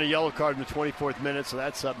Palacio was on a yellow card in the 24th minute, so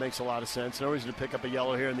that sub makes a lot of sense. No reason to pick up a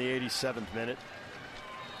yellow here in the 87th minute.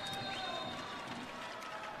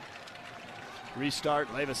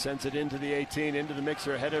 Restart. Leyva sends it into the 18, into the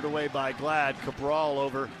mixer, headed away by Glad. Cabral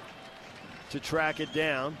over to track it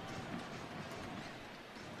down.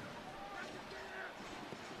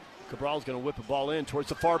 Cabral's going to whip a ball in towards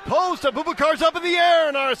the far post. Abubakar's up in the air,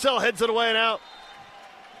 and RSL heads it away and out.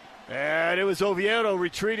 And it was Oviedo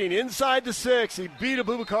retreating inside the 6. He beat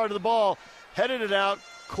Abubakar to the ball, headed it out.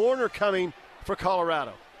 Corner coming for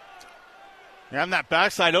Colorado. Yeah, on that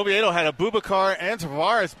backside, Oviedo had Abubakar and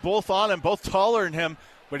Tavares both on him, both taller than him,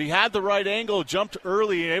 but he had the right angle, jumped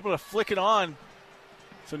early, and able to flick it on,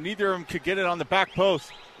 so neither of them could get it on the back post.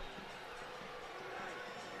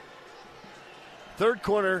 Third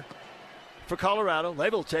corner for Colorado.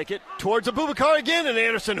 Leyva will take it towards Abubakar again, and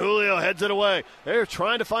Anderson Julio heads it away. They're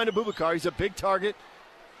trying to find Abubakar. He's a big target,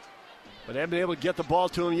 but they haven't been able to get the ball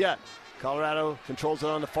to him yet. Colorado controls it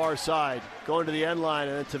on the far side, going to the end line,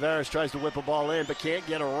 and then Tavares tries to whip a ball in, but can't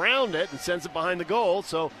get around it and sends it behind the goal.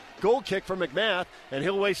 So goal kick for McMath, and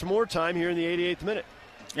he'll waste more time here in the 88th minute.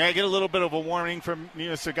 Yeah, I get a little bit of a warning from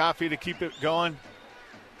Nino Sagafi to keep it going.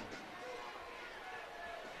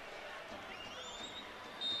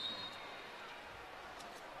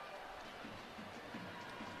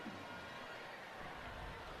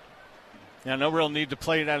 Yeah, no real need to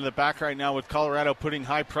play it out of the back right now with Colorado putting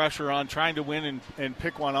high pressure on, trying to win and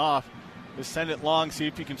pick one off. Just send it long, see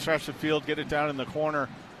if you can stretch the field, get it down in the corner.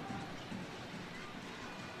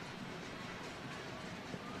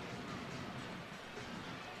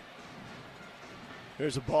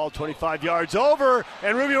 Here's a ball 25 yards over,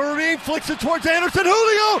 and Rubio Rubin flicks it towards Anderson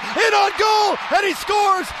Julio, in on goal, and he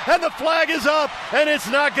scores, and the flag is up, and it's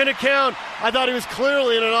not going to count. I thought he was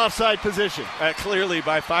clearly in an offside position. Clearly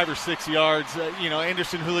by 5 or 6 yards.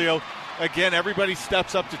 Anderson Julio, again, everybody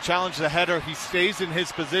steps up to challenge the header. He stays in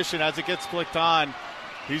his position as it gets flicked on.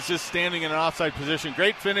 He's just standing in an offside position.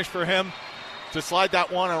 Great finish for him to slide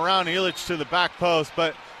that one around Illich to the back post,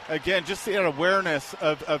 but again, just the awareness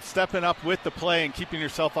of stepping up with the play and keeping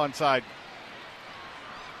yourself onside.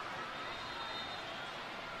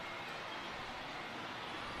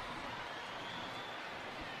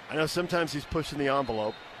 I know sometimes he's pushing the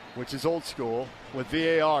envelope, which is old school. With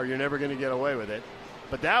VAR, you're never going to get away with it.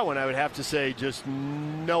 But that one, I would have to say, just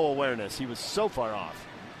no awareness. He was so far off.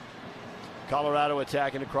 Colorado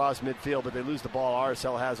attacking across midfield, but they lose the ball.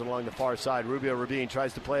 RSL has it along the far side. Rubio Rubin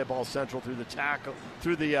tries to play a ball central through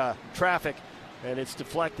the traffic, and it's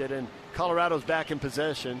deflected. And Colorado's back in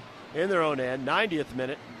possession in their own end. 90th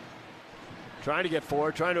minute, trying to get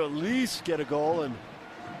forward, trying to at least get a goal and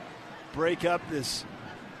break up this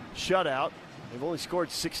shutout. They've only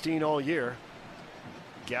scored 16 all year.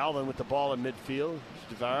 Galvin with the ball in midfield.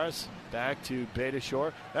 Tavares back to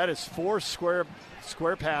Beitashour. That is 4 square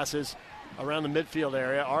passes around the midfield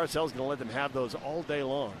area. RSL is going to let them have those all day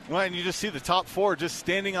long. Well, and you just see the top 4 just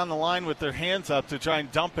standing on the line with their hands up to try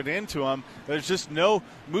and dump it into them. There's just no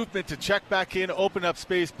movement to check back in, open up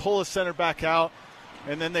space, pull a center back out,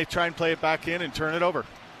 and then they try and play it back in and turn it over.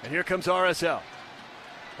 And here comes RSL.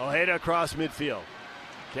 Ojeda across midfield.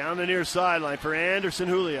 Down the near sideline for Anderson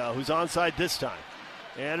Julio, who's onside this time.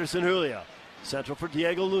 Anderson Julio. Central for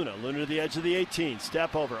Diego Luna. Luna to the edge of the 18.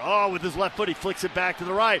 Step over. Oh, with his left foot, he flicks it back to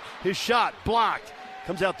the right. His shot blocked.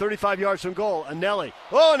 Comes out 35 yards from goal. Anelli.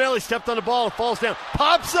 Oh, Anelli stepped on the ball and falls down.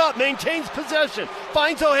 Pops up, maintains possession.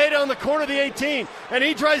 Finds Ojeda on the corner of the 18. And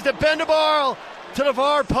he tries to bend a ball to the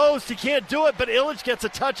far post. He can't do it, but Illich gets a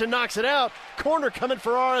touch and knocks it out. Corner coming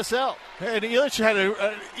for RSL. And Illich had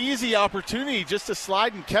an easy opportunity just to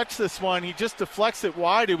slide and catch this one. He just deflects it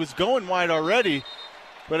wide. It was going wide already.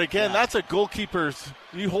 But again, that's a goalkeeper's.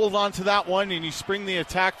 You hold on to that one and you spring the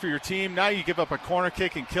attack for your team. Now you give up a corner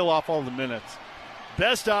kick and kill off all the minutes.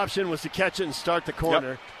 Best option was to catch it and start the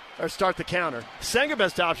corner, or start the counter. Second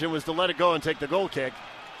best option was to let it go and take the goal kick.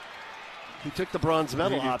 He took the bronze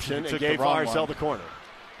medal option and gave RSL the corner.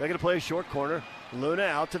 They're going to play a short corner. Luna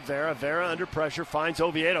out to Vera. Vera under pressure finds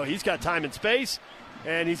Oviedo. He's got time and space,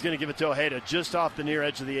 and he's going to give it to Ojeda just off the near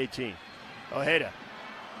edge of the 18. Ojeda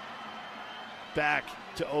back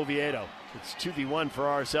to Oviedo. It's 2v1 for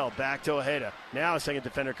RSL. Back to Ojeda. Now a second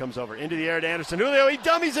defender comes over. Into the air to Anderson Julio. He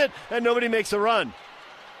dummies it, and nobody makes a run.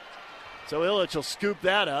 So Illich will scoop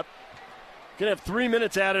that up. Going to have 3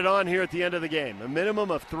 minutes added on here at the end of the game. A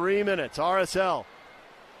minimum of 3 minutes. RSL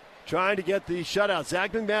trying to get the shutout.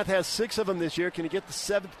 Zach McMath has 6 of them this year. Can he get the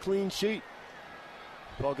 7th clean sheet?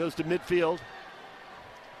 Ball goes to midfield.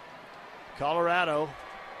 Colorado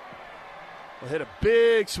will hit a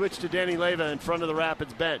big switch to Danny Leyva in front of the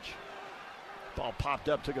Rapids bench. Ball popped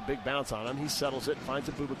up, took a big bounce on him. He settles it, finds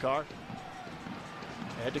Abubakar.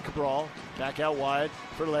 Ahead to Cabral. Back out wide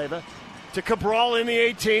for Leyva. To Cabral in the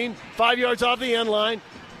 18. 5 yards off the end line.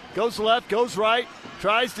 Goes left, goes right.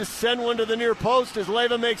 Tries to send one to the near post as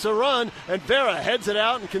Leyva makes a run. And Vera heads it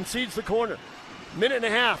out and concedes the corner. Minute and a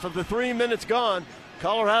half of the 3 minutes gone.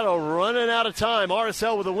 Colorado running out of time.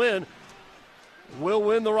 RSL with a win. Will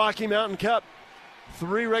win the Rocky Mountain Cup.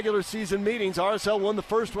 3 regular season meetings. RSL won the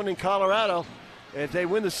first one in Colorado. If they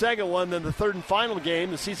win the second one, then the third and final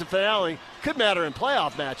game, the season finale, could matter in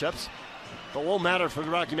playoff matchups, but won't matter for the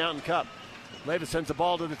Rocky Mountain Cup. Leyva sends the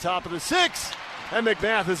ball to the top of the 6, and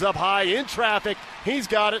McMath is up high in traffic. He's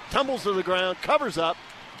got it, tumbles to the ground, covers up.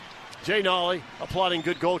 Jay Nolly applauding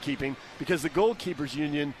good goalkeeping because the goalkeepers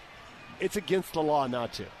union, it's against the law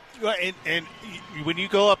not to. And when you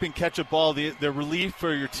go up and catch a ball, the relief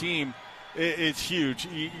for your team is huge.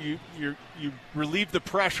 You relieve the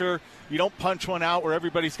pressure. You don't punch one out where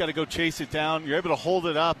everybody's got to go chase it down. You're able to hold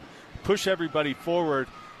it up, push everybody forward.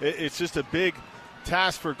 It's just a big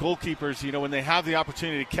task for goalkeepers, when they have the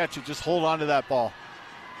opportunity to catch it, just hold on to that ball.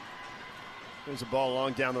 There's a ball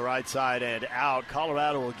long down the right side and out.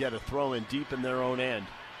 Colorado will get a throw in deep in their own end.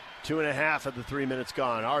 2.5 of the 3 minutes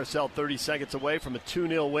gone. RSL 30 seconds away from a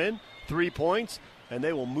 2-0 win, 3 points, and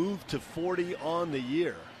they will move to 40 on the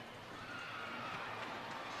year.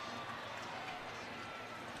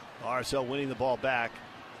 RSL winning the ball back.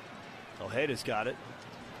 Ojeda's got it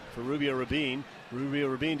for Rubio Rabin. Rubio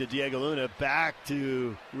Rabin to Diego Luna. Back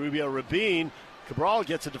to Rubio Rabin. Cabral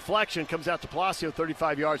gets a deflection, comes out to Palacio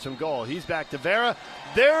 35 yards from goal. He's back to Vera.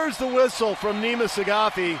 There's the whistle from Nima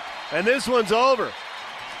Sagafi, and this one's over.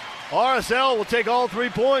 RSL will take all 3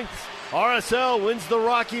 points. RSL wins the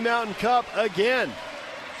Rocky Mountain Cup again.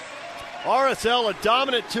 RSL a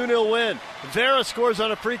dominant 2-0 win. Vera scores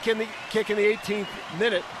on a free kick in the 18th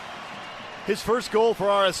minute. His first goal for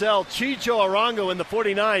RSL. Chicho Arango in the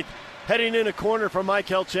 49th, heading in a corner from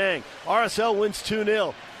Michael Chang. RSL wins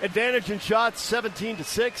 2-0. Advantage in shots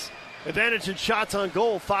 17-6. Advantage in shots on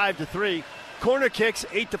goal 5-3. Corner kicks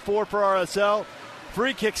 8-4 for RSL.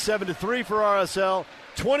 Free kicks 7-3 for RSL.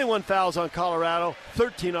 21 fouls on Colorado,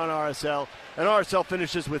 13 on RSL. And RSL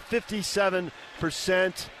finishes with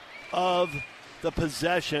 57% of the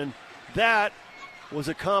possession. That was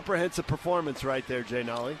a comprehensive performance right there, Jay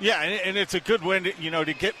Nolly. Yeah, and it's a good win,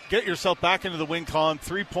 to get yourself back into the win column.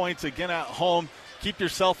 3 points again at home. Keep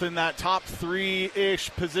yourself in that top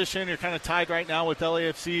 3-ish position. You're kind of tied right now with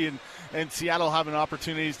LAFC and Seattle having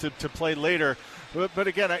opportunities to play later. But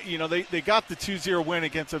again, they got the 2-0 win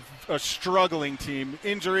against a struggling team.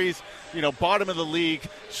 Injuries, bottom of the league,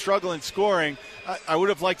 struggling scoring. I would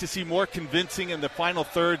have liked to see more convincing in the final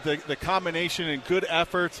third, the combination and good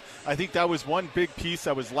efforts. I think that was one big piece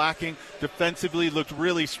that was lacking. Defensively looked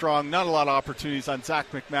really strong. Not a lot of opportunities on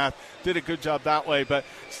Zach McMath. Did a good job that way. But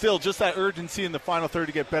still, just that urgency in the final third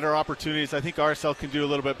to get better opportunities. I think RSL can do a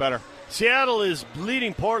little bit better. Seattle is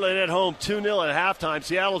leading Portland at home 2-0 at halftime.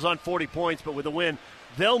 Seattle's on 40 points, but with a win,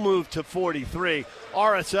 they'll move to 43.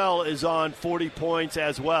 RSL is on 40 points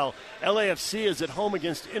as well. LAFC is at home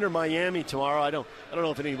against Inter Miami tomorrow. I don't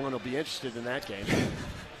know if anyone will be interested in that game.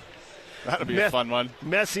 That'll be a fun one.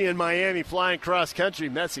 Messi in Miami flying cross country.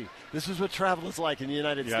 Messi, this is what travel is like in the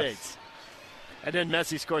United States. And then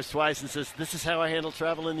Messi scores twice and says, "This is how I handle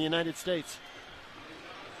travel in the United States."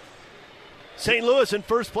 St. Louis in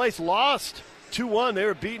first place lost 2-1. They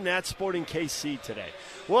were beaten at Sporting KC today.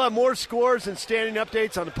 We'll have more scores and standing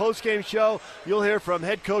updates on the postgame show. You'll hear from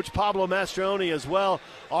head coach Pablo Mastroeni as well.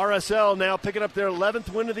 RSL now picking up their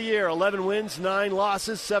 11th win of the year. 11 wins, 9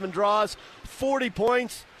 losses, 7 draws, 40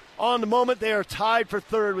 points. On the moment, they are tied for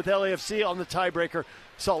third with LAFC on the tiebreaker.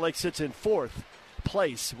 Salt Lake sits in fourth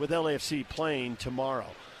place with LAFC playing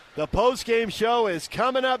tomorrow. The postgame show is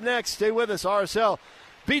coming up next. Stay with us. RSL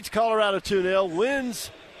beats Colorado 2-0,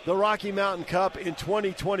 wins the Rocky Mountain Cup in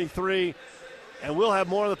 2023. And we'll have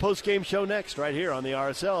more of the post-game show next right here on the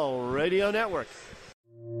RSL Radio Network.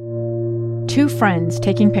 2 friends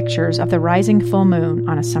taking pictures of the rising full moon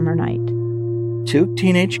on a summer night. 2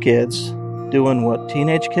 teenage kids doing what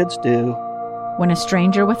teenage kids do. When a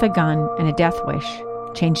stranger with a gun and a death wish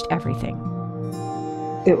changed everything.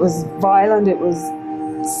 It was violent, it was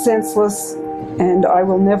senseless, and I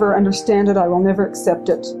will never understand it. I will never accept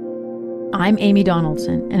it. I'm Amy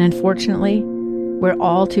Donaldson, and unfortunately, we're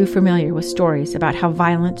all too familiar with stories about how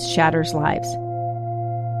violence shatters lives.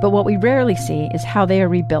 But what we rarely see is how they are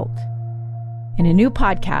rebuilt. In a new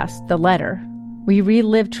podcast, The Letter, we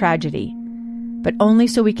relive tragedy, but only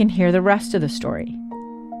so we can hear the rest of the story.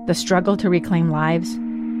 The struggle to reclaim lives,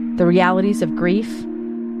 the realities of grief,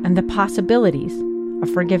 and the possibilities of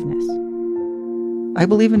forgiveness. I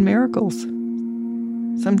believe in miracles.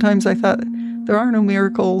 Sometimes I thought, there are no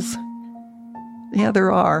miracles. Yeah,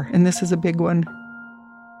 there are, and this is a big one.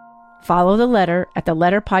 Follow The Letter at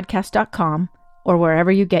theletterpodcast.com or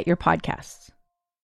wherever you get your podcasts.